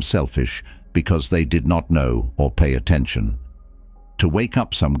become selfish because they did not know or pay attention. To wake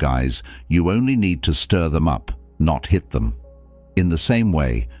up some guys, you only need to stir them up, not hit them. In the same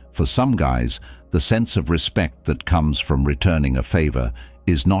way, for some guys, the sense of respect that comes from returning a favor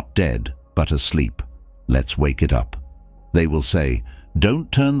is not dead, but asleep. Let's wake it up. They will say,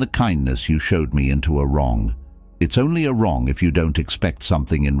 "Don't turn the kindness you showed me into a wrong. It's only a wrong if you don't expect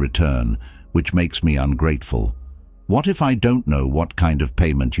something in return, which makes me ungrateful. What if I don't know what kind of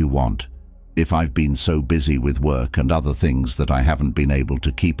payment you want? If I've been so busy with work and other things that I haven't been able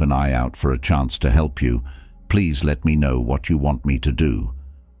to keep an eye out for a chance to help you, please let me know what you want me to do.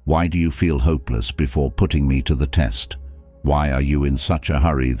 Why do you feel hopeless before putting me to the test? Why are you in such a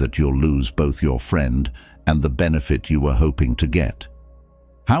hurry that you'll lose both your friend and the benefit you were hoping to get?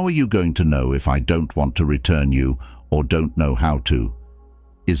 How are you going to know if I don't want to return you or don't know how to?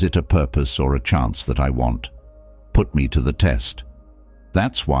 Is it a purpose or a chance that I want? Put me to the test."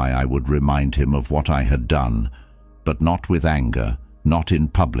 That's why I would remind him of what I had done, but not with anger, not in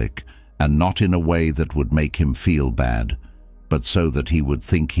public, and not in a way that would make him feel bad, but so that he would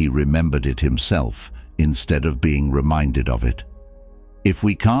think he remembered it himself instead of being reminded of it. If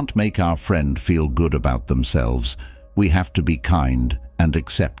we can't make our friend feel good about themselves, we have to be kind and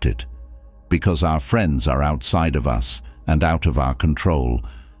accept it. Because our friends are outside of us and out of our control,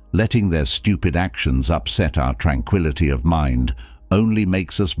 letting their stupid actions upset our tranquility of mind only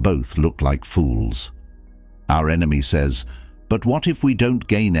makes us both look like fools. Our enemy says, "But what if we don't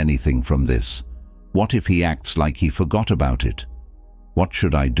gain anything from this? What if he acts like he forgot about it? What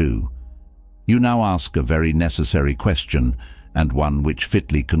should I do?" You now ask a very necessary question, and one which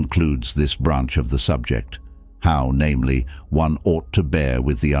fitly concludes this branch of the subject. How, namely, one ought to bear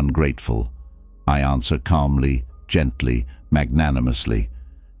with the ungrateful. I answer calmly, gently, magnanimously.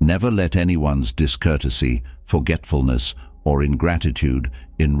 Never let anyone's discourtesy, forgetfulness, or ingratitude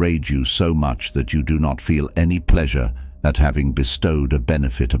enrage you so much that you do not feel any pleasure at having bestowed a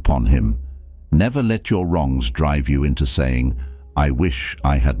benefit upon him. Never let your wrongs drive you into saying, "I wish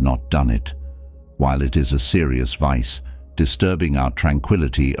I had not done it." While it is a serious vice, disturbing our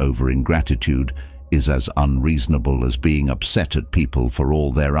tranquility over ingratitude is as unreasonable as being upset at people for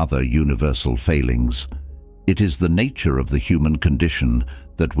all their other universal failings. It is the nature of the human condition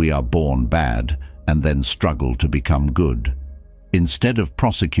that we are born bad and then struggle to become good. Instead of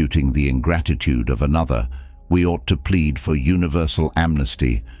prosecuting the ingratitude of another, we ought to plead for universal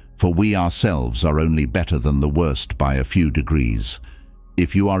amnesty, for we ourselves are only better than the worst by a few degrees.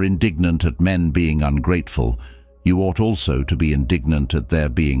 If you are indignant at men being ungrateful, you ought also to be indignant at their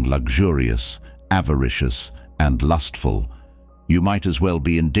being luxurious, avaricious, and lustful. You might as well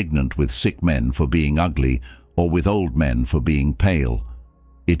be indignant with sick men for being ugly or with old men for being pale.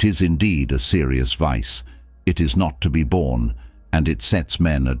 It is indeed a serious vice. It is not to be borne, and it sets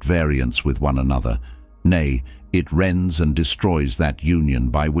men at variance with one another. Nay, it rends and destroys that union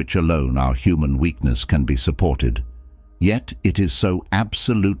by which alone our human weakness can be supported. Yet it is so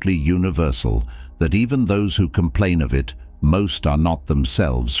absolutely universal that even those who complain of it, most are not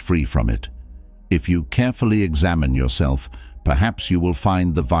themselves free from it. If you carefully examine yourself, perhaps you will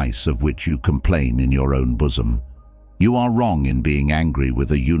find the vice of which you complain in your own bosom. You are wrong in being angry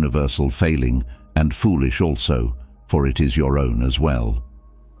with a universal failing, and foolish also, for it is your own as well.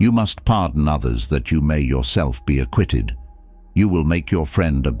 You must pardon others that you may yourself be acquitted. You will make your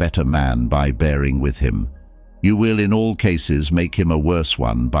friend a better man by bearing with him. You will in all cases make him a worse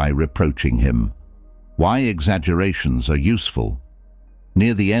one by reproaching him. Why exaggerations are useful.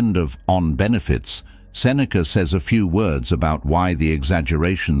 Near the end of On Benefits, Seneca says a few words about why the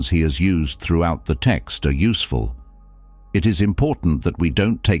exaggerations he has used throughout the text are useful. It is important that we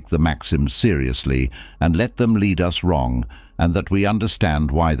don't take the maxims seriously and let them lead us wrong, and that we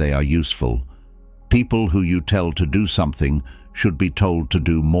understand why they are useful. People who you tell to do something should be told to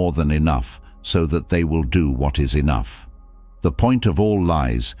do more than enough, so that they will do what is enough. The point of all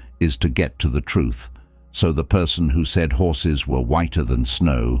lies is to get to the truth, so the person who said horses were whiter than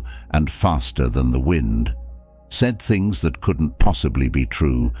snow and faster than the wind said things that couldn't possibly be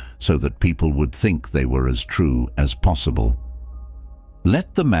true so that people would think they were as true as possible.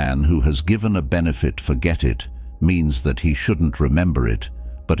 Let the man who has given a benefit forget it means that he shouldn't remember it,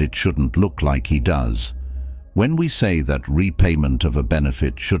 but it shouldn't look like he does. When we say that repayment of a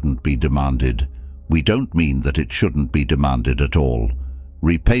benefit shouldn't be demanded, we don't mean that it shouldn't be demanded at all.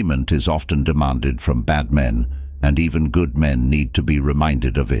 Repayment is often demanded from bad men, and even good men need to be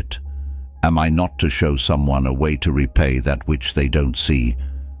reminded of it. Am I not to show someone a way to repay that which they don't see?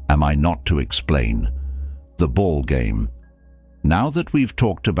 Am I not to explain? The ball game. Now that we've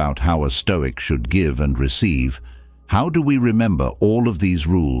talked about how a Stoic should give and receive, how do we remember all of these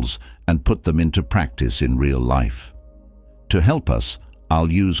rules and put them into practice in real life? To help us,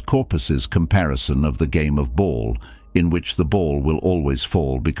 I'll use Corpus's comparison of the game of ball, in which the ball will always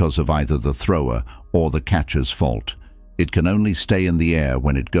fall because of either the thrower or the catcher's fault. It can only stay in the air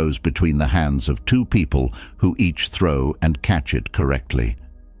when it goes between the hands of two people who each throw and catch it correctly.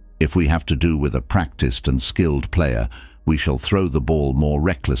 If we have to do with a practiced and skilled player, we shall throw the ball more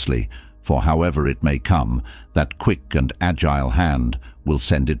recklessly, for however it may come, that quick and agile hand will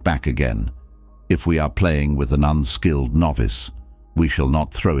send it back again. If we are playing with an unskilled novice, we shall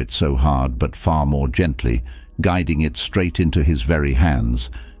not throw it so hard but far more gently, guiding it straight into his very hands,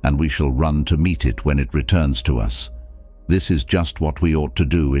 and we shall run to meet it when it returns to us. This is just what we ought to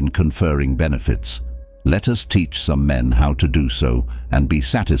do in conferring benefits. Let us teach some men how to do so, and be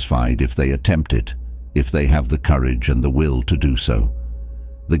satisfied if they attempt it, if they have the courage and the will to do so.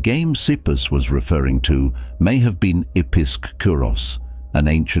 The game Sippus was referring to may have been Ipisk Kuros, an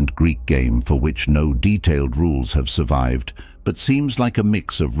ancient Greek game for which no detailed rules have survived, but seems like a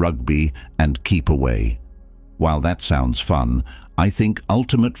mix of rugby and keep away. While that sounds fun, I think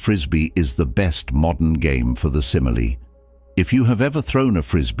Ultimate Frisbee is the best modern game for the simile. If you have ever thrown a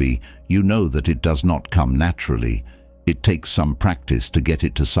frisbee, you know that it does not come naturally. It takes some practice to get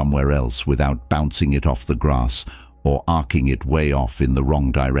it to somewhere else without bouncing it off the grass or arcing it way off in the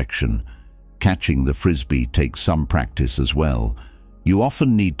wrong direction. Catching the frisbee takes some practice as well. You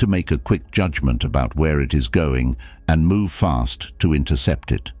often need to make a quick judgment about where it is going and move fast to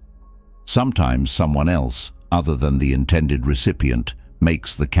intercept it. Sometimes someone else, other than the intended recipient,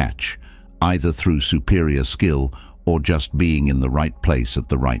 makes the catch, either through superior skill or just being in the right place at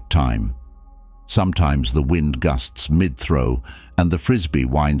the right time. Sometimes the wind gusts mid-throw and the frisbee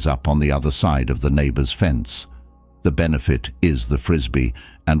winds up on the other side of the neighbor's fence. The benefit is the frisbee,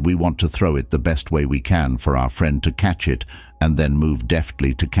 and we want to throw it the best way we can for our friend to catch it and then move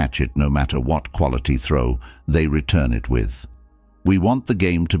deftly to catch it no matter what quality throw they return it with. We want the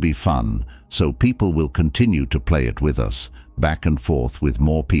game to be fun, so people will continue to play it with us, back and forth with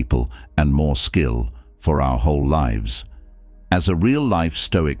more people and more skill, for our whole lives. As a real-life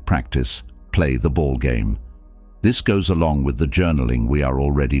Stoic practice, play the ball game. This goes along with the journaling we are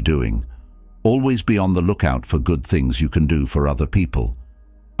already doing. Always be on the lookout for good things you can do for other people.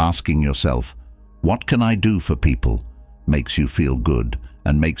 Asking yourself, what can I do for people, makes you feel good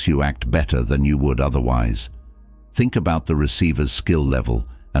and makes you act better than you would otherwise. Think about the receiver's skill level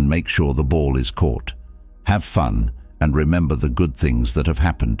and make sure the ball is caught. Have fun and remember the good things that have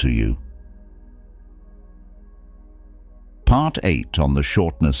happened to you. Part 8 on the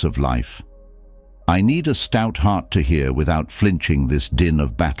shortness of life. I need a stout heart to hear without flinching this din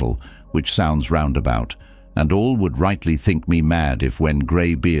of battle, which sounds roundabout, and all would rightly think me mad if when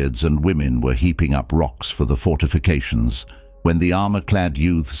grey beards and women were heaping up rocks for the fortifications, when the armour-clad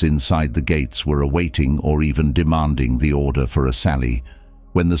youths inside the gates were awaiting or even demanding the order for a sally,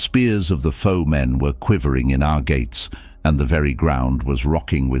 when the spears of the foemen were quivering in our gates, and the very ground was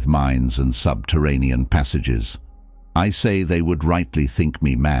rocking with mines and subterranean passages. I say they would rightly think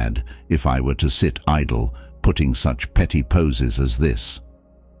me mad if I were to sit idle, putting such petty poses as this.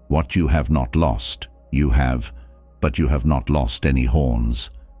 What you have not lost, you have, but you have not lost any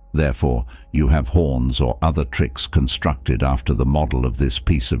horns. Therefore, you have horns or other tricks constructed after the model of this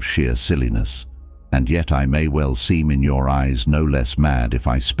piece of sheer silliness. And yet I may well seem in your eyes no less mad if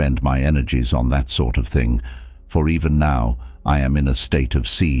I spend my energies on that sort of thing, for even now I am in a state of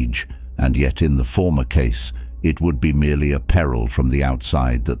siege, and yet in the former case it would be merely a peril from the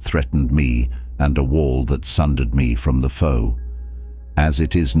outside that threatened me and a wall that sundered me from the foe. As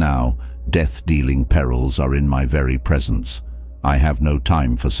it is now, death-dealing perils are in my very presence. I have no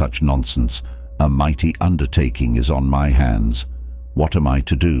time for such nonsense. A mighty undertaking is on my hands. What am I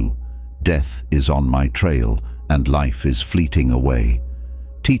to do? Death is on my trail, and life is fleeting away.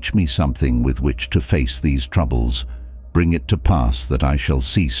 Teach me something with which to face these troubles. Bring it to pass that I shall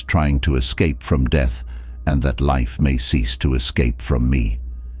cease trying to escape from death, and that life may cease to escape from me.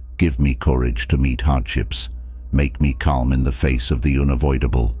 Give me courage to meet hardships. Make me calm in the face of the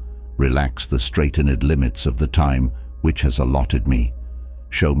unavoidable. Relax the straitened limits of the time which has allotted me.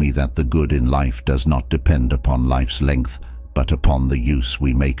 Show me that the good in life does not depend upon life's length, but upon the use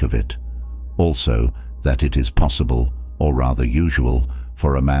we make of it. Also, that it is possible, or rather usual,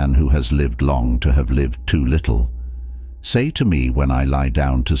 for a man who has lived long to have lived too little. Say to me when I lie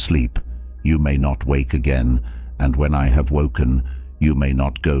down to sleep, you may not wake again, and when I have woken, you may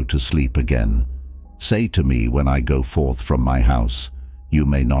not go to sleep again. Say to me when I go forth from my house, you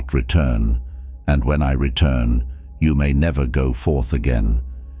may not return, and when I return, you may never go forth again.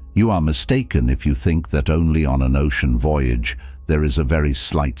 You are mistaken if you think that only on an ocean voyage there is a very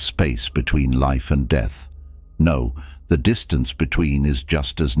slight space between life and death. No, the distance between is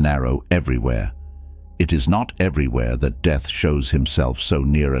just as narrow everywhere. It is not everywhere that death shows himself so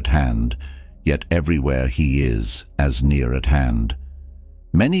near at hand, yet everywhere he is as near at hand.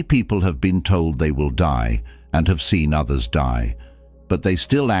 Many people have been told they will die and have seen others die, but they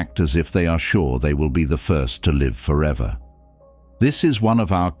still act as if they are sure they will be the first to live forever. This is one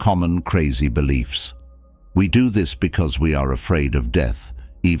of our common crazy beliefs. We do this because we are afraid of death,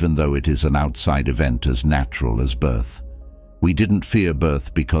 even though it is an outside event as natural as birth. We didn't fear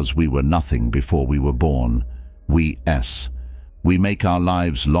birth because we were nothing before we were born. We make our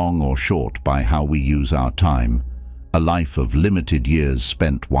lives long or short by how we use our time. A life of limited years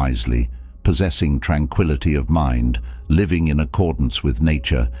spent wisely, possessing tranquility of mind, living in accordance with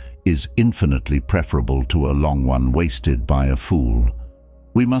nature, is infinitely preferable to a long one wasted by a fool.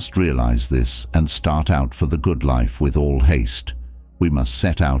 We must realize this and start out for the good life with all haste. We must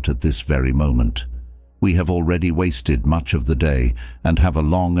set out at this very moment. We have already wasted much of the day and have a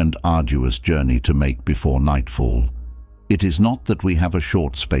long and arduous journey to make before nightfall. It is not that we have a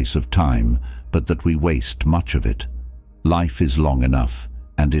short space of time, but that we waste much of it. Life is long enough,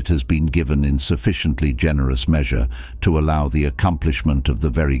 and it has been given in sufficiently generous measure to allow the accomplishment of the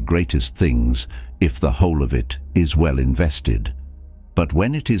very greatest things, if the whole of it is well invested. But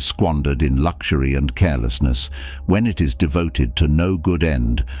when it is squandered in luxury and carelessness, when it is devoted to no good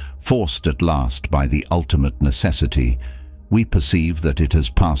end, forced at last by the ultimate necessity, we perceive that it has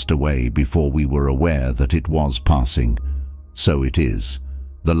passed away before we were aware that it was passing. So it is.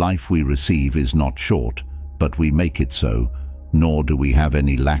 The life we receive is not short, but we make it so, nor do we have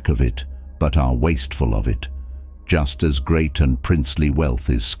any lack of it, but are wasteful of it. Just as great and princely wealth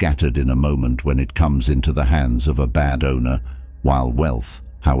is scattered in a moment when it comes into the hands of a bad owner, while wealth,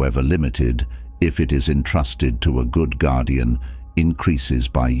 however limited, if it is entrusted to a good guardian, increases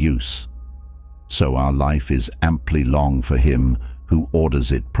by use. So our life is amply long for him who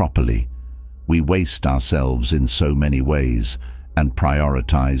orders it properly. We waste ourselves in so many ways, and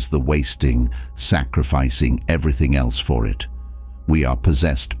prioritize the wasting, sacrificing everything else for it. We are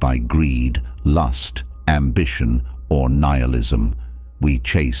possessed by greed, lust, ambition, or nihilism. We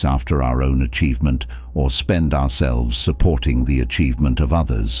chase after our own achievement or spend ourselves supporting the achievement of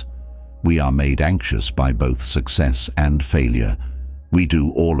others. We are made anxious by both success and failure. We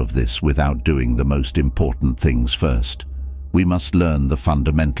do all of this without doing the most important things first. We must learn the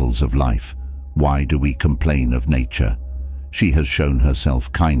fundamentals of life. Why do we complain of nature? She has shown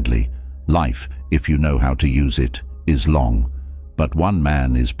herself kindly. Life, if you know how to use it, is long. But one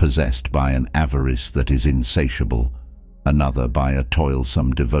man is possessed by an avarice that is insatiable, another by a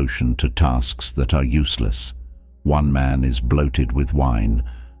toilsome devotion to tasks that are useless. One man is bloated with wine,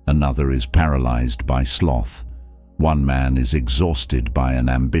 another is paralyzed by sloth. One man is exhausted by an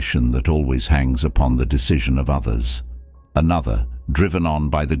ambition that always hangs upon the decision of others. Another, driven on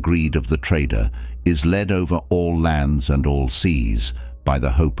by the greed of the trader, is led over all lands and all seas by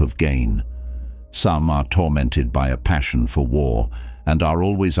the hope of gain. Some are tormented by a passion for war and are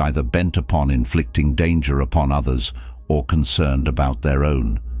always either bent upon inflicting danger upon others or concerned about their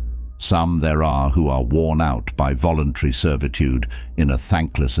own. Some there are who are worn out by voluntary servitude in a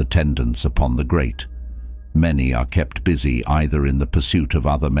thankless attendance upon the great. Many are kept busy either in the pursuit of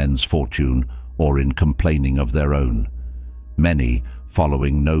other men's fortune or in complaining of their own. Many,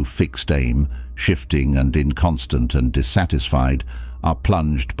 following no fixed aim, shifting and inconstant and dissatisfied, are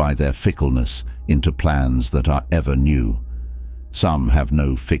plunged by their fickleness into plans that are ever new. Some have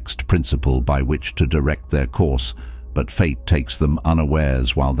no fixed principle by which to direct their course, but fate takes them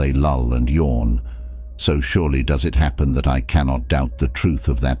unawares while they lull and yawn. So surely does it happen that I cannot doubt the truth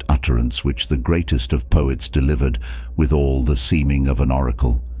of that utterance which the greatest of poets delivered with all the seeming of an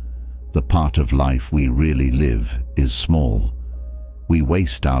oracle. The part of life we really live is small. We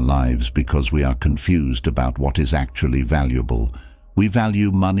waste our lives because we are confused about what is actually valuable. We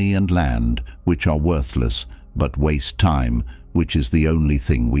value money and land, which are worthless, but waste time, which is the only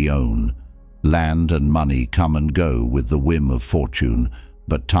thing we own. Land and money come and go with the whim of fortune,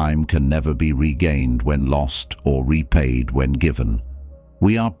 but time can never be regained when lost or repaid when given.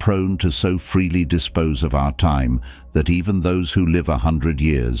 We are prone to so freely dispose of our time that even those who live 100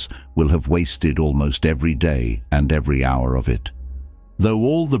 years will have wasted almost every day and every hour of it. Though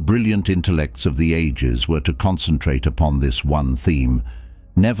all the brilliant intellects of the ages were to concentrate upon this one theme,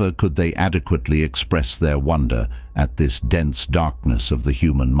 never could they adequately express their wonder at this dense darkness of the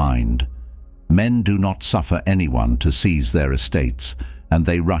human mind. Men do not suffer anyone to seize their estates, and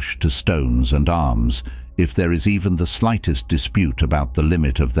they rush to stones and arms if there is even the slightest dispute about the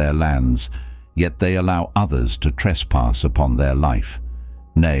limit of their lands, yet they allow others to trespass upon their life.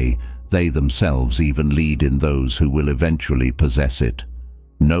 Nay, they themselves even lead in those who will eventually possess it.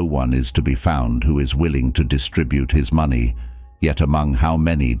 No one is to be found who is willing to distribute his money, yet among how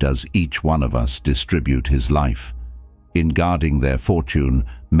many does each one of us distribute his life? In guarding their fortune,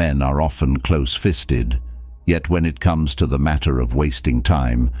 men are often close-fisted, yet when it comes to the matter of wasting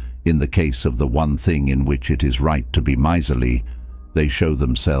time, in the case of the one thing in which it is right to be miserly, they show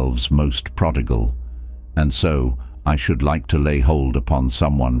themselves most prodigal. And so, I should like to lay hold upon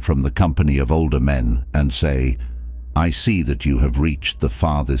someone from the company of older men and say, I see that you have reached the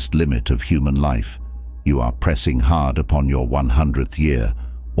farthest limit of human life. You are pressing hard upon your 100th year,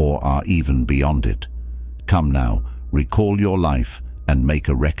 or are even beyond it. Come now, recall your life and make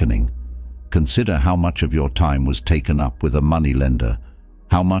a reckoning. Consider how much of your time was taken up with a moneylender,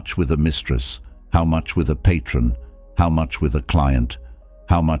 how much with a mistress, how much with a patron, how much with a client,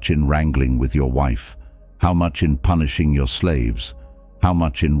 how much in wrangling with your wife, how much in punishing your slaves, how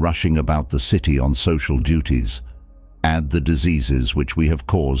much in rushing about the city on social duties. Add the diseases which we have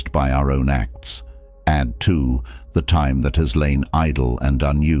caused by our own acts. Add, too, the time that has lain idle and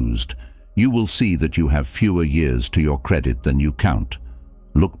unused. You will see that you have fewer years to your credit than you count.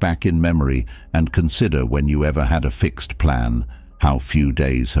 Look back in memory and consider when you ever had a fixed plan, how few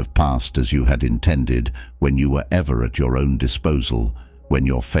days have passed as you had intended, when you were ever at your own disposal, when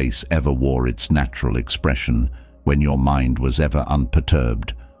your face ever wore its natural expression, when your mind was ever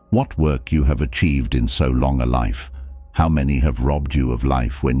unperturbed. What work you have achieved in so long a life. How many have robbed you of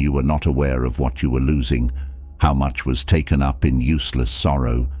life when you were not aware of what you were losing? How much was taken up in useless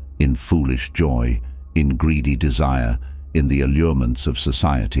sorrow, in foolish joy, in greedy desire, in the allurements of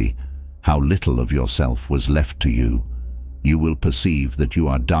society? How little of yourself was left to you? You will perceive that you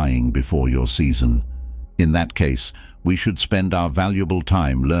are dying before your season. In that case, we should spend our valuable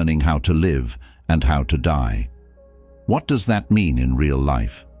time learning how to live and how to die. What does that mean in real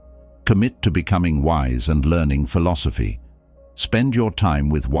life? Commit to becoming wise and learning philosophy. Spend your time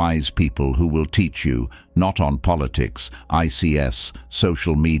with wise people who will teach you, not on politics, ICS,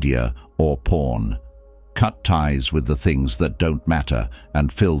 social media, or porn. Cut ties with the things that don't matter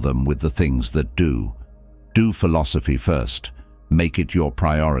and fill them with the things that do. Do philosophy first. Make it your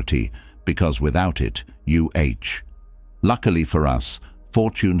priority, because without it, Luckily for us,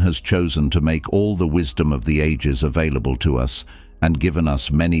 fortune has chosen to make all the wisdom of the ages available to us and given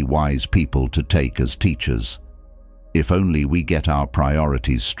us many wise people to take as teachers. If only we get our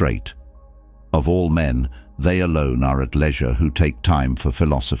priorities straight. Of all men, they alone are at leisure who take time for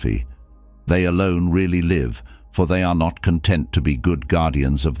philosophy. They alone really live, for they are not content to be good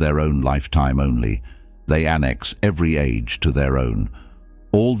guardians of their own lifetime only. They annex every age to their own.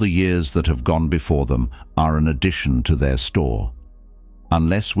 All the years that have gone before them are an addition to their store.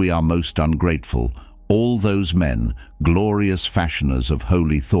 Unless we are most ungrateful, all those men, glorious fashioners of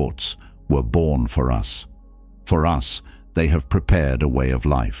holy thoughts, were born for us. For us, they have prepared a way of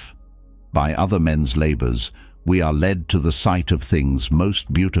life. By other men's labors, we are led to the sight of things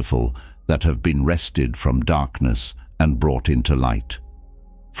most beautiful that have been wrested from darkness and brought into light.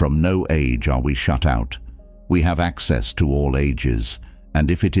 From no age are we shut out. We have access to all ages,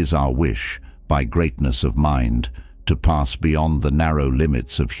 and if it is our wish, by greatness of mind, to pass beyond the narrow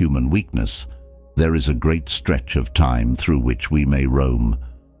limits of human weakness, there is a great stretch of time through which we may roam.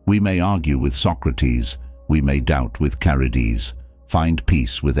 We may argue with Socrates, we may doubt with Carides, find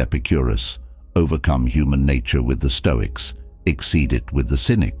peace with Epicurus, overcome human nature with the Stoics, exceed it with the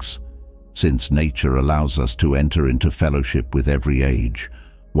Cynics. Since nature allows us to enter into fellowship with every age,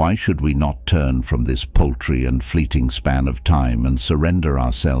 why should we not turn from this paltry and fleeting span of time and surrender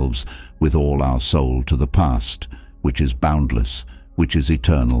ourselves with all our soul to the past, which is boundless, which is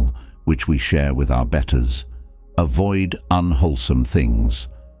eternal, which we share with our betters? Avoid unwholesome things.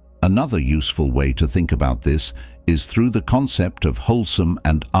 Another useful way to think about this is through the concept of wholesome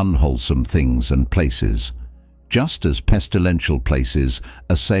and unwholesome things and places. Just as pestilential places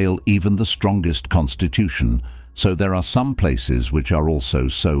assail even the strongest constitution, So there are some places which are also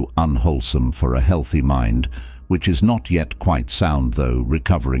so unwholesome for a healthy mind, which is not yet quite sound, though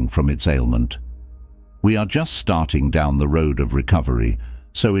recovering from its ailment. We are just starting down the road of recovery,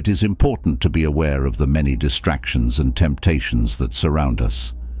 so it is important to be aware of the many distractions and temptations that surround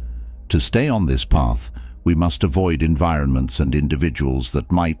us. To stay on this path, we must avoid environments and individuals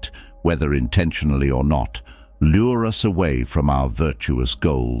that might, whether intentionally or not, lure us away from our virtuous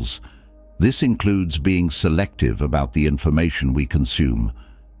goals. This includes being selective about the information we consume.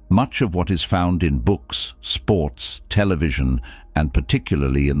 Much of what is found in books, sports, television, and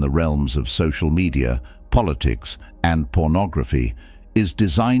particularly in the realms of social media, politics, and pornography, is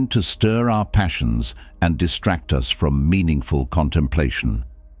designed to stir our passions and distract us from meaningful contemplation.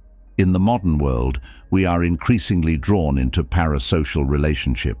 In the modern world, we are increasingly drawn into parasocial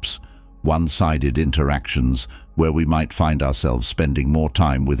relationships, one-sided interactions where we might find ourselves spending more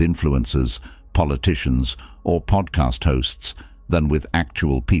time with influencers, politicians, or podcast hosts than with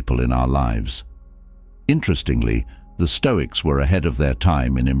actual people in our lives. Interestingly, the Stoics were ahead of their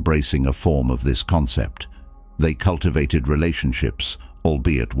time in embracing a form of this concept. They cultivated relationships,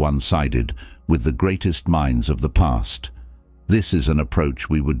 albeit one-sided, with the greatest minds of the past. This is an approach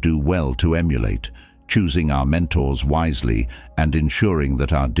we would do well to emulate, choosing our mentors wisely and ensuring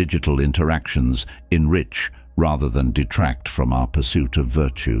that our digital interactions enrich rather than detract from our pursuit of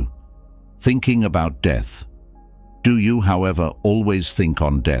virtue. Thinking about death. Do you, however, always think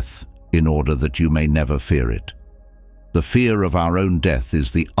on death in order that you may never fear it? The fear of our own death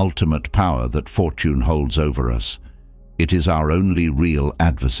is the ultimate power that fortune holds over us. It is our only real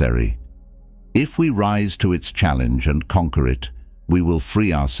adversary. If we rise to its challenge and conquer it, we will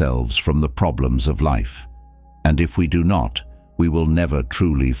free ourselves from the problems of life. And if we do not, we will never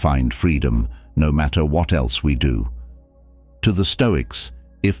truly find freedom, no matter what else we do. To the Stoics,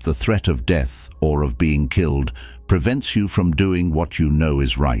 if the threat of death or of being killed prevents you from doing what you know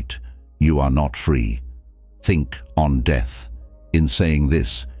is right, you are not free. Think on death. In saying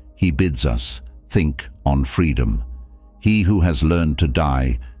this, he bids us think on freedom. He who has learned to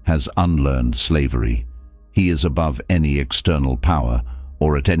die has unlearned slavery. He is above any external power,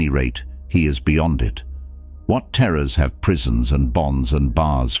 or at any rate, he is beyond it. What terrors have prisons and bonds and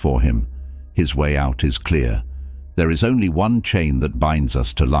bars for him? His way out is clear. There is only one chain that binds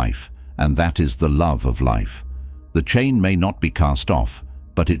us to life, and that is the love of life. The chain may not be cast off,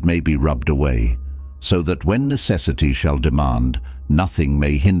 but it may be rubbed away, so that when necessity shall demand, nothing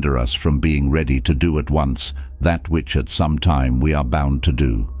may hinder us from being ready to do at once that which at some time we are bound to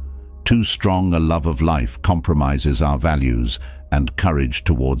do. Too strong a love of life compromises our values, and courage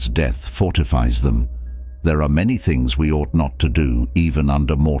towards death fortifies them. There are many things we ought not to do, even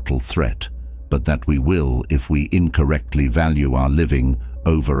under mortal threat, but that we will if we incorrectly value our living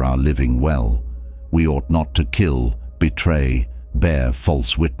over our living well. We ought not to kill, betray, bear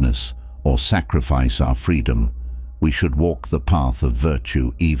false witness, or sacrifice our freedom. We should walk the path of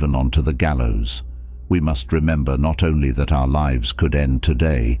virtue even onto the gallows. We must remember not only that our lives could end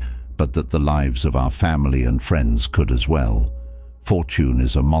today, but that the lives of our family and friends could as well. Fortune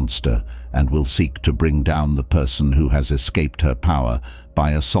is a monster and will seek to bring down the person who has escaped her power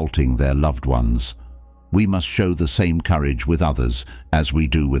by assaulting their loved ones. We must show the same courage with others as we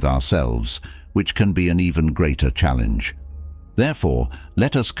do with ourselves, which can be an even greater challenge. Therefore,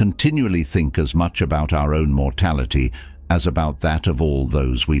 let us continually think as much about our own mortality as about that of all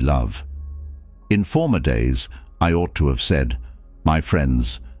those we love. In former days, I ought to have said, "My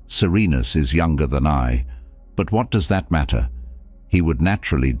friends, Serenus is younger than I, but what does that matter? He would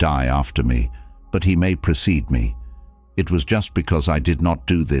naturally die after me, but he may precede me." It was just because I did not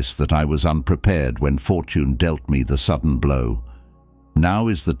do this that I was unprepared when fortune dealt me the sudden blow. Now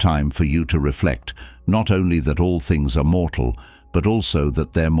is the time for you to reflect, not only that all things are mortal, but also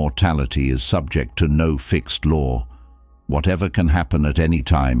that their mortality is subject to no fixed law. Whatever can happen at any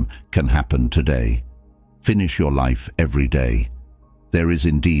time can happen today. Finish your life every day. There is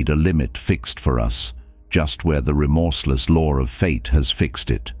indeed a limit fixed for us, just where the remorseless law of fate has fixed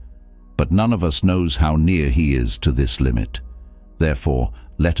it. But none of us knows how near he is to this limit. Therefore,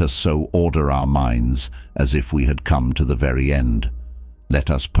 let us so order our minds as if we had come to the very end. Let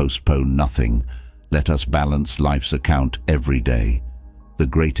us postpone nothing. Let us balance life's account every day. The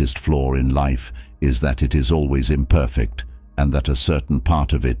greatest flaw in life is that it is always imperfect, and that a certain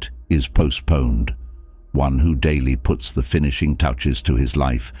part of it is postponed. One who daily puts the finishing touches to his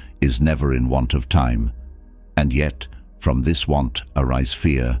life is never in want of time. And yet, from this want arise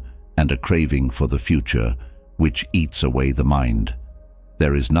fear and a craving for the future, which eats away the mind.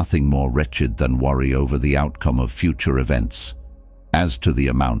 There is nothing more wretched than worry over the outcome of future events. As to the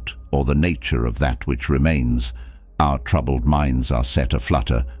amount or the nature of that which remains, our troubled minds are set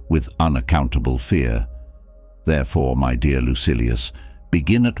aflutter with unaccountable fear. Therefore, my dear Lucilius,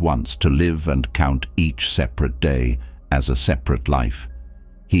 begin at once to live and count each separate day as a separate life.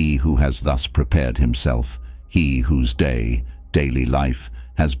 He who has thus prepared himself, he whose daily life,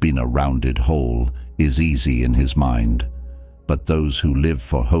 has been a rounded whole, is easy in his mind. But those who live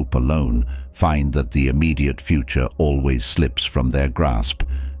for hope alone find that the immediate future always slips from their grasp,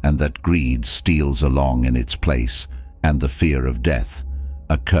 and that greed steals along in its place, and the fear of death,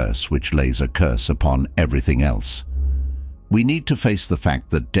 a curse which lays a curse upon everything else. We need to face the fact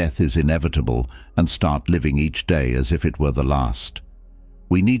that death is inevitable and start living each day as if it were the last.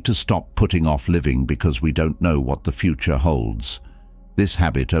 We need to stop putting off living because we don't know what the future holds. This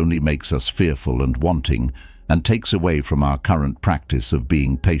habit only makes us fearful and wanting, and takes away from our current practice of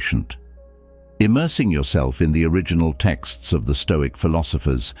being patient. Immersing yourself in the original texts of the Stoic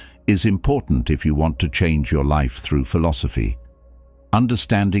philosophers is important if you want to change your life through philosophy.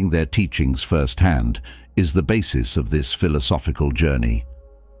 Understanding their teachings firsthand is the basis of this philosophical journey.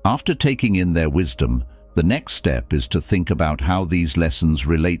 After taking in their wisdom, the next step is to think about how these lessons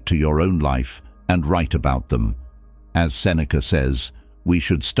relate to your own life and write about them. As Seneca says, we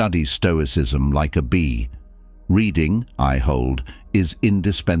should study Stoicism like a bee. Reading, I hold, is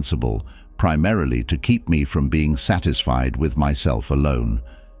indispensable, primarily to keep me from being satisfied with myself alone.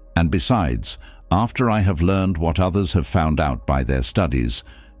 And besides, after I have learned what others have found out by their studies,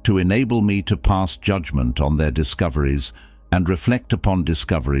 to enable me to pass judgment on their discoveries and reflect upon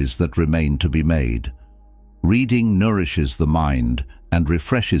discoveries that remain to be made. Reading nourishes the mind and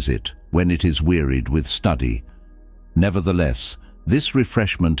refreshes it when it is wearied with study. Nevertheless, this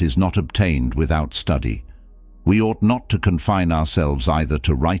refreshment is not obtained without study. We ought not to confine ourselves either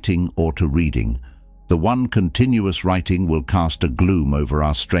to writing or to reading. The one continuous writing will cast a gloom over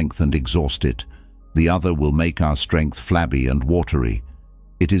our strength and exhaust it. The other will make our strength flabby and watery.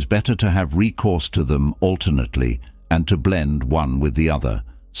 It is better to have recourse to them alternately and to blend one with the other,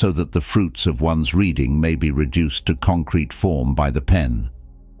 so that the fruits of one's reading may be reduced to concrete form by the pen.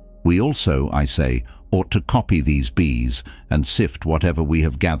 We also, I say, ought to copy these bees and sift whatever we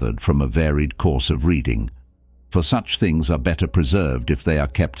have gathered from a varied course of reading. For such things are better preserved if they are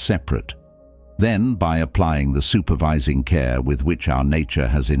kept separate. Then, by applying the supervising care with which our nature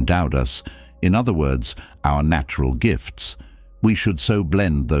has endowed us, in other words, our natural gifts, we should so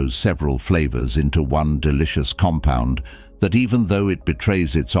blend those several flavors into one delicious compound that even though it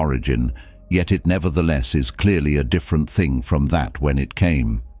betrays its origin, yet it nevertheless is clearly a different thing from that when it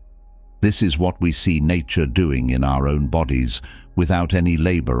came. This is what we see nature doing in our own bodies without any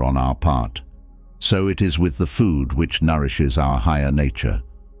labor on our part. So it is with the food which nourishes our higher nature.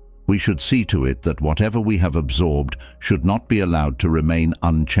 We should see to it that whatever we have absorbed should not be allowed to remain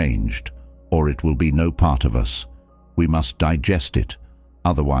unchanged, or it will be no part of us. We must digest it,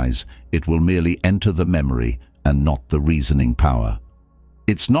 otherwise it will merely enter the memory and not the reasoning power.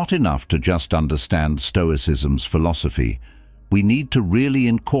 It's not enough to just understand Stoicism's philosophy. We need to really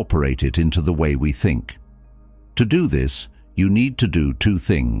incorporate it into the way we think. To do this, you need to do two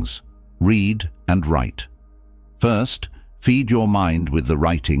things: read and write. First, feed your mind with the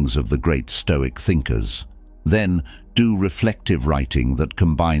writings of the great Stoic thinkers. Then, do reflective writing that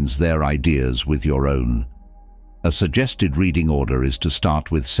combines their ideas with your own. A suggested reading order is to start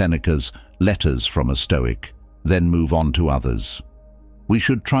with Seneca's Letters from a Stoic, then move on to others. We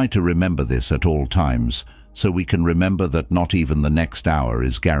should try to remember this at all times, so we can remember that not even the next hour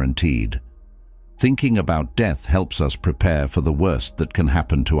is guaranteed. Thinking about death helps us prepare for the worst that can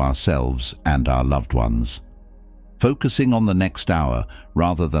happen to ourselves and our loved ones. Focusing on the next hour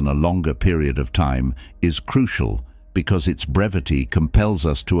rather than a longer period of time is crucial because its brevity compels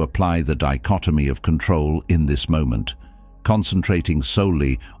us to apply the dichotomy of control in this moment, concentrating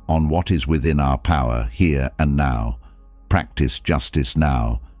solely on what is within our power here and now. Practice justice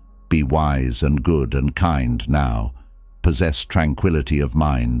now. Be wise and good and kind now. Possess tranquility of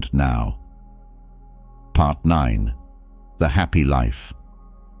mind now. Part 9. The Happy Life.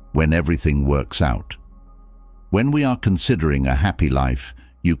 When everything works out. When we are considering a happy life,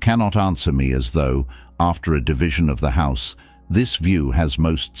 you cannot answer me as though, after a division of the house, this view has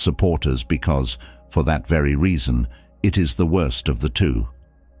most supporters because, for that very reason, it is the worst of the two.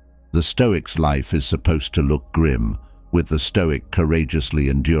 The Stoic's life is supposed to look grim, with the Stoic courageously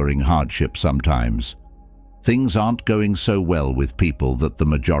enduring hardship sometimes. Things aren't going so well with people that the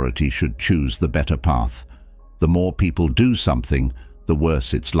majority should choose the better path. The more people do something, the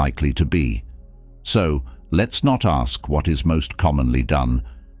worse it's likely to be. So, let's not ask what is most commonly done,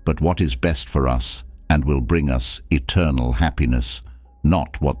 but what is best for us and will bring us eternal happiness,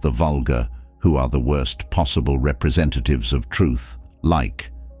 not what the vulgar, who are the worst possible representatives of truth,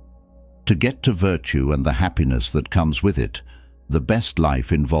 like. To get to virtue and the happiness that comes with it, the best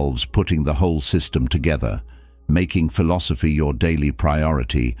life involves putting the whole system together, making philosophy your daily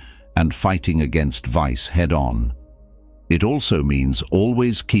priority, and fighting against vice head-on. It also means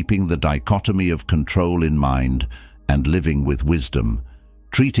always keeping the dichotomy of control in mind and living with wisdom,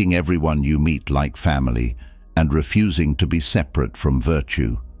 treating everyone you meet like family, and refusing to be separate from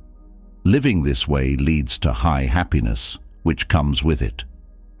virtue. Living this way leads to high happiness, which comes with it.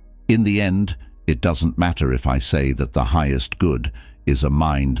 In the end, it doesn't matter if I say that the highest good is a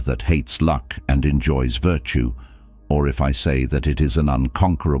mind that hates luck and enjoys virtue, or if I say that it is an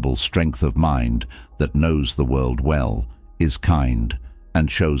unconquerable strength of mind that knows the world well, is kind, and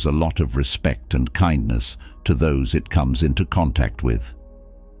shows a lot of respect and kindness to those it comes into contact with.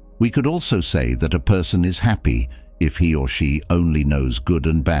 We could also say that a person is happy if he or she only knows good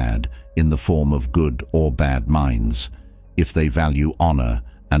and bad in the form of good or bad minds, if they value honor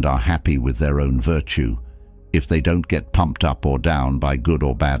and are happy with their own virtue, if they don't get pumped up or down by good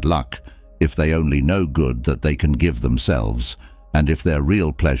or bad luck, if they only know good that they can give themselves, and if their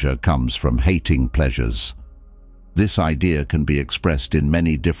real pleasure comes from hating pleasures. This idea can be expressed in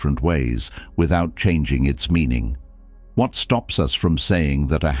many different ways without changing its meaning. What stops us from saying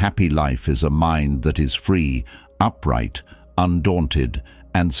that a happy life is a mind that is free, upright, undaunted,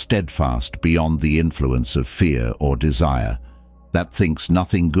 and steadfast beyond the influence of fear or desire, that thinks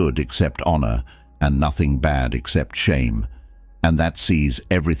nothing good except honor and nothing bad except shame, and that sees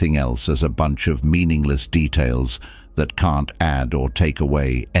everything else as a bunch of meaningless details that can't add or take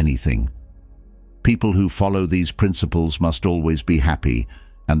away anything? People who follow these principles must always be happy,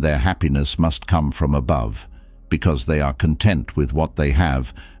 and their happiness must come from above, because they are content with what they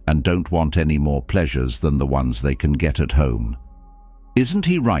have and don't want any more pleasures than the ones they can get at home. Isn't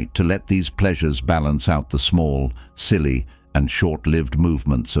he right to let these pleasures balance out the small, silly, and short-lived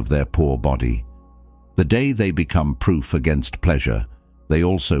movements of their poor body? The day they become proof against pleasure, they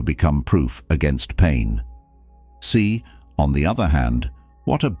also become proof against pain. See, on the other hand,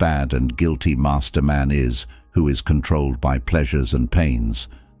 what a bad and guilty master man is who is controlled by pleasures and pains,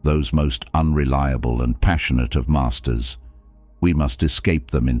 those most unreliable and passionate of masters. We must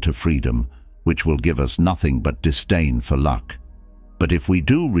escape them into freedom, which will give us nothing but disdain for luck. But if we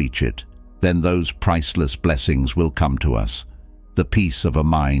do reach it, then those priceless blessings will come to us, the peace of a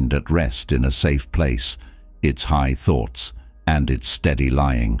mind at rest in a safe place, its high thoughts, and its steady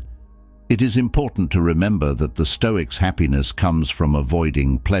lying. It is important to remember that the Stoics' happiness comes from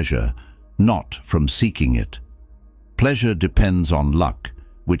avoiding pleasure, not from seeking it. Pleasure depends on luck,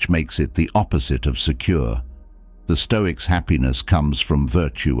 which makes it the opposite of secure. The Stoics' happiness comes from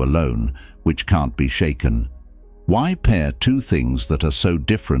virtue alone, which can't be shaken. Why pair two things that are so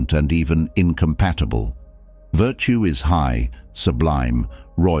different and even incompatible? Virtue is high, sublime,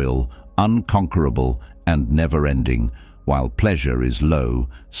 royal, unconquerable, and never-ending, while pleasure is low,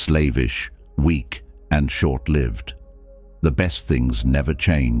 slavish, weak, and short-lived. The best things never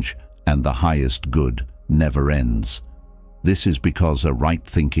change, and the highest good never ends. This is because a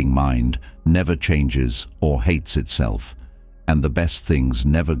right-thinking mind never changes or hates itself, and the best things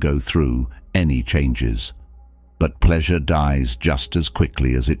never go through any changes. But pleasure dies just as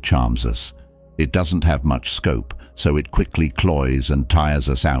quickly as it charms us. It doesn't have much scope, so it quickly cloys and tires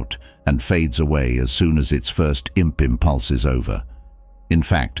us out and fades away as soon as its first imp impulse is over. In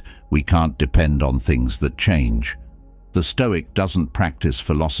fact, we can't depend on things that change. The Stoic doesn't practice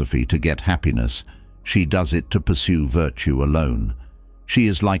philosophy to get happiness. She does it to pursue virtue alone. She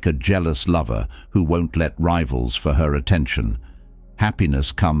is like a jealous lover who won't let rivals for her attention.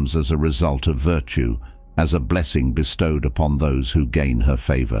 Happiness comes as a result of virtue, as a blessing bestowed upon those who gain her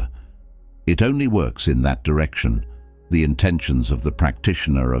favor. It only works in that direction. The intentions of the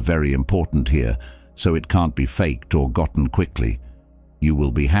practitioner are very important here, so it can't be faked or gotten quickly. You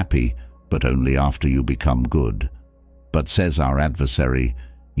will be happy, but only after you become good. But says our adversary,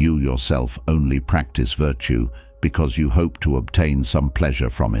 you yourself only practice virtue because you hope to obtain some pleasure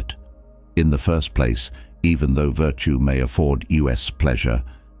from it. In the first place, even though virtue may afford us pleasure,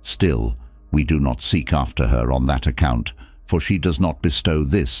 still, we do not seek after her on that account, for she does not bestow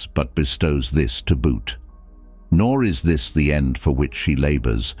this, but bestows this to boot. Nor is this the end for which she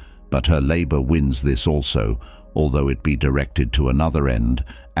labors, but her labor wins this also, although it be directed to another end,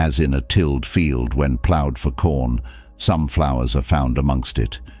 as in a tilled field when ploughed for corn, some flowers are found amongst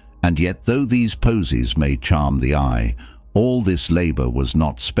it. And yet though these posies may charm the eye, all this labor was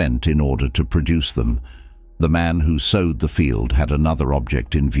not spent in order to produce them. The man who sowed the field had another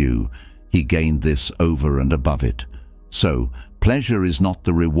object in view. He gained this over and above it. So, pleasure is not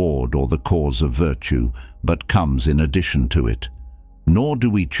the reward or the cause of virtue, but comes in addition to it. Nor do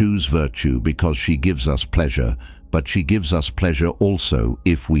we choose virtue because she gives us pleasure, but she gives us pleasure also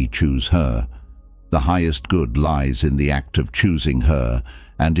if we choose her. The highest good lies in the act of choosing her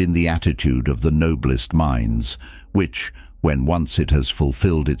and in the attitude of the noblest minds, which, when once it has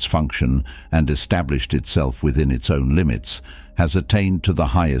fulfilled its function and established itself within its own limits, has attained to the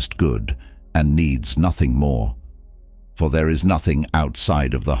highest good and needs nothing more. For there is nothing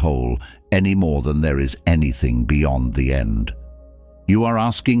outside of the whole any more than there is anything beyond the end. You are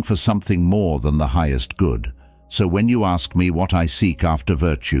asking for something more than the highest good. So when you ask me what I seek after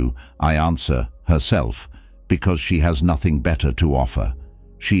virtue, I answer, herself, because she has nothing better to offer.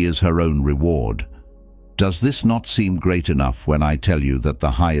 She is her own reward. Does this not seem great enough when I tell you that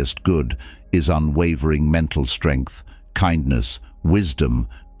the highest good is unwavering mental strength, kindness, wisdom,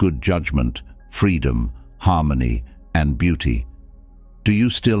 good judgment, freedom, harmony, and beauty? Do you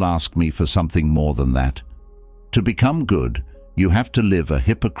still ask me for something more than that? To become good, you have to live a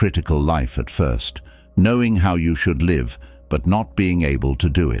hypocritical life at first, knowing how you should live, but not being able to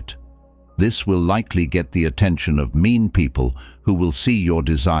do it. This will likely get the attention of mean people who will see your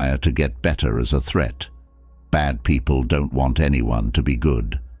desire to get better as a threat. Bad people don't want anyone to be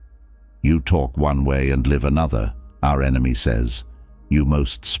good. You talk one way and live another, our enemy says. You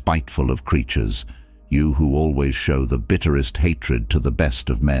most spiteful of creatures, you who always show the bitterest hatred to the best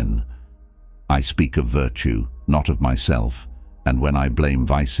of men. I speak of virtue, not of myself, and when I blame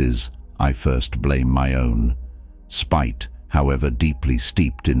vices, I first blame my own. Spite, however deeply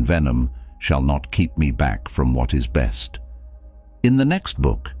steeped in venom, shall not keep me back from what is best. In the next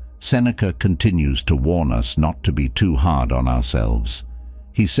book, Seneca continues to warn us not to be too hard on ourselves.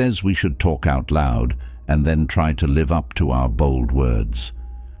 He says we should talk out loud and then try to live up to our bold words.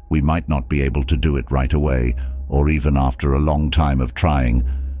 We might not be able to do it right away, or even after a long time of trying,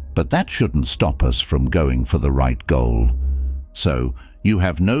 but that shouldn't stop us from going for the right goal. So, you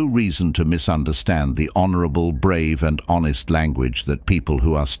have no reason to misunderstand the honorable, brave, and honest language that people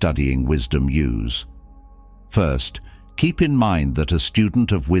who are studying wisdom use. First, keep in mind that a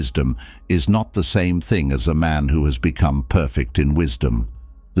student of wisdom is not the same thing as a man who has become perfect in wisdom.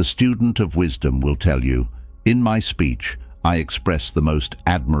 The student of wisdom will tell you, "In my speech, I express the most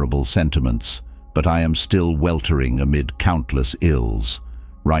admirable sentiments, but I am still weltering amid countless ills.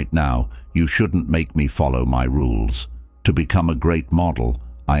 Right now, you shouldn't make me follow my rules. To become a great model,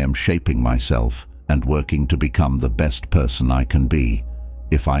 I am shaping myself and working to become the best person I can be.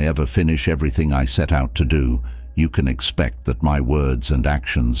 If I ever finish everything I set out to do, you can expect that my words and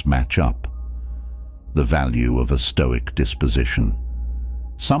actions match up." The value of a Stoic disposition.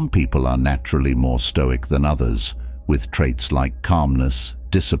 Some people are naturally more stoic than others, with traits like calmness,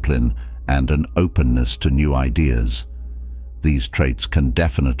 discipline, and an openness to new ideas. These traits can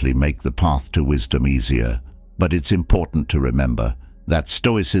definitely make the path to wisdom easier. But it's important to remember that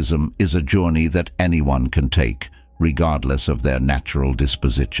Stoicism is a journey that anyone can take, regardless of their natural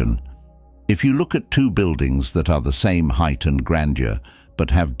disposition. If you look at two buildings that are the same height and grandeur,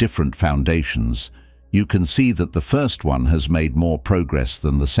 but have different foundations, you can see that the first one has made more progress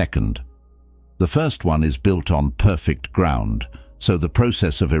than the second. The first one is built on perfect ground, so the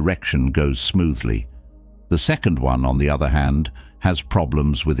process of erection goes smoothly. The second one, on the other hand, has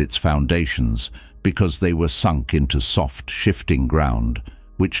problems with its foundations, because they were sunk into soft, shifting ground,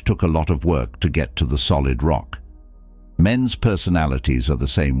 which took a lot of work to get to the solid rock. Men's personalities are the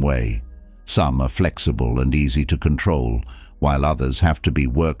same way. Some are flexible and easy to control, while others have to be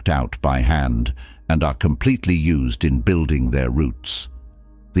worked out by hand and are completely used in building their roots.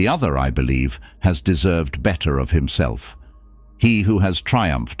 The other, I believe, has deserved better of himself. He who has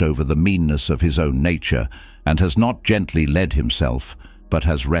triumphed over the meanness of his own nature and has not gently led himself, but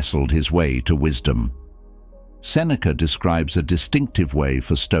has wrestled his way to wisdom. Seneca describes a distinctive way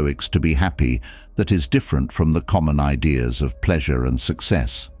for Stoics to be happy that is different from the common ideas of pleasure and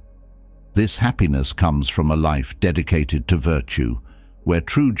success. This happiness comes from a life dedicated to virtue, where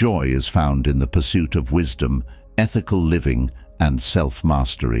true joy is found in the pursuit of wisdom, ethical living, and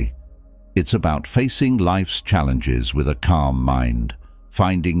self-mastery. It's about facing life's challenges with a calm mind,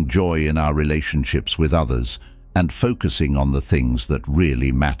 finding joy in our relationships with others, and focusing on the things that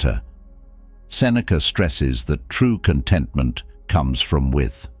really matter. Seneca stresses that true contentment comes from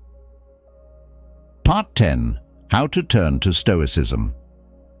within. Part 10. How to turn to Stoicism.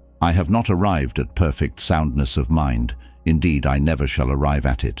 I have not arrived at perfect soundness of mind. Indeed, I never shall arrive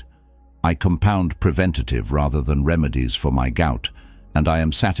at it. I compound preventative rather than remedies for my gout, and I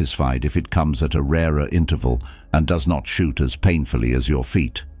am satisfied if it comes at a rarer interval and does not shoot as painfully as your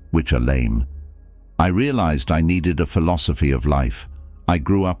feet. which are lame. I realized I needed a philosophy of life. I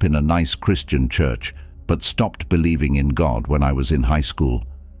grew up in a nice Christian church, but stopped believing in God when I was in high school.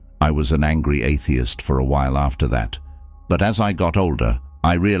 I was an angry atheist for a while after that. But as I got older,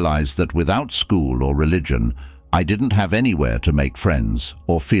 I realized that without school or religion, I didn't have anywhere to make friends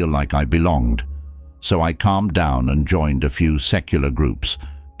or feel like I belonged. So I calmed down and joined a few secular groups,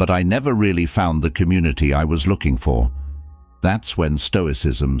 but I never really found the community I was looking for. That's when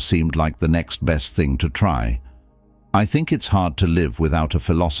Stoicism seemed like the next best thing to try. I think it's hard to live without a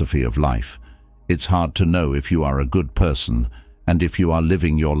philosophy of life. It's hard to know if you are a good person and if you are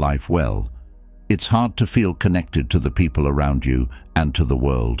living your life well. It's hard to feel connected to the people around you and to the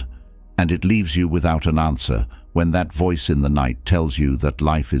world. And it leaves you without an answer when that voice in the night tells you that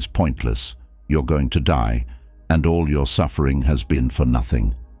life is pointless, you're going to die, and all your suffering has been for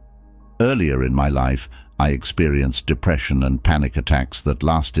nothing. Earlier in my life, I experienced depression and panic attacks that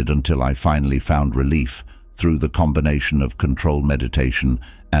lasted until I finally found relief through the combination of controlled meditation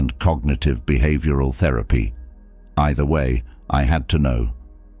and cognitive behavioral therapy. Either way, I had to know.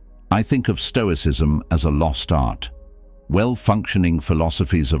 I think of Stoicism as a lost art. Well-functioning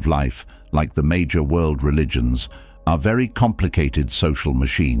philosophies of life, like the major world religions, are very complicated social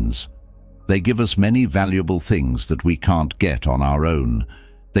machines. They give us many valuable things that we can't get on our own.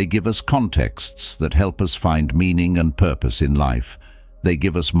 They give us contexts that help us find meaning and purpose in life. They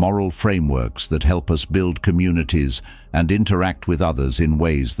give us moral frameworks that help us build communities and interact with others in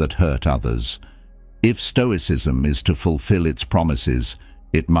ways that hurt others. If Stoicism is to fulfill its promises,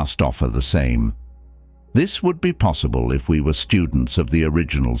 it must offer the same. This would be possible if we were students of the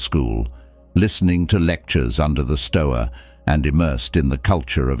original school, listening to lectures under the Stoa and immersed in the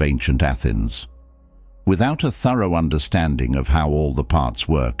culture of ancient Athens. Without a thorough understanding of how all the parts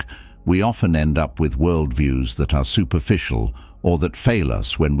work, we often end up with worldviews that are superficial or that fail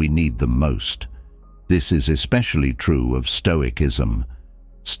us when we need them most. This is especially true of Stoicism.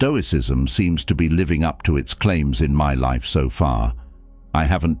 Stoicism seems to be living up to its claims in my life so far. I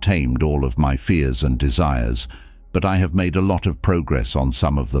haven't tamed all of my fears and desires, but I have made a lot of progress on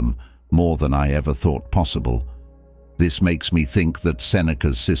some of them, more than I ever thought possible. This makes me think that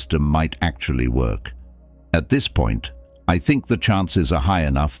Seneca's system might actually work. At this point, I think the chances are high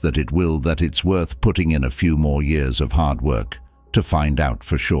enough that it's worth putting in a few more years of hard work to find out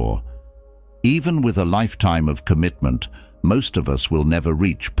for sure. Even with a lifetime of commitment, most of us will never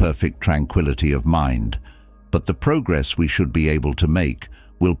reach perfect tranquility of mind, but the progress we should be able to make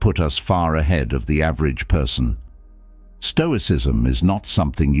will put us far ahead of the average person. Stoicism is not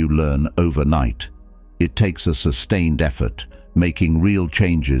something you learn overnight. It takes a sustained effort, making real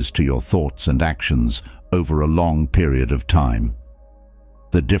changes to your thoughts and actions over a long period of time.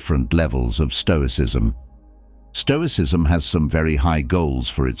 The different levels of Stoicism. Stoicism has some very high goals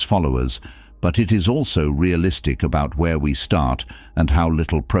for its followers, but it is also realistic about where we start and how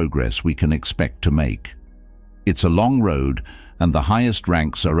little progress we can expect to make. It's a long road, and the highest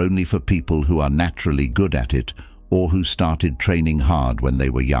ranks are only for people who are naturally good at it or who started training hard when they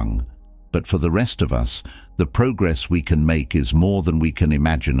were young. But for the rest of us, the progress we can make is more than we can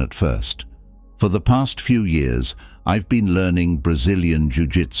imagine at first. For the past few years, I've been learning Brazilian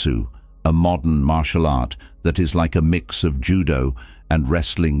Jiu-Jitsu, a modern martial art that is like a mix of judo and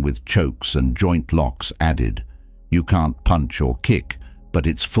wrestling with chokes and joint locks added. You can't punch or kick, but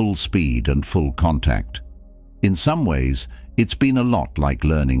it's full speed and full contact. In some ways, it's been a lot like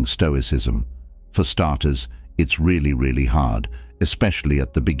learning Stoicism. For starters, it's really hard, especially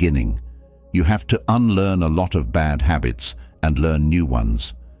at the beginning. You have to unlearn a lot of bad habits and learn new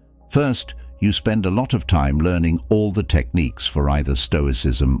ones. First, you spend a lot of time learning all the techniques for either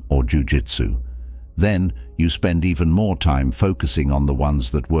Stoicism or Jiu-Jitsu. Then, you spend even more time focusing on the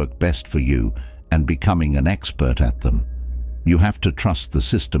ones that work best for you and becoming an expert at them. You have to trust the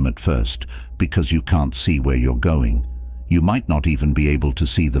system at first because you can't see where you're going. You might not even be able to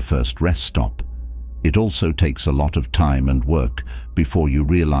see the first rest stop. It also takes a lot of time and work before you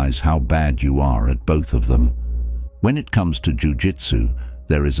realize how bad you are at both of them. When it comes to Jiu-Jitsu,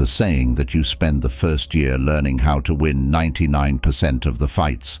 there is a saying that you spend the first year learning how to win 99% of the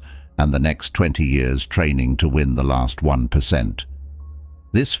fights and the next 20 years training to win the last 1%.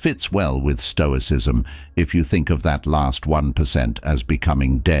 This fits well with Stoicism if you think of that last 1% as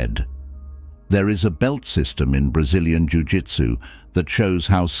becoming dead. There is a belt system in Brazilian Jiu-Jitsu that shows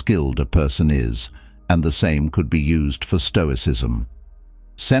how skilled a person is, and the same could be used for Stoicism.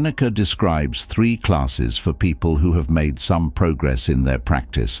 Seneca describes 3 classes for people who have made some progress in their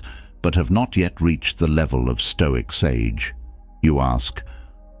practice, but have not yet reached the level of Stoic sage. You ask,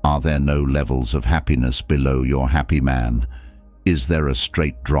 are there no levels of happiness below your happy man? Is there a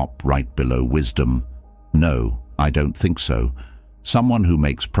straight drop right below wisdom? No, I don't think so. Someone who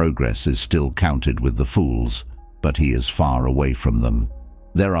makes progress is still counted with the fools, but he is far away from them.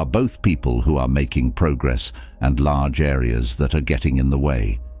 There are both people who are making progress and large areas that are getting in the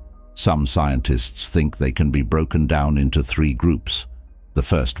way. Some scientists think they can be broken down into 3 groups. The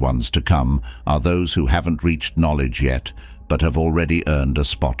first ones to come are those who haven't reached knowledge yet, but have already earned a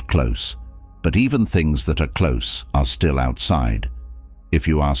spot close. But even things that are close are still outside. If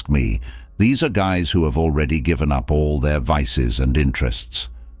you ask me, these are guys who have already given up all their vices and interests,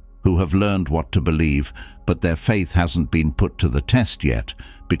 who have learned what to believe, but their faith hasn't been put to the test yet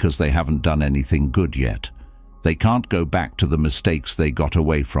because they haven't done anything good yet. They can't go back to the mistakes they got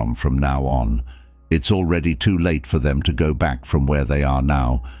away from now on. It's already too late for them to go back from where they are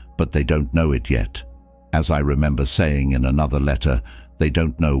now, but they don't know it yet. As I remember saying in another letter, they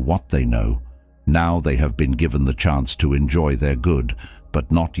don't know what they know. Now they have been given the chance to enjoy their good,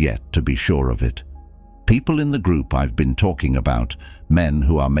 but not yet to be sure of it. People in the group I've been talking about, men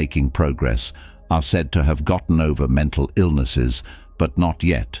who are making progress, are said to have gotten over mental illnesses, but not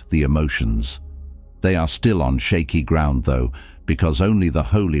yet the emotions. They are still on shaky ground though, because only the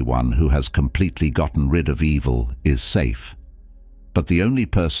Holy One who has completely gotten rid of evil is safe. But the only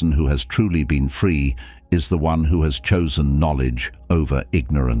person who has truly been free is the one who has chosen knowledge over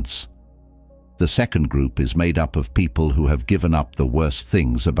ignorance. The second group is made up of people who have given up the worst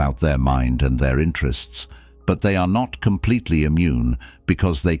things about their mind and their interests, but they are not completely immune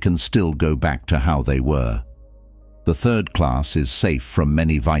because they can still go back to how they were. The third class is safe from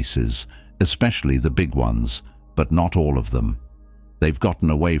many vices, especially the big ones, but not all of them. They've gotten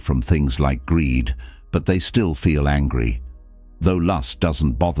away from things like greed, but they still feel angry. Though lust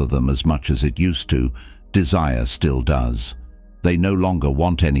doesn't bother them as much as it used to, desire still does. They no longer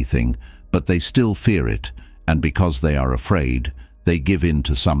want anything, but they still fear it, and because they are afraid, they give in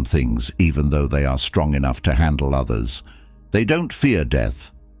to some things even though they are strong enough to handle others. They don't fear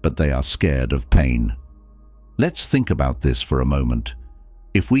death, but they are scared of pain. Let's think about this for a moment.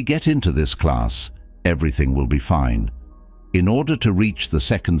 If we get into this class, everything will be fine. In order to reach the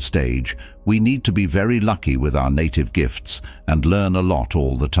second stage, we need to be very lucky with our native gifts and learn a lot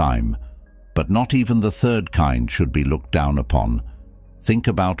all the time. But not even the third kind should be looked down upon. Think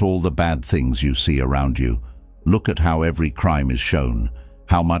about all the bad things you see around you. Look at how every crime is shown,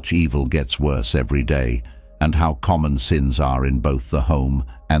 how much evil gets worse every day, and how common sins are in both the home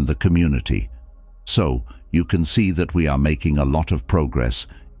and the community. So, you can see that we are making a lot of progress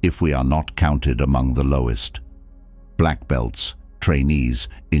if we are not counted among the lowest. Black belts, trainees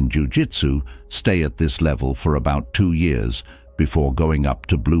in jiu-jitsu, stay at this level for about 2 years before going up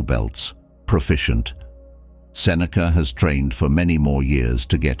to blue belts, proficient. Seneca has trained for many more years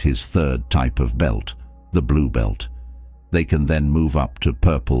to get his third type of belt, the blue belt. They can then move up to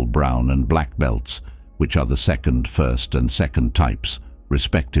purple, brown, and black belts, which are the second, first, and second types,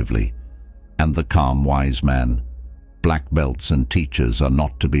 respectively. And the calm wise man. Black belts and teachers are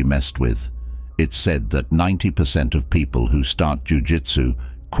not to be messed with. It's said that 90% of people who start jiu-jitsu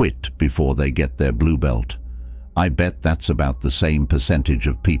quit before they get their blue belt. I bet that's about the same percentage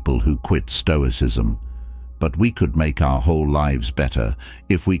of people who quit Stoicism. But we could make our whole lives better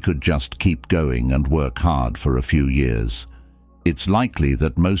if we could just keep going and work hard for a few years. It's likely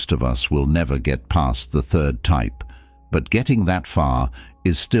that most of us will never get past the third type, but getting that far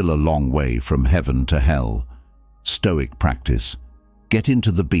is still a long way from heaven to hell. Stoic practice. Get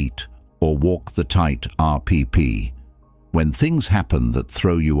into the beat or walk the tight RPP. When things happen that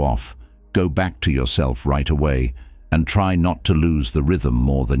throw you off, go back to yourself right away and try not to lose the rhythm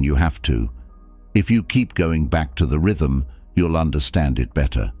more than you have to. If you keep going back to the rhythm, you'll understand it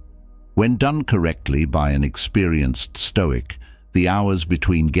better. When done correctly by an experienced Stoic, the hours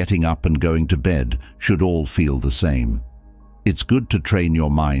between getting up and going to bed should all feel the same. It's good to train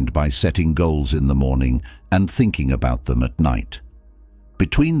your mind by setting goals in the morning and thinking about them at night.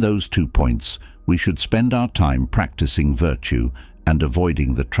 Between those 2 points, we should spend our time practicing virtue and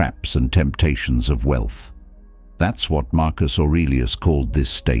avoiding the traps and temptations of wealth. That's what Marcus Aurelius called this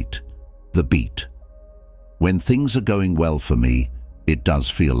state. The beat. When things are going well for me, it does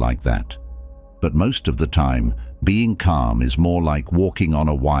feel like that. But most of the time, being calm is more like walking on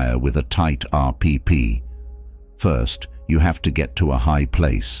a wire with a tight RPP. First, you have to get to a high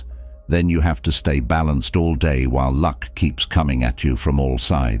place. Then you have to stay balanced all day while luck keeps coming at you from all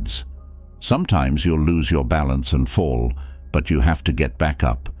sides. Sometimes you'll lose your balance and fall, but you have to get back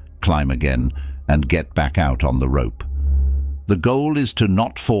up, climb again, and get back out on the rope. The goal is to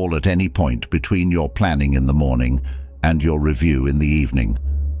not fall at any point between your planning in the morning and your review in the evening.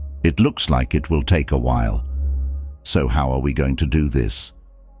 It looks like it will take a while. So how are we going to do this?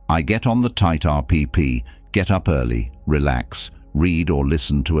 I get on the tight RPP, get up early, relax, read or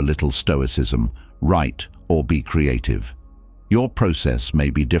listen to a little Stoicism, write or be creative. Your process may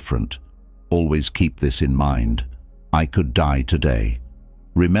be different. Always keep this in mind. I could die today.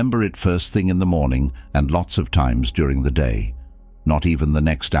 Remember it first thing in the morning and lots of times during the day. Not even the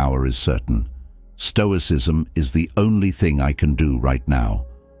next hour is certain. Stoicism is the only thing I can do right now.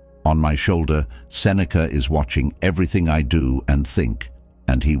 On my shoulder, Seneca is watching everything I do and think,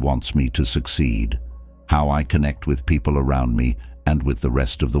 and he wants me to succeed. How I connect with people around me and with the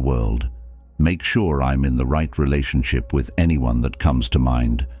rest of the world. Make sure I'm in the right relationship with anyone that comes to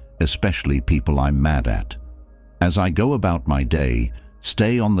mind, especially people I'm mad at. As I go about my day,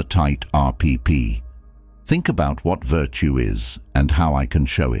 stay on the tight RPP. Think about what virtue is and how I can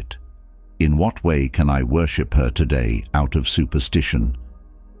show it. In what way can I worship her today out of superstition?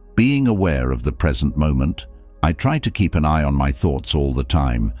 Being aware of the present moment, I try to keep an eye on my thoughts all the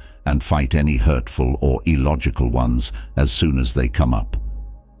time and fight any hurtful or illogical ones as soon as they come up.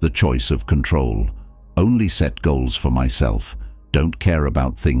 The choice of control. Only set goals for myself. Don't care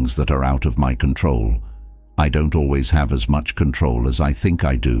about things that are out of my control. I don't always have as much control as I think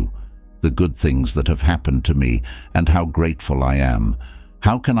I do. The good things that have happened to me and how grateful I am.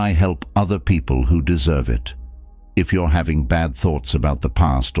 How can I help other people who deserve it? If you're having bad thoughts about the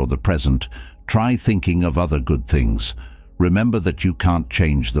past or the present, try thinking of other good things. Remember that you can't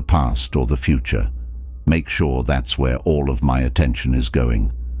change the past or the future. Make sure that's where all of my attention is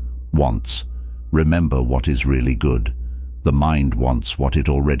going. Wants. Remember what is really good. The mind wants what it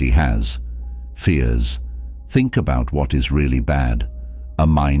already has. Fears. Think about what is really bad. A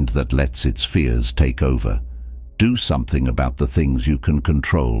mind that lets its fears take over. Do something about the things you can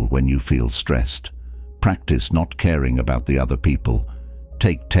control when you feel stressed. Practice not caring about the other people.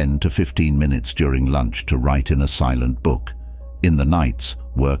 Take 10 to 15 minutes during lunch to write in a silent book. In the nights,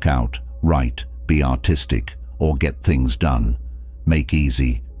 work out, write, be artistic, or get things done. Make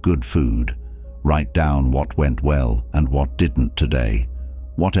easy, good food. Write down what went well and what didn't today.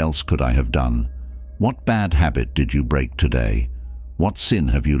 What else could I have done? What bad habit did you break today? What sin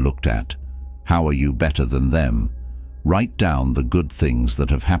have you looked at? How are you better than them? Write down the good things that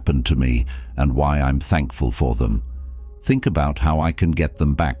have happened to me and why I'm thankful for them. Think about how I can get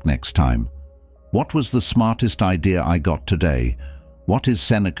them back next time. What was the smartest idea I got today? What is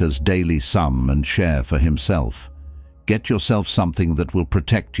Seneca's daily sum and share for himself? Get yourself something that will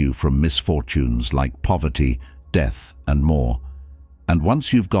protect you from misfortunes like poverty, death, and more. And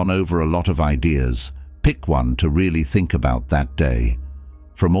once you've gone over a lot of ideas, pick one to really think about that day.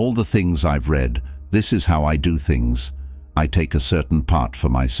 From all the things I've read, this is how I do things. I take a certain part for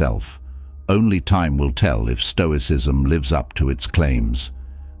myself. Only time will tell if Stoicism lives up to its claims.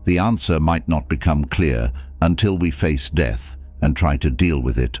 The answer might not become clear until we face death and try to deal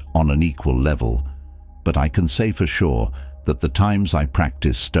with it on an equal level. But I can say for sure that the times I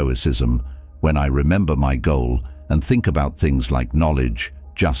practice Stoicism, when I remember my goal and think about things like knowledge,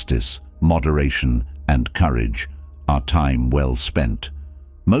 justice, moderation, and courage, are time well spent.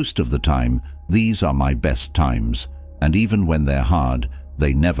 Most of the time, these are my best times, and even when they're hard,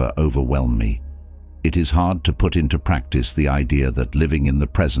 they never overwhelm me. It is hard to put into practice the idea that living in the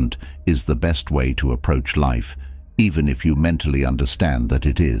present is the best way to approach life, even if you mentally understand that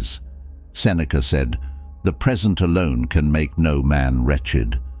it is. Seneca said, "The present alone can make no man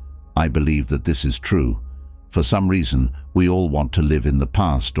wretched." I believe that this is true. For some reason, we all want to live in the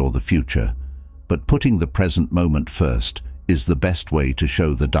past or the future, but putting the present moment first is the best way to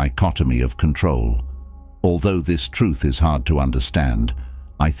show the dichotomy of control. Although this truth is hard to understand,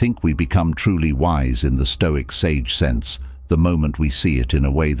 I think we become truly wise in the Stoic sage sense the moment we see it in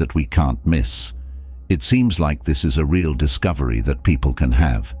a way that we can't miss. It seems like this is a real discovery that people can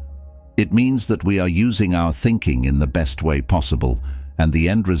have. It means that we are using our thinking in the best way possible, and the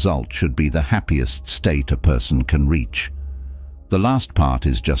end result should be the happiest state a person can reach. The last part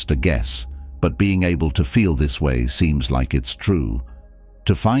is just a guess, but being able to feel this way seems like it's true.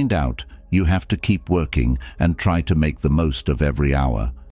 To find out, you have to keep working and try to make the most of every hour.